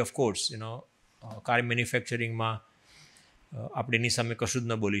 BMW ઓફકોર્સ કાર મેન્યુફેક્ચરિંગમાં આપણે એની સામે કશું જ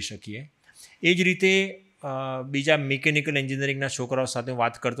ન બોલી શકીએ. એ જ રીતે બીજા મિકેનિકલ એન્જિનિયરિંગના છોકરાઓ સાથે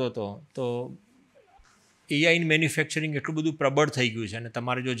વાત કરતો હતો, તો એઆઈ મેન્યુફેક્ચરિંગ એટલું બધું પ્રબળ થઈ ગયું છે. અને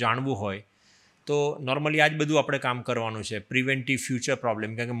તમારે જો જાણવું હોય તો નોર્મલી આ જ બધું આપણે કામ કરવાનું છે, પ્રિવેન્ટિવ ફ્યુચર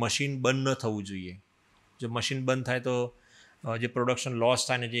પ્રોબ્લેમ. કારણ કે મશીન બંધ ન થવું જોઈએ. જો મશીન બંધ થાય તો જે પ્રોડક્શન લોસ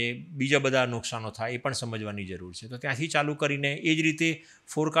થાય ને જે બીજા બધા નુકસાનો થાય એ પણ સમજવાની જરૂર છે. તો ત્યાંથી ચાલુ કરીને એ જ રીતે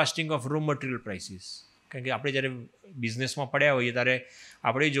forecasting of raw material prices. કારણ કે આપણે જ્યારે બિઝનેસમાં પડ્યા હોઈએ ત્યારે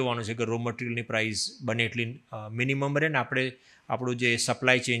આપણે જોવાનું છે કે રો મટીરિયલની પ્રાઇસ બને એટલી મિનિમમ રહે ને આપણે આપણું જે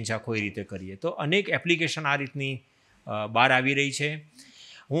સપ્લાય ચેઇન છે આખો એ રીતે કરીએ. તો અનેક એપ્લિકેશન આ રીતની બહાર આવી રહી છે.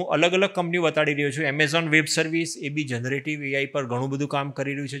 હું અલગ અલગ કંપનીઓ બતાડી રહ્યો છું. એમેઝોન વેબ સર્વિસ એ બી જનરેટિવ એઆઈ પર ઘણું બધું કામ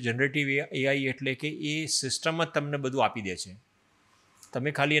કરી રહ્યું છે. જનરેટિવ એઆઈ એટલે કે એ સિસ્ટમ જ તમને બધું આપી દે છે.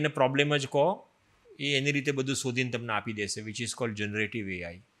 તમે ખાલી એને પ્રોબ્લેમ જ કહો, એ એની રીતે બધું શોધીને તમને આપી દેશે, which is called generative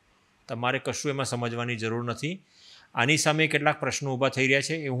AI. તમારે કશું એમાં સમજવાની જરૂર નથી. આની સામે કેટલાક પ્રશ્નો ઊભા થઈ રહ્યા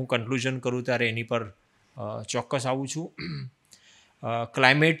છે, એ હું કન્ક્લુઝન કરું ત્યારે એની પર ચોક્કસ આવું છું.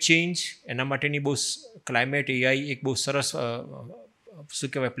 ક્લાઇમેટ ચેન્જ, એના માટેની બહુ ક્લાઇમેટ એઆઈ એક બહુ સરસ શું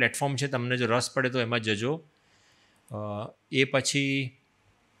કહેવાય પ્લેટફોર્મ છે. તમને જો રસ પડે તો એમાં જજો. એ પછી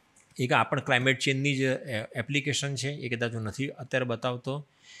એક આ પણ ક્લાઇમેટ ચેન્જની જ એપ્લિકેશન છે, એ કદાચ હું નથી અત્યારે બતાવતો.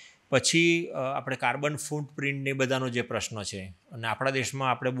 પછી આપણે કાર્બન ફૂટપ્રિન્ટ ને બધાનો જે પ્રશ્ન છે, અને આપણા દેશમાં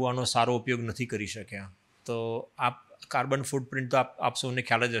આપણે બહુ આનો સારો ઉપયોગ નથી કરી શક્યા. તો આ કાર્બન ફૂટપ્રિન્ટ તો આપ સૌને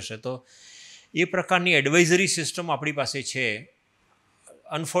ખ્યાલ જ હશે. તો એ પ્રકારની એડવાઇઝરી સિસ્ટમ આપણી પાસે છે.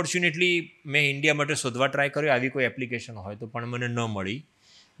 અનફોર્ચ્યુનેટલી મેં ઇન્ડિયા માટે શોધવા ટ્રાય કર્યો આવી કોઈ એપ્લિકેશન હોય તો, પણ મને ન મળી.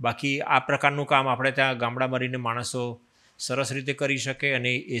 બાકી આ પ્રકારનું કામ આપણે ત્યાં ગામડામાં રહીને માણસો સરસ રીતે કરી શકે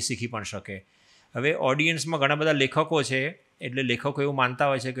અને એ શીખી પણ શકે. હવે ઓડિયન્સમાં ઘણા બધા લેખકો છે, એટલે લેખકો એવું માનતા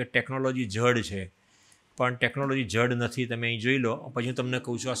હોય છે કે ટેકનોલોજી જડ છે, પણ ટેકનોલોજી જડ નથી. તમે અહીં જોઈ લો, પછી હું તમને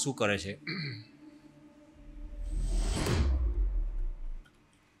કહું છું આ શું કરે છે.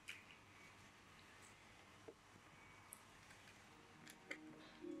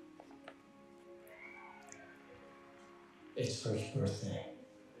 Its first birthday.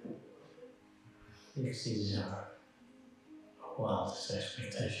 You see Czar. wellness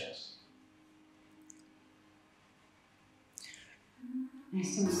expectations.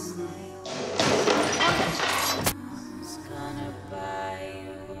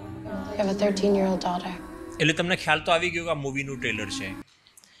 I have a 13-year-old daughter. એટલે તમને ખ્યાલ તો આવી ગયો કે આ મૂવીનું ટ્રેલર છે.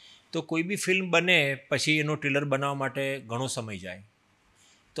 તો કોઈ બી ફિલ્મ બને પછી એનો ટ્રેલર બનાવવા માટે ઘણો સમય જાય.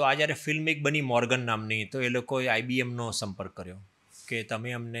 તો આ જ્યારે ફિલ્મ એક બની મોર્ગન નામની, તો એ લોકોએ IBMનો સંપર્ક કર્યો કે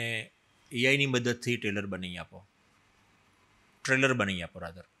તમે અમને એઆઈની મદદથી ટ્રેલર બનાવી આપો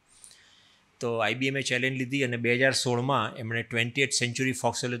રાધર. તો IBMએ ચેલેન્જ લીધી અને 2016માં એમણે 20th સેન્ચુરી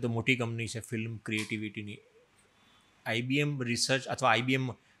ફોક્સ, એટલે તો મોટી કંપની છે ફિલ્મ ક્રિએટિવિટીની, IBM રિસર્ચ અથવા IBM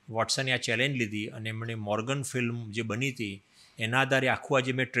વોટસને આ ચેલેન્જ લીધી અને એમણે મોર્ગન ફિલ્મ જે બની હતી એના આધારે આખું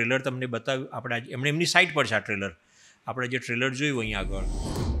આજે મેં ટ્રેલર તમને બતાવ્યું. આપણે એમણે એમની સાઇટ પર છે આ ટ્રેલર. આપણે જે ટ્રેલર જોયું અહીંયા આગળ,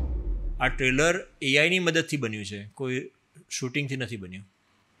 આ ટ્રેલર એઆઈની મદદથી બન્યું છે, કોઈ શૂટિંગથી નથી બન્યું.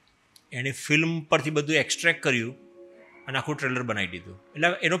 એણે ફિલ્મ પરથી બધું એક્સ્ટ્રેક્ટ કર્યું અને આખું ટ્રેલર બનાવી દીધું. એટલે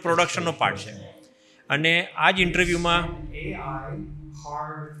એનો પ્રોડક્શનનો પાર્ટ છે. અને આ જ ઇન્ટરવ્યૂમાં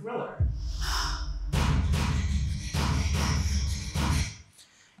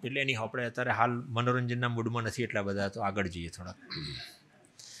એટલે એની આપણે અત્યારે હાલ મનોરંજનના મૂડમાં નથી એટલા બધા, તો આગળ જઈએ થોડાક.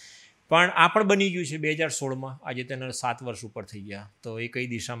 પણ આ પણ બની ગયું છે 2016માં. આજે તેને 7 વર્ષ ઉપર થઈ ગયા. તો એ કઈ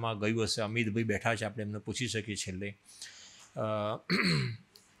દિશામાં ગયું હશે? અમિતભાઈ બેઠા છે, આપણે એમને પૂછી શકીએ. છેલ્લે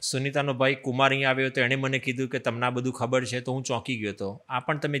સુનિતાનો ભાઈ કુમાર અહીંયા આવ્યો તો એણે મને કીધું કે તમને આ બધું ખબર છે, તો હું ચોંકી ગયો હતો. આ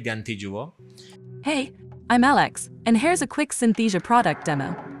પણ તમે ધ્યાનથી જુઓ. Hey, I'm Alex, and here's a quick Synthesia product demo.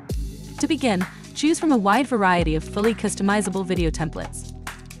 To begin, choose from a wide variety of fully customizable video templates.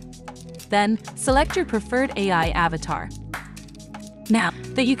 Then, select your preferred AI avatar. Now,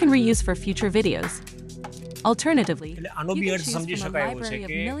 that you can reuse for future videos. Alternatively, એટલે આનો બી અર્થ સમજી શકાય એવો છે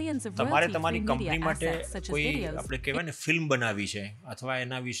કે તમારે તમારી company માટે કોઈ આપણે કહેવાય ને ફિલ્મ બનાવી છે અથવા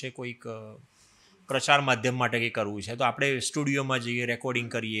એના વિશે કોઈક પ્રચાર માધ્યમ માટે કંઈ કરવું છે, તો આપણે સ્ટુડિયોમાં જઈએ, રેકોર્ડિંગ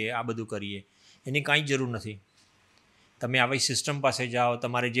કરીએ, આ બધું કરીએ, એની કાંઈ જરૂર નથી. તમે આવી સિસ્ટમ પાસે જાઓ,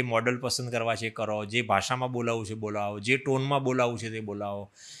 તમારે જે મોડલ પસંદ કરવા છે એ કરો, જે ભાષામાં બોલાવવું છે બોલાવો, જે ટોનમાં બોલાવવું છે તે બોલાવો,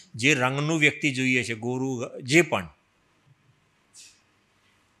 જે રંગનું વ્યક્તિ જોઈએ છે, ગોરું, જે પણ.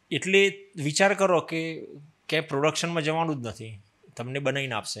 એટલે વિચાર કરો કે ક્યાંય પ્રોડક્શનમાં જવાનું જ નથી, તમને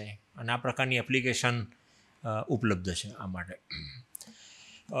બનાવીને આપશે. અને આ પ્રકારની એપ્લિકેશન ઉપલબ્ધ છે આ માટે.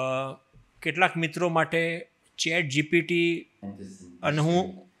 કેટલાક મિત્રો માટે ચેટ જીપીટી, અને હું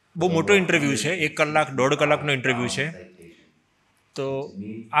બહુ મોટો ઇન્ટરવ્યૂ છે, 1 કલાક 1.5 કલાકનો ઇન્ટરવ્યૂ છે. તો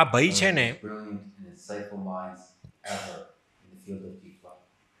આ ભાઈ છે ને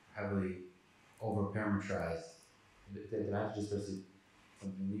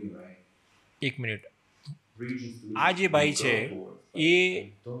એક મિનિટ, આ જે ભાઈ છે એ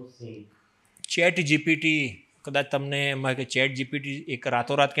ચેટ જીપીટી, કદાચ તમને એમાં કે ચેટ જીપીટી એક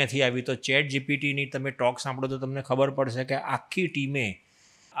રાતોરાત ક્યાંથી આવી, તો ચેટ જીપીટીની તમે ટોક સાંભળો તો તમને ખબર પડશે કે આખી ટીમે,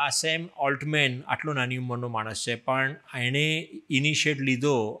 આ સેમ ઓલ્ટમેન આટલો નાની ઉંમરનો માણસ છે, પણ એણે ઇનિશિયેટ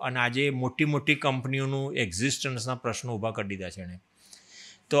લીધો અને આજે મોટી મોટી કંપનીઓનું એક્ઝિસ્ટન્સના પ્રશ્નો ઊભા કરી દીધા છે એણે.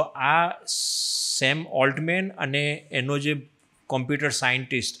 તો આ સેમ ઓલ્ટમેન અને એનો જે કોમ્પ્યુટર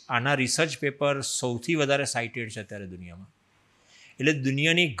સાયન્ટિસ્ટ, આના રિસર્ચ પેપર સૌથી વધારે સાઇટેડ છે અત્યારે દુનિયામાં. એટલે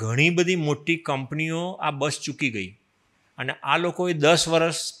દુનિયાની ઘણી બધી મોટી કંપનીઓ આ બસ ચૂકી ગઈ અને આ લોકોએ 10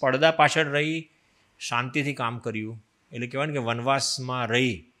 વર્ષ પડદા પાછળ રહી શાંતિથી કામ કર્યું. એટલે કહેવાય ને કે વનવાસમાં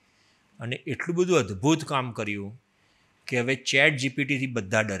રહી અને એટલું બધું અદ્ભુત કામ કર્યું કે હવે ચેટ જીપીટીથી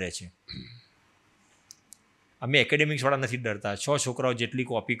બધા ડરે છે. અમે એકેડેમિક્સવાળા નથી ડરતા. 6 છોકરાઓ જેટલી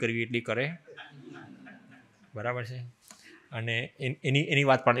કોપી કરવી એટલી કરે, બરાબર છે. અને એની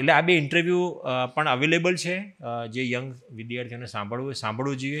વાત પણ, એટલે આ 2 ઇન્ટરવ્યૂ પણ અવેલેબલ છે. જે યંગ વિદ્યાર્થીઓને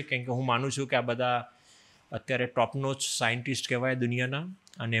સાંભળવું જોઈએ, કેમ કે હું માનું છું કે આ બધા અત્યારે ટોપનોચ સાયન્ટિસ્ટ કહેવાય દુનિયાના,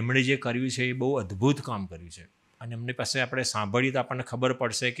 અને એમણે જે કર્યું છે એ બહુ અદ્ભુત કામ કર્યું છે. અને એમની પાસે આપણે સાંભળીએ તો આપણને ખબર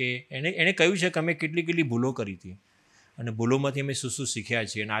પડશે કે એણે કહ્યું છે કે અમે કેટલી ભૂલો કરી હતી અને ભૂલોમાંથી અમે શું શીખ્યા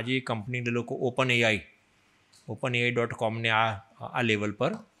છીએ. અને આજે એ કંપનીને લોકો openai.com ને આ લેવલ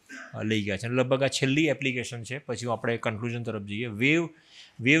પર લઈ ગયા છે. અને લગભગ આ છેલ્લી એપ્લિકેશન છે, પછી આપણે કન્ક્લુઝન તરફ જઈએ.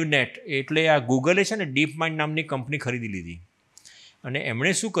 વેવનેટ એટલે આ ગૂગલે છે ને ડીપ માઇન્ડ નામની કંપની ખરીદી લીધી અને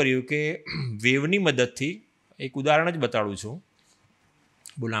એમણે શું કર્યું કે વેવની મદદથી, એક ઉદાહરણ જ બતાડું છું,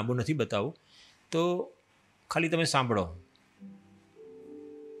 બહુ લાંબુ નથી બતાવું, તો ખાલી તમે સાંભળો.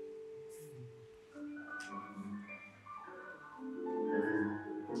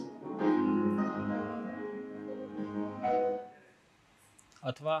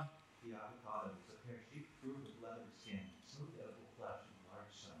 અથવા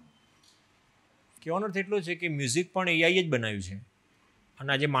કહેવાનો અર્થ એટલો છે કે મ્યુઝિક પણ એઆઈ જ બનાવ્યું છે અને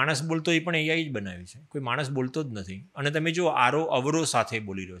આજે માણસ બોલતો એ પણ એઆઈ જ બનાવ્યું છે. કોઈ માણસ બોલતો જ નથી. અને તમે જો અવરો સાથે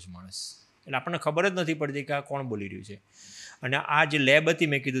બોલી રહ્યો છે માણસ, એટલે આપણને ખબર જ નથી પડતી કે આ કોણ બોલી રહ્યું છે. અને આ જે લેબ હતી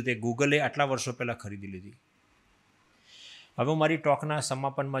મેં કીધું તે ગૂગલે આટલા વર્ષો પહેલાં ખરીદી લીધી. હવે હું મારી ટોકના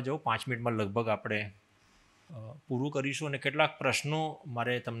સમાપનમાં જાઉં, 5 મિનિટમાં લગભગ આપણે પૂરું કરીશું અને કેટલાક પ્રશ્નો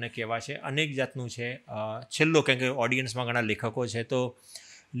મારે તમને કહેવા છે. અનેક જાતનું છે. છેલ્લો કેમ કે ઓડિયન્સમાં ઘણા લેખકો છે, તો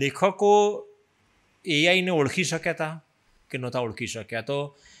લેખકો એઆઈને ઓળખી શક્યા હતા કે નહોતા ઓળખી શક્યા? તો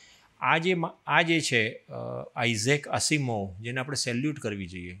આ જે છે આઇઝેક અસિમોવ, જેને આપણે સેલ્યુટ કરવી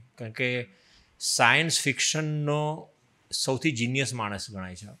જોઈએ, કારણ કે સાયન્સ ફિક્શનનો સૌથી જીનિયસ માણસ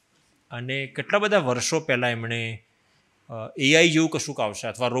ગણાય છે. અને કેટલા બધા વર્ષો પહેલાં એમણે એઆઈ જેવું કશુંક આવશે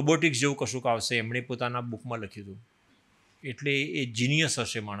અથવા રોબોટિક્સ જેવું કશુંક આવશે એમણે પોતાના બુકમાં લખ્યું હતું. એટલે એ જીનિયસ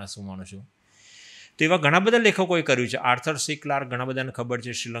હશે માણસ, હું માનું છું. તો એવા ઘણા બધા લેખકોએ કર્યું છે. આર્થર સી ક્લાર્ક, ઘણા બધાને ખબર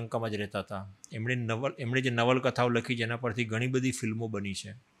છે, શ્રીલંકામાં જ રહેતા હતા. એમણે જે નવલકથાઓ લખી જેના પરથી ઘણી બધી ફિલ્મો બની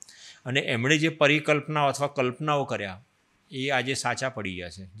છે. અને એમણે જે પરિકલ્પનાઓ અથવા કલ્પનાઓ કર્યા એ આજે સાચા પડી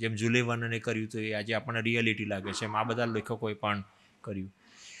ગયા છે. જેમ જુલેવર્નને કર્યું તો એ આજે આપણને રિયાલિટી લાગે છે. એમ આ બધા લેખકોએ પણ કર્યું.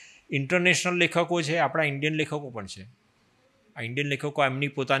 ઇન્ટરનેશનલ લેખકો છે, આપણા ઇન્ડિયન લેખકો પણ છે. આ ઇન્ડિયન લેખકો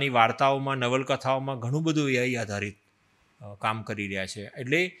એમની પોતાની વાર્તાઓમાં, નવલકથાઓમાં ઘણું બધું એઆઈ આધારિત કામ કરી રહ્યા છે.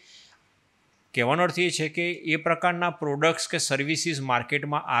 એટલે કહેવાનો અર્થ એ છે કે એ પ્રકારના પ્રોડક્ટ્સ કે સર્વિસીસ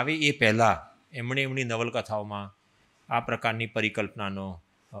માર્કેટમાં આવે એ પહેલાં એમણે એમની નવલકથાઓમાં આ પ્રકારની પરિકલ્પનાનો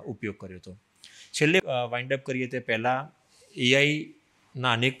ઉપયોગ કર્યો હતો. છેલ્લે વાઇન્ડ અપ કરીએ તે પહેલાં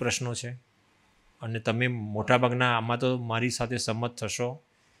એઆઈના અનેક પ્રશ્નો છે અને તમે મોટાભાગના આમાં તો મારી સાથે સંમત થશો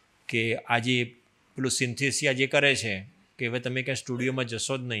કે આજે પેલું સિન્થેસિયા જે કરે છે કે હવે તમે ક્યાંય સ્ટુડિયોમાં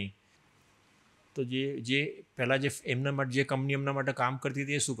જશો જ નહીં, તો જે પહેલાં જે એમના માટે જે કંપની એમના માટે કામ કરતી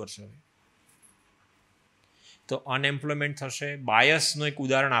હતી એ શું કરશે? હવે તો અનએમ્પ્લોયમેન્ટ થશે. બાયસનું એક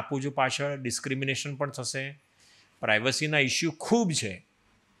ઉદાહરણ આપું છું પાછળ, ડિસ્ક્રિમિનેશન પણ થશે. પ્રાઇવસીના ઇસ્યુ ખૂબ છે.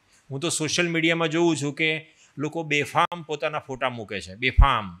 હું તો સોશિયલ મીડિયામાં જોઉં છું કે લોકો બેફામ પોતાના ફોટા મૂકે છે,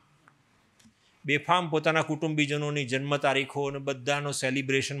 બેફામ પોતાના કુટુંબીજનોની જન્મ તારીખો અને બધાનો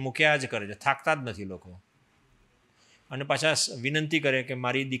સેલિબ્રેશન મૂક્યા જ કરે છે, થાકતા જ નથી લોકો. અને પાછા વિનંતી કરે કે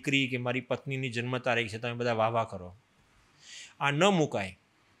મારી દીકરી કે મારી પત્નીની જન્મ તારીખ છે, તમે બધા વાહ વાહ કરો. આ ન મુકાય,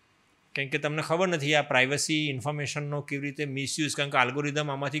 કેમ કે તમને ખબર નથી આ પ્રાઇવસી ઇન્ફોર્મેશનનો કેવી રીતે મિસયુઝ, કારણ કે આલ્ગોરિધમ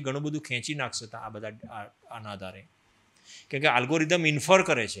આમાંથી ઘણું બધું ખેંચી નાખશે આ બધા આના આધારે. કેમ કે આલ્ગોરિધમ ઇન્ફર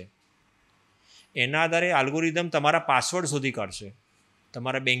કરે છે, એના આધારે આલ્ગોરિધમ તમારા પાસવર્ડ શોધી કાઢશે,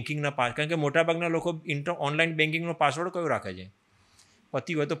 તમારા બેન્કિંગના કારણ કે મોટાભાગના લોકો ઓનલાઈન બેન્કિંગનો પાસવર્ડ કયો રાખે છે?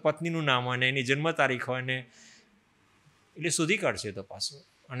 પતિ હોય તો પત્નીનું નામ હોય ને એની જન્મ તારીખ હોય ને, એટલે શોધી કાઢશે તો પાસવર્ડ.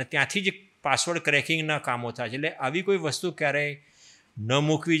 અને ત્યાંથી જ પાસવર્ડ ક્રેકિંગના કામો થાય છે. એટલે આવી કોઈ વસ્તુ ક્યારેય ન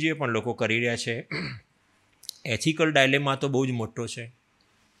મૂકવી જોઈએ, પણ લોકો કરી રહ્યા છે. એથિકલ ડાયલેમા તો બહુ જ મોટો છે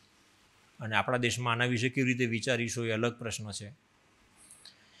અને આપણા દેશમાં આના વિશે કેવી રીતે વિચારીશું એ અલગ પ્રશ્ન છે.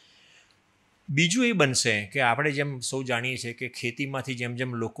 બીજું એ બનશે કે આપણે જેમ સૌ જાણીએ છીએ કે ખેતીમાંથી જેમ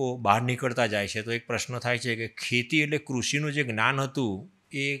જેમ લોકો બહાર નીકળતા જાય છે, તો એક પ્રશ્ન થાય છે કે ખેતી એટલે કૃષિનું જે જ્ઞાન હતું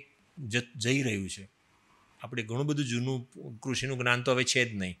એ જઈ રહ્યું છે. આપણે ઘણું બધું જૂનું કૃષિનું જ્ઞાન તો હવે છે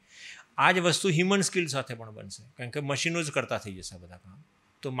જ નહીં. આ જ વસ્તુ હ્યુમન સ્કિલ સાથે પણ બનશે, કારણ કે મશીનો જ કરતા થઈ જશે બધા કામ,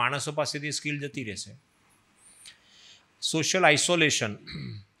 તો માણસો પાસેથી સ્કિલ જતી રહેશે. સોશિયલ આઇસોલેશન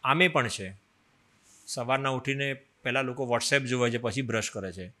આમે પણ છે. સવારના ઉઠીને પહેલાં લોકો વોટ્સએપ જોવે છે, પછી બ્રશ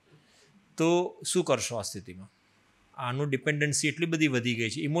કરે છે, તો શું કરશો આ સ્થિતિમાં? આનું ડિપેન્ડન્સી એટલી બધી વધી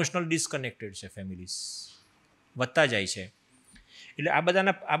ગઈ છે, ઇમોશનલ ડિસ્કનેક્ટેડ છે ફેમિલીઝ, વધતા જાય છે. એટલે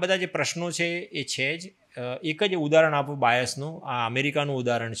આ બધા જે પ્રશ્નો છે એ છે જ. એક જ ઉદાહરણ આપું બાયસનું, આ અમેરિકાનું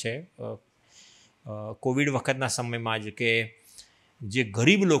ઉદાહરણ છે કોવિડ વખતના સમયમાં જ, કે જે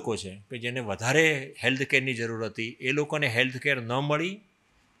ગરીબ લોકો છે કે જેને વધારે હેલ્થ કેરની જરૂર હતી એ લોકોને હેલ્થ કેર ન મળી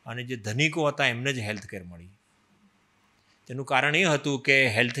અને જે ધનિકો હતા એમને જ હેલ્થ કેર મળી. તેનું કારણ એ હતું કે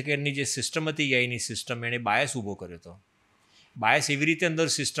હેલ્થ કેરની જે સિસ્ટમ હતી એની સિસ્ટમ એણે બાયસ ઊભો કર્યો હતો. બાયસ એવી રીતે અંદર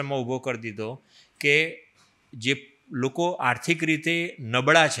સિસ્ટમમાં ઊભો કરી દીધો કે જે લોકો આર્થિક રીતે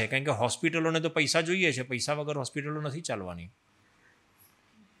નબળા છે, કારણ કે હોસ્પિટલોને તો પૈસા જોઈએ છે, પૈસા વગર હોસ્પિટલો નથી ચાલવાની,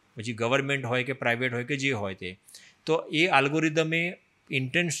 પછી ગવર્મેન્ટ હોય કે પ્રાઇવેટ હોય કે જે હોય તે. તો એ આલ્ગોરિધમે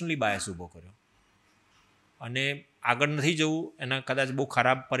ઇન્ટેન્શનલી બાયસ ઊભો કર્યો અને આગળ નથી જવું. એના કદાચ બહુ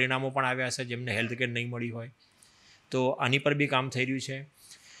ખરાબ પરિણામો પણ આવ્યા છે જેમને હેલ્થ કેર નહીં મળી હોય. તો આની પર બી કામ થઈ રહ્યું છે.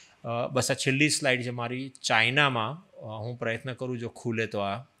 બસ આ છેલ્લી સ્લાઇડ છે મારી. ચાઇનામાં હું પ્રયત્ન કરું જો ખુલે તો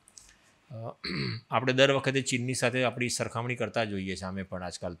આપણે દર વખતે ચીનની સાથે આપણી સરખામણી કરતા જોઈએ છીએ અમે પણ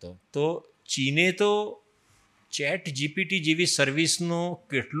આજકાલ. તો ચીને તો ચેટ જીપીટી જેવી સર્વિસનો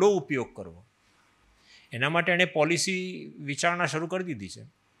કેટલો ઉપયોગ કરવો, એના માટે એણે પોલિસી વિચારણા શરૂ કરી દીધી છે.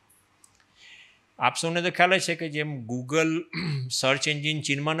 આપ સૌને તો ખ્યાલ જ છે કે જેમ ગૂગલ સર્ચ એન્જિન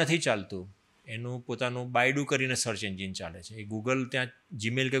ચીનમાં નથી ચાલતું, એનું પોતાનું બાયડુ કરીને સર્ચ એન્જિન ચાલે છે. એ ગૂગલ ત્યાં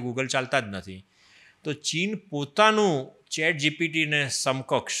જીમેલ કે ગૂગલ ચાલતા જ નથી. તો ચીન પોતાનું ચેટ જીપીટીને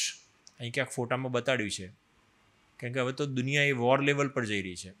સમકક્ષ અહીં ક્યાંક ફોટામાં બતાડ્યું છે કેમ કે હવે તો દુનિયા એ વોર લેવલ પર જઈ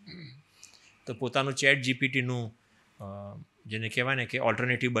રહી છે. તો પોતાનું ચેટ જીપીટીનું જેને કહેવાય ને કે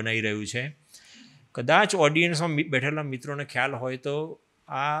ઓલ્ટરનેટિવ બનાવી રહ્યું છે. કદાચ ઓડિયન્સમાં બેઠેલા મિત્રોને ખ્યાલ હોય તો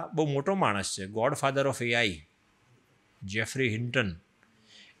આ બહુ મોટો માણસ છે, godfather of AI Jeffrey Hinton.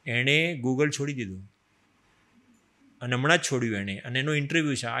 એણે ગૂગલ છોડી દીધું અને હમણાં જ છોડ્યું એણે, અને એનો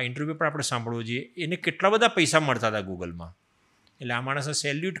ઇન્ટરવ્યૂ છે. આ ઇન્ટરવ્યૂ પણ આપણે સાંભળવો જોઈએ. એને કેટલા બધા પૈસા મળતા હતા ગૂગલમાં, એટલે આ માણસને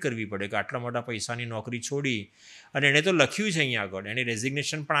સેલ્યુટ કરવી પડે કે આટલા મોટા પૈસાની નોકરી છોડી. અને એણે તો લખ્યું છે અહીંયા આગળ, એણે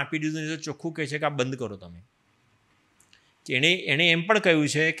રેઝિગ્નેશન પણ આપી દીધું. એ તો ચોખ્ખું કહે છે કે આ બંધ કરો તમે. એણે એમ પણ કહ્યું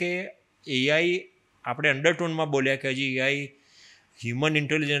છે કે એઆઈ, આપણે અંડરટોનમાં બોલ્યા કે હજી એઆઈ હ્યુમન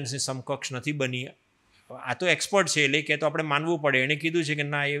ઇન્ટેલિજન્સની સમકક્ષ નથી બની. આ તો એક્સપર્ટ છે, એટલે કે તો આપણે માનવું પડે. એણે કીધું છે કે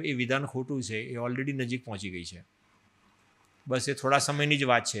ના, એ વિધાન ખોટું છે, એ ઓલરેડી નજીક પહોંચી ગઈ છે. બસ એ થોડા સમયની જ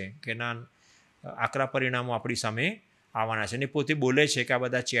વાત છે કે ના, આકરા પરિણામો આપણી સામે આવવાના છે. અને પોતે બોલે છે કે આ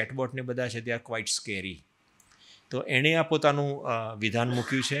બધા ચેટબોટ ને બધા છે, દે આર ક્વાઇટ સ્કેરી. તો એણે આ પોતાનું વિધાન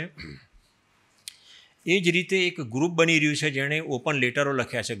મૂક્યું છે. એ જ રીતે એક ગ્રુપ બની રહ્યું છે જેણે ઓપન લેટરો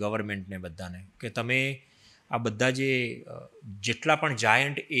લખ્યા છે ગવર્મેન્ટને બધાને કે તમે આ બધા જેટલા પણ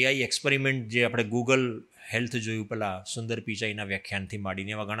જાયન્ટ એઆઈ એક્સપેરિમેન્ટ જે આપણે ગૂગલ હેલ્થ જોયું પેલા સુંદર પિચાઈના વ્યાખ્યાનથી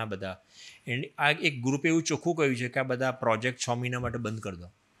માંડીને એવા ઘણા બધા, આ એક ગ્રુપે એવું ચોખ્ખું કહ્યું છે કે આ બધા પ્રોજેક્ટ 6 મહિના માટે બંધ કરી દો.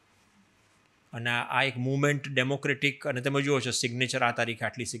 અને આ એક મૂવમેન્ટ ડેમોક્રેટિક, અને તમે જુઓ છો સિગ્નેચર, આ તારીખે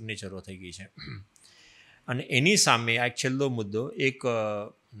આટલી સિગ્નેચરો થઈ ગઈ છે. અને એની સામે આ એક છેલ્લો મુદ્દો, એક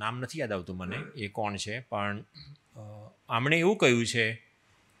નામ નથી યાદ આવતું મને એ કોણ છે, પણ આમણે એવું કહ્યું છે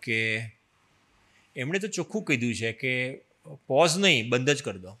કે એમણે તો ચોખ્ખું કીધું છે કે પોઝ નહીં, બંધ જ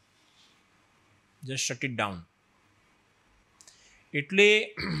કરી દો, જસ્ટ શટ ઇટ ડાઉન. એટલે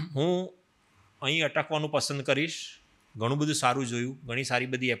હું અહીં અટકવાનું પસંદ કરીશ. ઘણું બધું સારું જોયું, ઘણી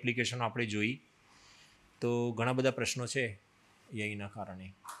સારી બધી એપ્લિકેશનો આપણે જોઈ, તો ઘણા બધા પ્રશ્નો છે એઆઈના કારણે,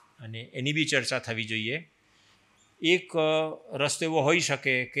 અને એની બી ચર્ચા થવી જોઈએ. એક રસ્તો એવો હોઈ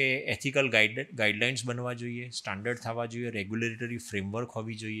શકે કે એથિકલ ગાઈડલાઇન્સ બનવા જોઈએ, સ્ટાન્ડર્ડ થવા જોઈએ, રેગ્યુલેટરી ફ્રેમવર્ક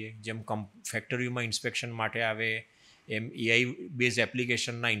હોવી જોઈએ. જેમ ફેક્ટરીમાં ઇન્સ્પેક્શન માટે આવે એમ એઆઈ બેઝ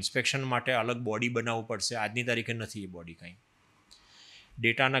એપ્લિકેશનના ઇન્સ્પેક્શન માટે અલગ બોડી બનાવવું પડશે. આજની તારીખે નથી એ બોડી કંઈ.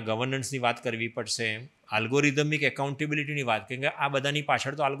 ડેટાના ગવર્નન્સની વાત કરવી પડશે, આલ્ગોરિધમિક એકાઉન્ટેબિલિટીની વાત, કેમ કે આ બધાની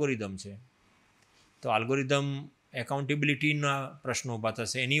પાછળ તો આલ્ગોરિધમ છે. તો આલ્ગોરિધમ એકાઉન્ટેબિલિટીના પ્રશ્નો ઊભા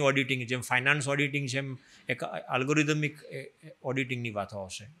થશે. એની ઓડિટિંગ, જેમ ફાઇનાન્સ ઓડિટિંગ છે એમ આલ્ગોરિધમિક ઓડિટિંગની વાતો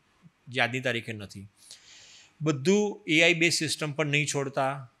આવશે, જે આજની તારીખે નથી. બધું એઆઈ બેઝ સિસ્ટમ પર નહીં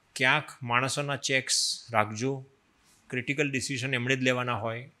છોડતા, ક્યાંક માણસોના ચેક્સ રાખજો. ક્રિટિકલ ડિસિઝન એમણે જ લેવાના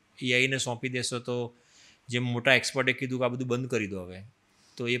હોય. એઆઈને સોંપી દેશો તો જેમ મોટા એક્સપર્ટે કીધું કે આ બધું બંધ કરી દો હવે,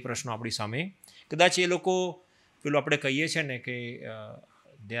 તો એ પ્રશ્નો આપણી સામે. કદાચ એ લોકો પેલું આપણે કહીએ છીએ ને કે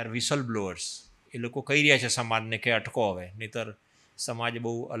દે આર વિસલ બ્લોઅર્સ, એ લોકો કહી રહ્યા છે સમાજને કે અટકો હવે, નહીંતર સમાજ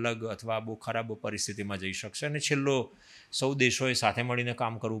બહુ અલગ અથવા બહુ ખરાબ પરિસ્થિતિમાં જઈ શકશે. અને છેલ્લો, સૌ દેશોએ સાથે મળીને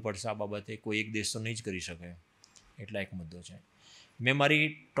કામ કરવું પડશે આ બાબતે, કોઈ એક દેશ તો નહીં જ કરી શકે. એટલા એક મુદ્દો છે. મેં મારી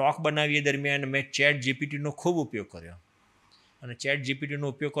ટોક બનાવી એ દરમિયાન મેં ચેટ જીપીટીનો ખૂબ ઉપયોગ કર્યો, અને ચેટ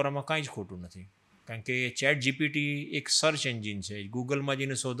જીપીટીનો ઉપયોગ કરવામાં કાંઈ જ ખોટું નથી. કારણ કે ચેટ જીપીટી એક સર્ચ એન્જિન છે. ગૂગલમાં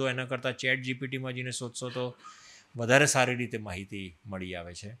જઈને શોધો એના કરતાં ચેટ જીપીટીમાં જઈને શોધશો તો વધારે સારી રીતે માહિતી મળી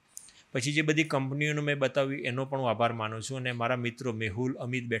આવે છે. પછી જે બધી કંપનીઓનું મેં બતાવ્યું એનો પણ હું આભાર માનું છું. અને મારા મિત્રો મેહુલ,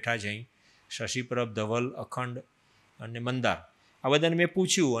 અમિત બેઠા છે અહીં, શશીપ્રભ, ધવલ, અખંડ અને મંદાર, આ બધાને મેં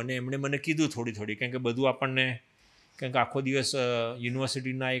પૂછ્યું અને એમણે મને કીધું થોડી, કારણ કે બધું આપણને, કારણ કે આખો દિવસ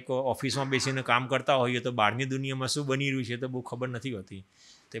યુનિવર્સિટીના એક ઓફિસમાં બેસીને કામ કરતા હોઈએ તો બહારની દુનિયામાં શું બની રહ્યું છે તો બહુ ખબર નથી હોતી.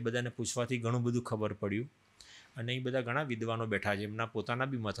 તે બધાને પૂછવાથી ઘણું બધું ખબર પડ્યું. અને એ બધા ઘણા વિદ્વાનો બેઠા છે, એમના પોતાના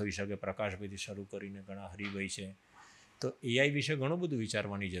બી મત હોઈ શકે, પ્રકાશભાઈથી શરૂ કરીને ઘણા હરિભાઈ છે. તો એઆઈ વિશે ઘણું બધું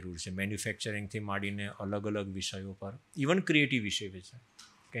વિચારવાની જરૂર છે, મેન્યુફેક્ચરિંગથી માંડીને અલગ અલગ વિષયો પર, ઇવન ક્રિએટિવ વિષય છે.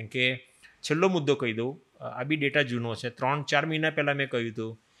 કેમ કે છેલ્લો મુદ્દો કહી દઉં, આ બી ડેટા જૂનો છે. 3-4 મહિના પહેલાં મેં કહ્યું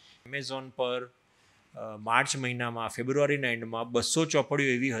હતું એમેઝોન પર માર્ચ મહિનામાં, ફેબ્રુઆરીના એન્ડમાં 200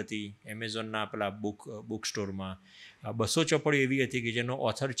 ચોપડીઓ એવી હતી એમેઝોનના પેલા બુક સ્ટોરમાં, 200 ચોપડીઓ એવી હતી કે જેનો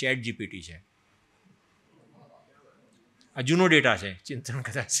ઓથર ચેટ જીપીટી છે. આ જૂનો ડેટા છે, ચિંતન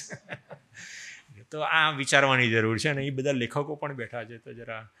કદાચ. તો આ વિચારવાની જરૂર છે. અને એ બધા લેખકો પણ બેઠા છે, તો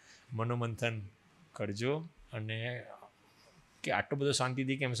જરા મનોમંથન કરજો. અને કે આટલો બધો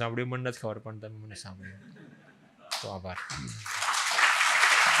શાંતિથી કેમ સાંભળ્યું મને નથી ખબર, પણ તમે મને સાંભળ્યું, તો આભાર.